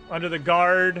away under the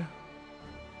guard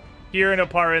here in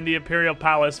Opara in the Imperial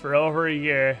Palace for over a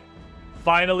year,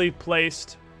 finally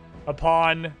placed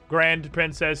upon Grand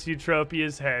Princess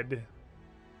Eutropia's head.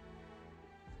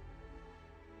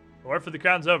 The war for the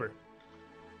crown's over.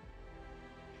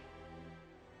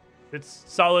 It's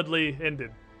solidly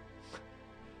ended.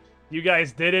 You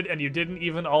guys did it, and you didn't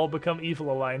even all become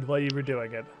evil aligned while you were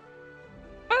doing it.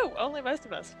 Oh, only most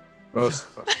of us. Most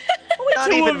of us. Only Not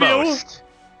two even of you. most.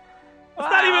 It's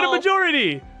not even a Wow.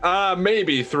 majority.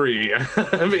 Maybe 3.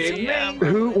 I mean, Yeah.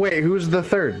 Who's the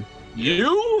third?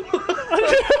 you?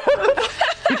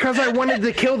 Because I wanted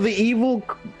to kill the evil.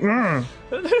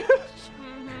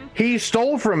 He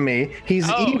stole from me. He's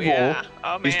Oh, evil. yeah.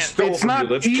 Oh, He man. stole It's from not you.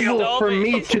 Let's evil kill. for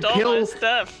me He to stole kill. my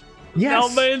stuff. Now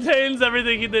Yes. maintains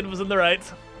everything he did was in the right.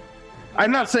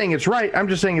 I'm not saying it's right. I'm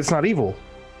just saying it's not evil.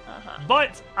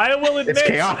 But I will admit, It's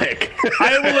chaotic.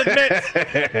 I will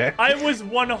admit, I was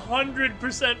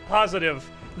 100% positive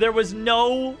there was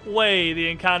no way the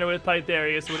encounter with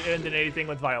Pytharius would end in anything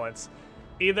with violence.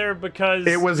 Either because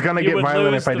It was gonna you get would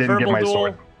violent lose if I the didn't get verbal my duel,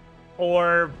 sword.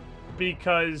 or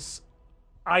because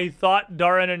I thought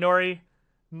Dara and Inori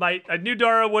might. I knew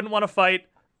Dara wouldn't want to fight.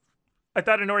 I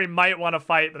thought Inori might want to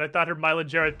fight, but I thought her Mila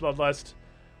Jareth bloodlust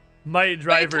might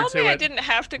drive But her you to told me I it. didn't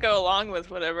have to go along with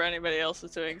whatever anybody else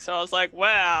was doing, so I was like,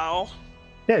 wow.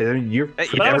 Yeah, you're. Hey, you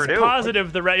But I never was knew.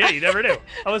 positive yeah, you never knew.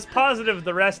 I was positive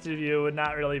the rest of you would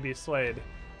not really be swayed.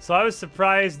 So I was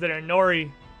surprised that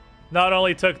Inori not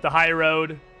only took the high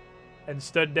road and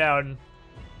stood down,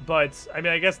 but I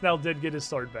mean, I guess Nell did get his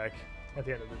sword back at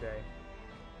the end of the day.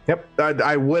 Yep,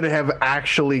 I would have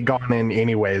actually gone in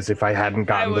anyways if I hadn't I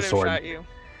gotten the would have sword. shot you.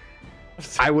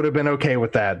 I would have been okay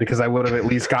with that because I would have at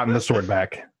least gotten the sword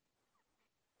back.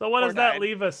 So what Or does that died.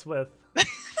 leave us with?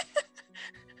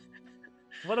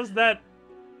 What does that?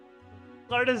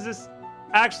 Where does this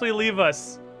actually leave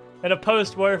us in a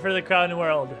post-war for the Crown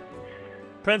world?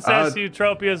 Princess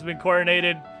Eutropia has been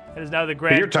coronated and is now the Your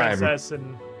Grand time. Princess,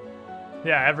 and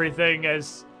yeah, everything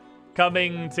is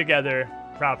coming together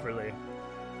properly.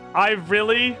 I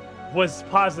really was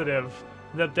positive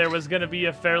that there was going to be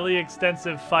a fairly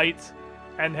extensive fight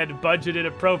and had budgeted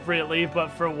appropriately, but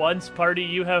for once, party,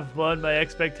 you have blown my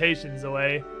expectations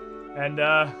away. And,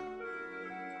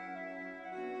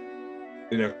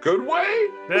 In a good way?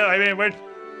 yeah, I mean,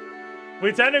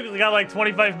 we technically got like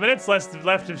 25 minutes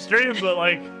left of stream, but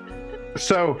like,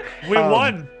 So we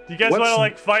won. Do you guys want what's- to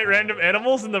like fight random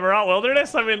animals in the Moralt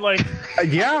Wilderness? I mean, like,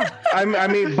 yeah, I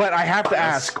mean, but I have to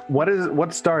ask,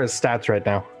 what star is stats right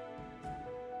now?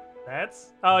 that's.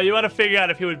 Oh, you want to figure out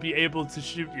if he would be able to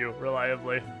shoot you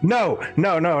reliably. No.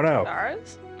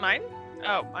 Stars? Mine?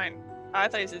 Oh, mine. I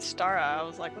thought you said Stara. I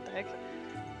was like, what the heck?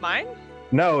 Mine?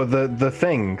 No, the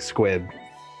thing, Squid.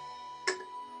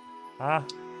 Huh?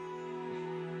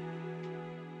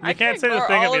 I You can't can say the ignore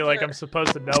thing at all me of like your- I'm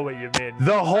supposed to know what you mean.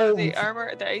 The whole The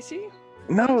armor, the AC?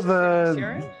 no,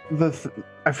 Siren?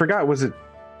 I forgot. Was it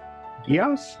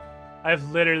Gios? I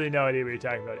have literally no idea what you're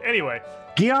talking about. Anyway,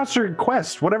 Gios or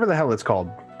Quest, whatever the hell it's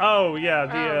called. oh yeah,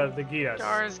 Oh, the Gias.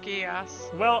 Dara's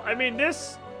Gias. Well, I mean,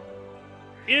 this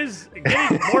is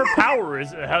getting more power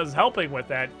is helping with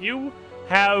that. You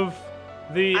have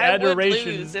the I would adoration.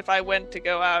 lose if I went to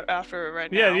go out after it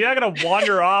right Yeah, now. you're not gonna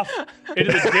wander off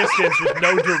into the distance with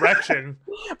no direction.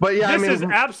 But yeah, This I mean, is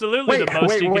absolutely the wait, most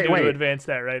wait, you can wait, do wait. to advance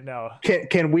that right now.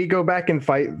 can we go back and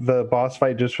fight the boss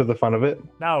fight just for the fun of it?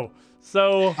 No.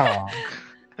 So Oh.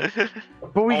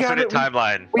 But we got Alternate it.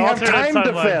 timeline. We have Alternate time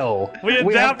to timeline. fill. We have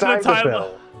adapt the time to timeline.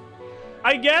 fill.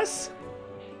 I guess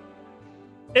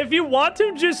if you want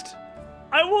to, just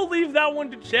I will leave that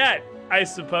one to chat, I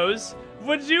suppose.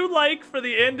 Would you like for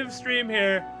the end of stream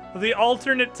here the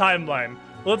alternate timeline?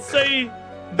 Let's say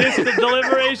the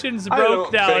deliberations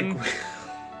broke down.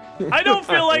 I don't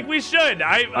feel like we should.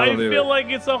 I don't feel either. like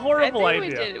it's a I horrible think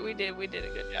idea. we did a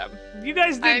good job. You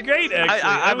guys did I- great, actually.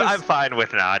 I'm fine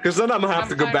with not. Because then I'm gonna have I'm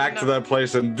to go fine back with to that. that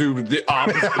place and do the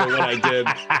opposite of what I did.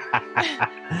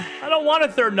 I don't want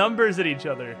to throw numbers at each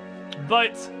other,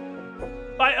 but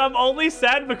I'm only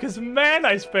sad because, man,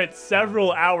 I spent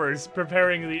several hours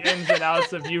preparing the ins and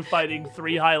outs of you fighting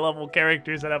 3 high-level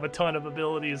characters that have a ton of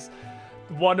abilities,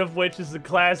 one of which is a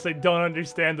class I don't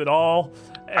understand at all.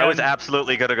 I was And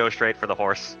absolutely gonna go straight for the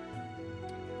horse.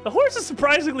 the horse is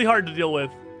surprisingly hard to deal with.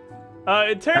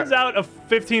 It turns out a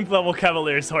 15th level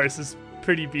Cavalier's horse is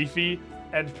pretty beefy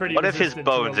and pretty What if his resistant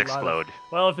to a bones lot of- explode?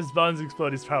 Well, if his bones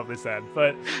explode, he's probably sad,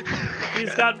 but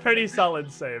he's got pretty solid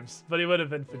saves, but he would have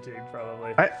been fatigued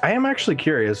probably. I am actually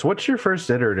curious. What's your first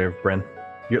iterative, Bryn?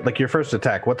 Your first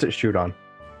attack. What's it shoot on?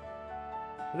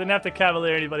 I didn't have to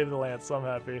cavalier anybody with a lance, so I'm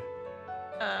happy.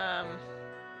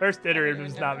 First iterative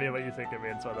does not mean what you think it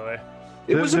means, by the way.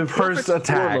 It The- was the a first perfect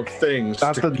storm attack. of things.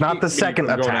 Not to the- not keep the me second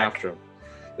from going attack. after him.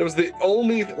 It was the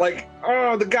only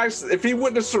the guy. If he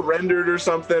wouldn't have surrendered or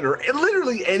something, or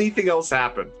literally anything else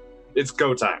happened, it's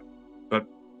go time. But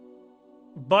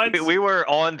But We were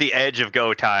on the edge of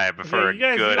go time for you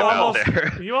guys, good you amount almost,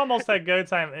 there. you almost had go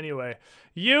time anyway.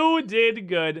 You did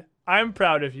good. I'm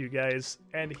proud of you guys.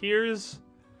 And here's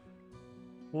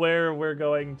where we're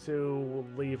going to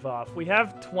leave off. We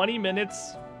have 20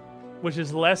 minutes, which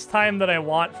is less time than I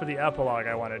want for the epilogue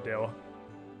I want to do.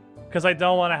 Because I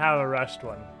don't want to have a rushed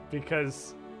one.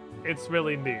 Because it's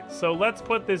really neat. So let's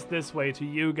put this way to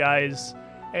you guys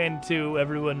and to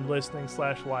everyone listening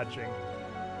 / watching.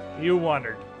 You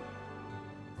wondered.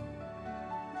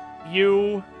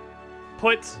 You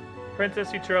put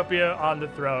Princess Eutropia on the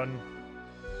throne,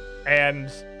 and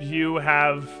you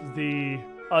have the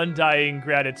undying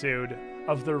gratitude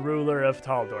of the ruler of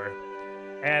Taldor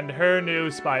and her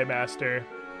new spy master,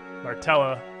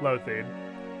 Martella Lothid.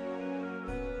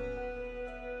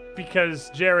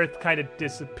 Because Jareth kind of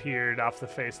disappeared off the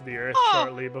face of the earth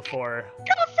shortly before Go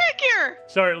figure!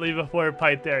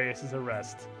 Pytharius'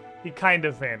 arrest. He kind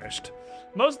of vanished.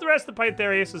 Most of the rest of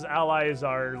Pytharius' allies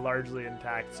are largely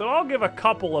intact, so I'll give a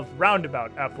couple of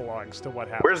roundabout epilogues to what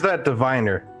happened. Where's that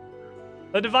diviner?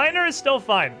 The diviner is still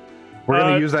fine. We're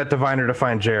gonna use that diviner to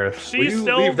find Jareth. She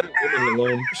still leave that woman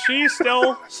alone? she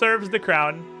still serves the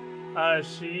crown.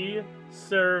 She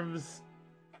serves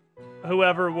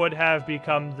whoever would have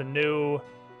become the new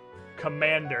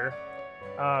commander,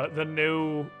 the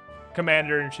new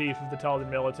commander-in-chief of the Taldan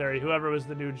military, whoever was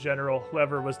the new general,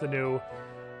 whoever was the new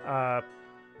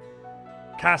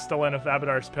Castellan of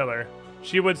Abadar's Pillar.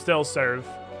 She would still serve.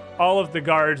 All of the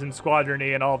guards and Squadron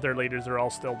E and all of their leaders are all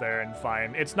still there and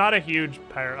fine. It's not a huge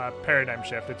paradigm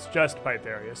shift. It's just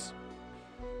Pytharius.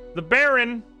 The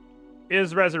Baron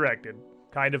is resurrected,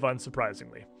 kind of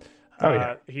unsurprisingly. Oh,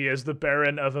 yeah. He is the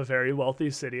Baron of a very wealthy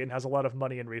city and has a lot of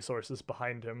money and resources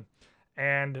behind him.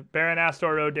 And Baron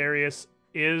Astor Rodarius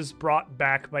is brought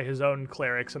back by his own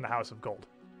clerics in the House of Gold.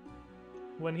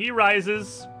 When he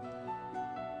rises,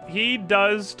 he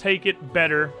does take it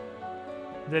better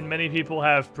than many people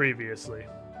have previously.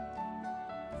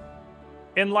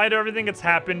 In light of everything that's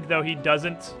happened, though, he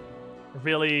doesn't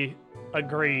really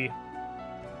agree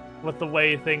with the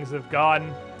way things have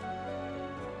gone.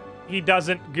 He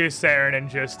doesn't Gusern and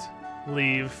just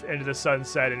leave into the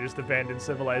sunset and just abandon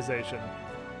civilization.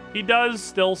 He does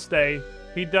still stay.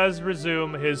 He does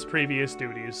resume his previous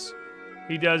duties.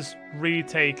 He does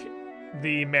retake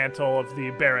the mantle of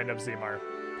the Baron of Zemar.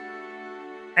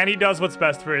 And he does what's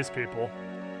best for his people,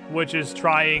 which is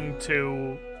trying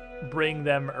to bring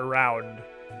them around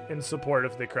in support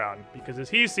of the crown. Because as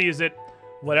he sees it,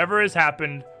 whatever has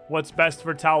happened, what's best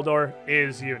for Taldor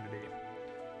is unity.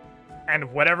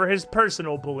 And whatever his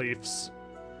personal beliefs,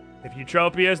 if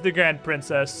Eutropia is the Grand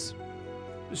Princess,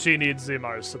 she needs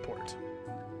Zemar's support.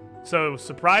 So,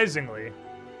 surprisingly,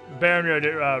 Baron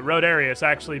Rodarius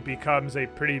actually becomes a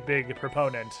pretty big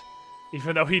proponent,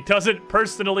 even though he doesn't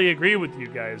personally agree with you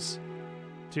guys,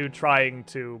 to trying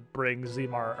to bring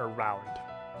Zemar around.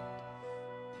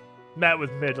 Met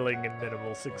with middling and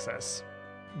minimal success,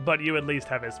 but you at least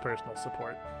have his personal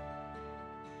support.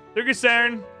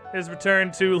 Durgasern is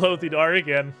returned to Lothidar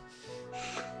again,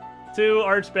 to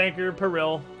Archbanker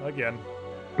Peril again.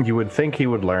 You would think he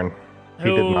would learn. He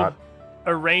who did not.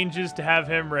 Arranges to have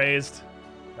him raised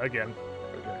again.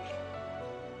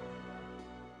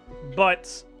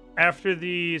 But after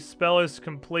the spell is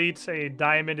complete, a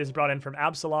diamond is brought in from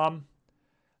Absalom,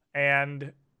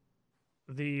 and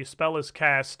the spell is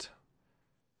cast.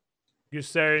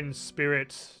 Gusern's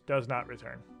spirit does not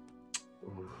return.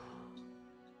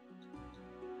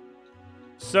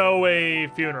 So a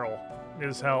funeral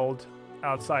is held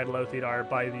outside Lothidar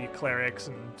by the clerics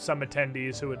and some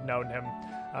attendees who had known him.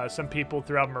 Some people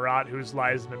throughout Marat whose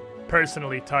lives have been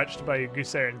personally touched by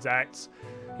Gusern's acts.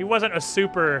 He wasn't a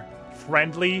super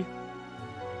friendly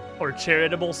or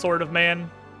charitable sort of man,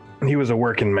 He was a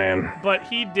working man. but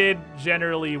he did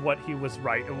generally what he was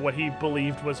right, what he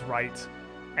believed was right.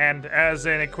 And as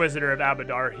an Inquisitor of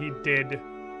Abadar, he did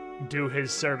do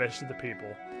his service to the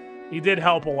people. He did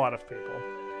help a lot of people.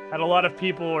 And a lot of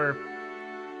people were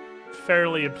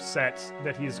fairly upset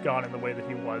that he's gone in the way that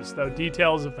he was, though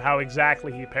details of how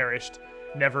exactly he perished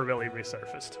never really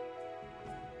resurfaced.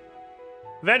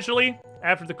 Eventually,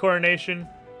 after the coronation,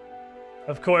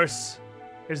 of course,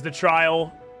 is the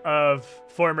trial of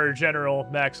former General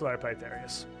Maxilar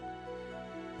Pytharius.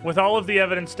 With all of the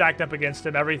evidence stacked up against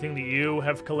him, everything that you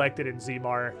have collected in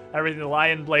Zemar, everything the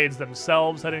Lion Blades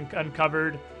themselves had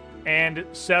uncovered, and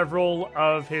several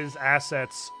of his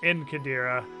assets in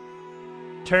Kadira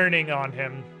turning on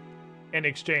him in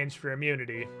exchange for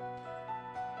immunity,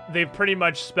 they've pretty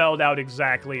much spelled out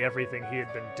exactly everything he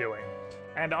had been doing.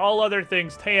 And all other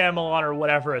things, Teamelon or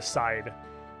whatever aside,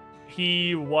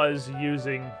 he was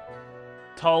using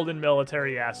Taldan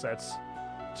military assets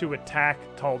to attack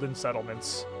Taldan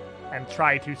settlements and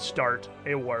try to start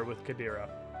a war with Qadira.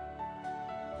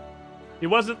 He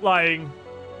wasn't lying.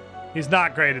 He's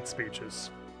not great at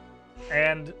speeches.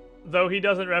 And though he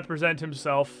doesn't represent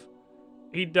himself,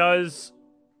 he does,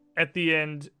 at the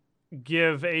end,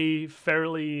 give a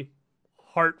fairly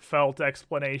heartfelt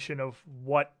explanation of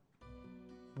what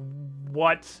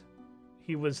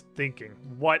he was thinking,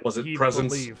 what Was it he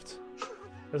presence? believed.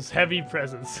 His heavy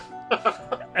presence.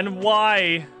 And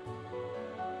why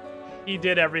he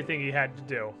did everything he had to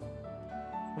do.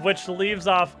 Which leaves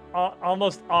off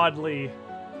almost oddly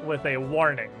with a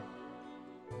warning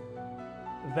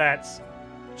that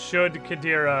should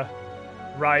Qadira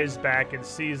rise back and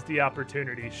seize the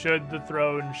opportunity, should the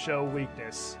throne show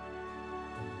weakness,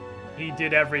 he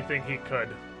did everything he could.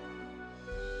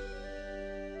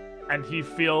 And he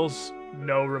feels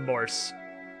no remorse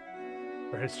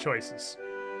for his choices.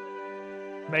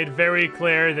 Made very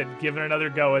clear that given another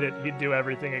go at it, he'd do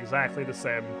everything exactly the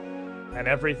same. And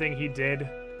everything he did,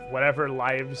 whatever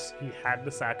lives he had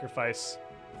to sacrifice,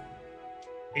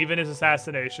 even his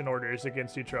assassination orders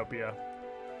against Eutropia,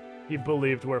 he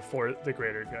believed were for the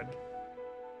greater good.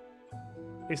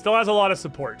 He still has a lot of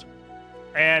support.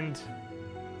 And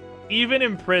even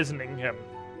imprisoning him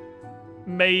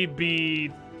may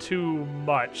be too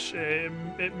much.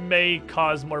 It may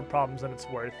cause more problems than it's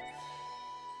worth.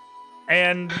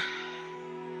 And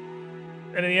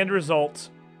in the end result,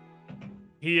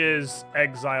 he is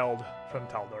exiled from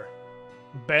Taldor,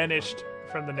 banished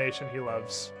from the nation he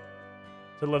loves,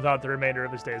 to live out the remainder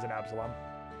of his days in Absalom.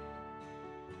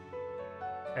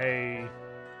 A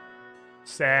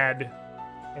sad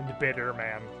and bitter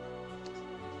man,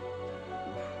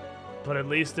 but at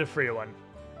least a free one.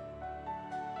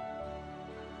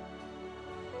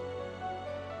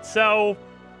 So,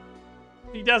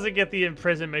 he doesn't get the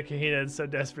imprisonment Kahina had so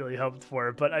desperately hoped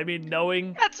for, but I mean,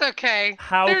 knowing That's okay.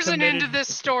 how There's an end to committed-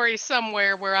 this story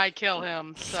somewhere where I kill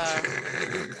him, so.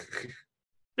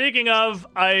 Speaking of,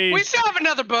 We still have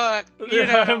another book, you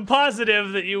know. I'm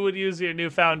positive that you would use your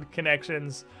newfound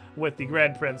connections with the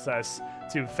Grand Princess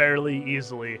to fairly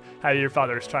easily have your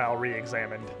father's trial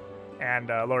re-examined and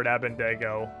Lord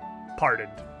Abendego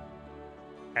pardoned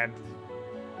and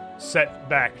set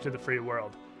back to the free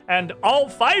world. And all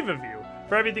 5 of you,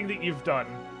 for everything that you've done,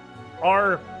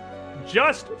 are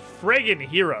just friggin'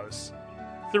 heroes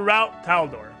throughout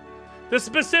Taldor. The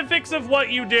specifics of what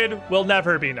you did will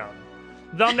never be known.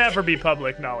 They'll never be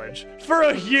public knowledge for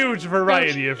a huge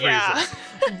variety of Yeah. reasons.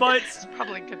 But It's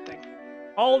probably a good thing.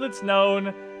 all that's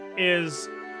known is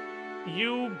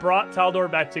you brought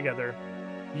Taldor back together,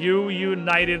 you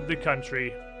united the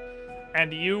country,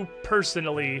 and you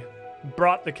personally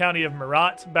brought the county of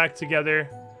Marat back together,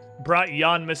 brought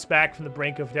Yanmas back from the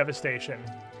brink of devastation,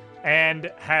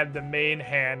 and had the main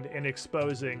hand in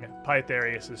exposing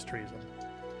Pytharius' treason.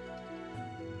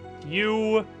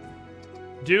 You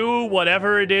do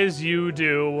whatever it is you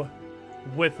do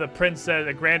with the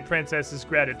Grand Princess's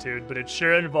gratitude, but it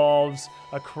sure involves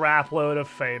a crap load of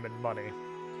fame and money.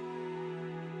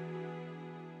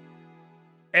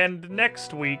 And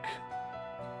next week,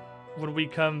 when we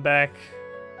come back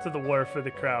to the War for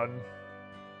the Crown,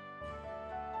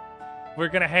 we're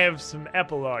gonna have some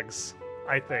epilogues,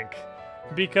 I think.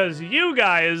 Because you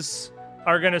guys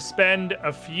are gonna spend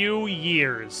a few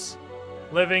years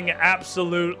living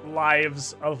absolute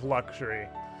lives of luxury.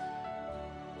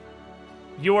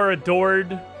 You are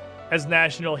adored as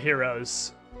national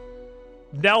heroes.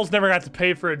 Nell's never got to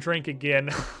pay for a drink again.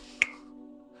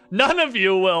 None of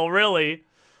you will, really.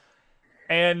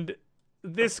 And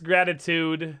this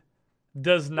gratitude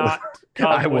does not come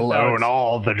I will without own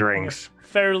all the drinks.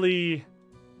 fairly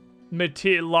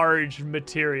large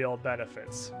material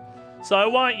benefits. So I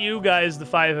want you guys, the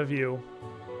 5 of you,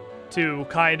 to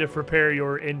kind of prepare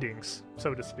your endings,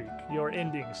 so to speak. Your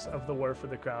endings of the War for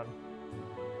the Crown.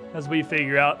 As we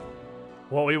figure out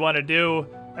what we want to do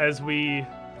as we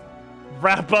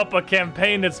wrap up a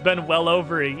campaign that's been well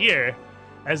over a year.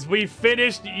 As we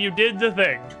finished, you did the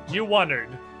thing. You wondered.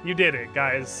 You did it,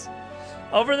 guys.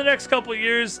 Over the next couple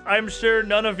years, I'm sure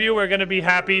none of you are going to be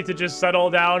happy to just settle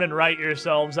down and write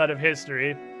yourselves out of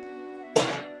history.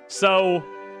 So,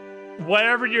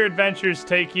 wherever your adventures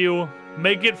take you,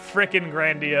 make it frickin'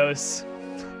 grandiose.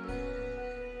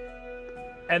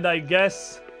 And I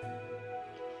guess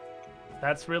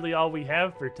that's really all we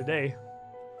have for today.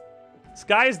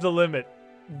 Sky's the limit.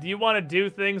 Do you want to do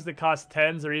things that cost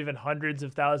tens or even hundreds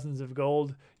of thousands of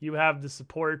gold? You have the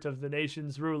support of the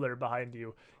nation's ruler behind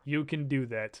you. You can do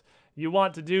that. You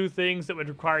want to do things that would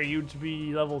require you to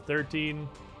be level 13?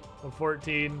 or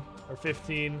 14 or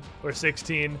 15 or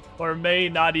 16 or may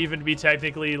not even be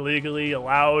technically legally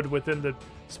allowed within the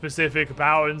specific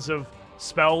bounds of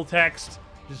spell text,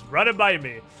 just run it by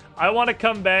me. I want to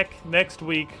come back next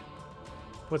week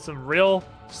with some real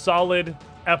solid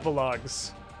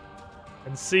epilogues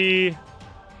and see,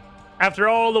 after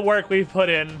all the work we've put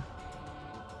in,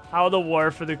 how the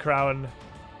war for the crown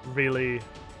really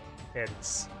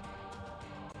ends.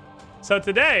 So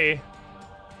today,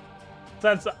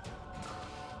 since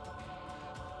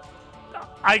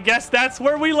I guess that's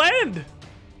where we land.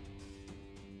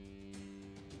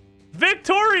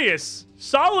 Victorious,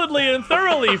 solidly and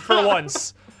thoroughly for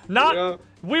once. Not, Yeah.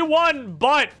 we won,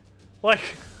 but, like,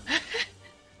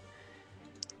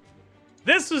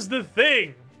 this was the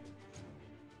thing.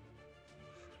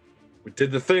 We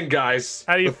did the thing, guys.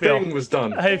 How do you the feel? thing was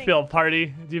done. How do you feel,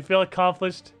 party? Do you feel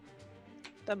accomplished?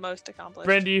 The most accomplished.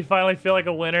 Bryn, do you finally feel like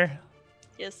a winner?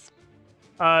 Yes.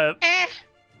 Eh.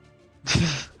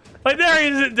 Like, there he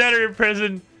is dead or in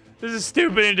prison. This is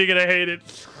stupid and you're gonna hate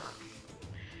it.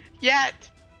 Yet.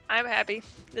 I'm happy.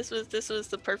 This was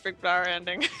the perfect bar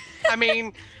ending. I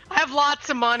mean, I have lots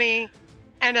of money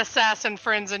and assassin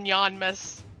friends in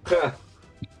Yanmas.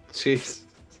 Jeez.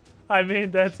 I mean,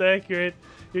 that's accurate.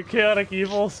 You're chaotic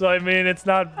evil, so I mean, it's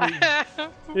not...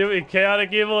 You're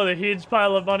chaotic evil with a huge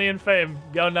pile of money and fame.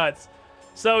 Go nuts.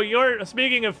 So you're,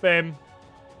 speaking of fame,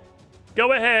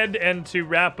 go ahead and to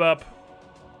wrap up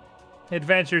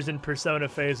adventures in Persona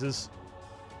phases,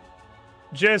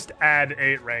 just add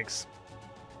 8 ranks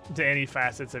to any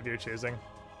facets of your choosing.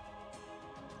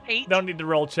 8? Don't need to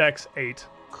roll checks, 8.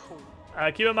 Cool.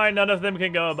 Keep in mind, none of them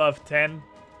can go above 10,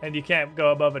 and you can't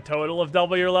go above a total of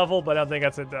double your level, but I don't think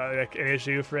that's an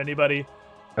issue for anybody.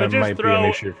 But That just might be an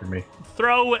issue for me.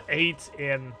 Throw 8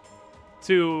 in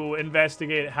to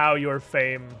investigate how your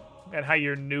fame and how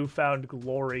your newfound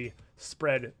glory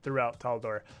spread throughout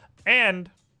Taldor.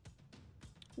 And,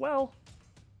 well,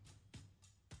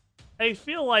 I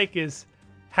feel like as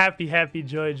happy, happy,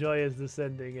 joy, joy as this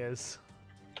ending is,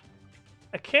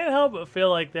 I can't help but feel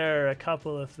like there are a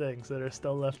couple of things that are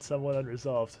still left somewhat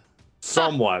unresolved.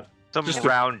 Somewhat. Some Just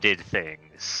rounded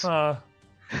things.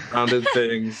 Rounded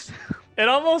things. It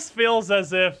almost feels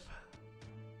as if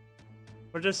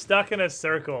we're just stuck in a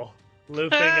circle,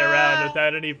 looping around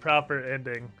without any proper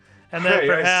ending. And then Hey,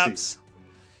 I perhaps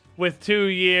with 2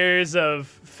 years of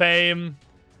fame,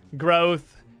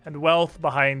 growth, and wealth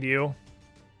behind you,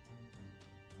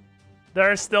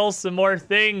 there are still some more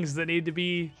things that need to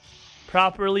be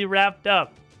properly wrapped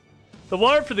up. The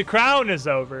war for the crown is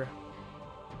over.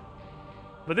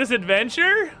 But this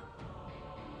adventure?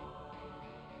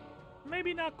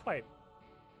 Maybe not quite.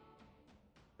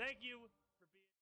 Thank you.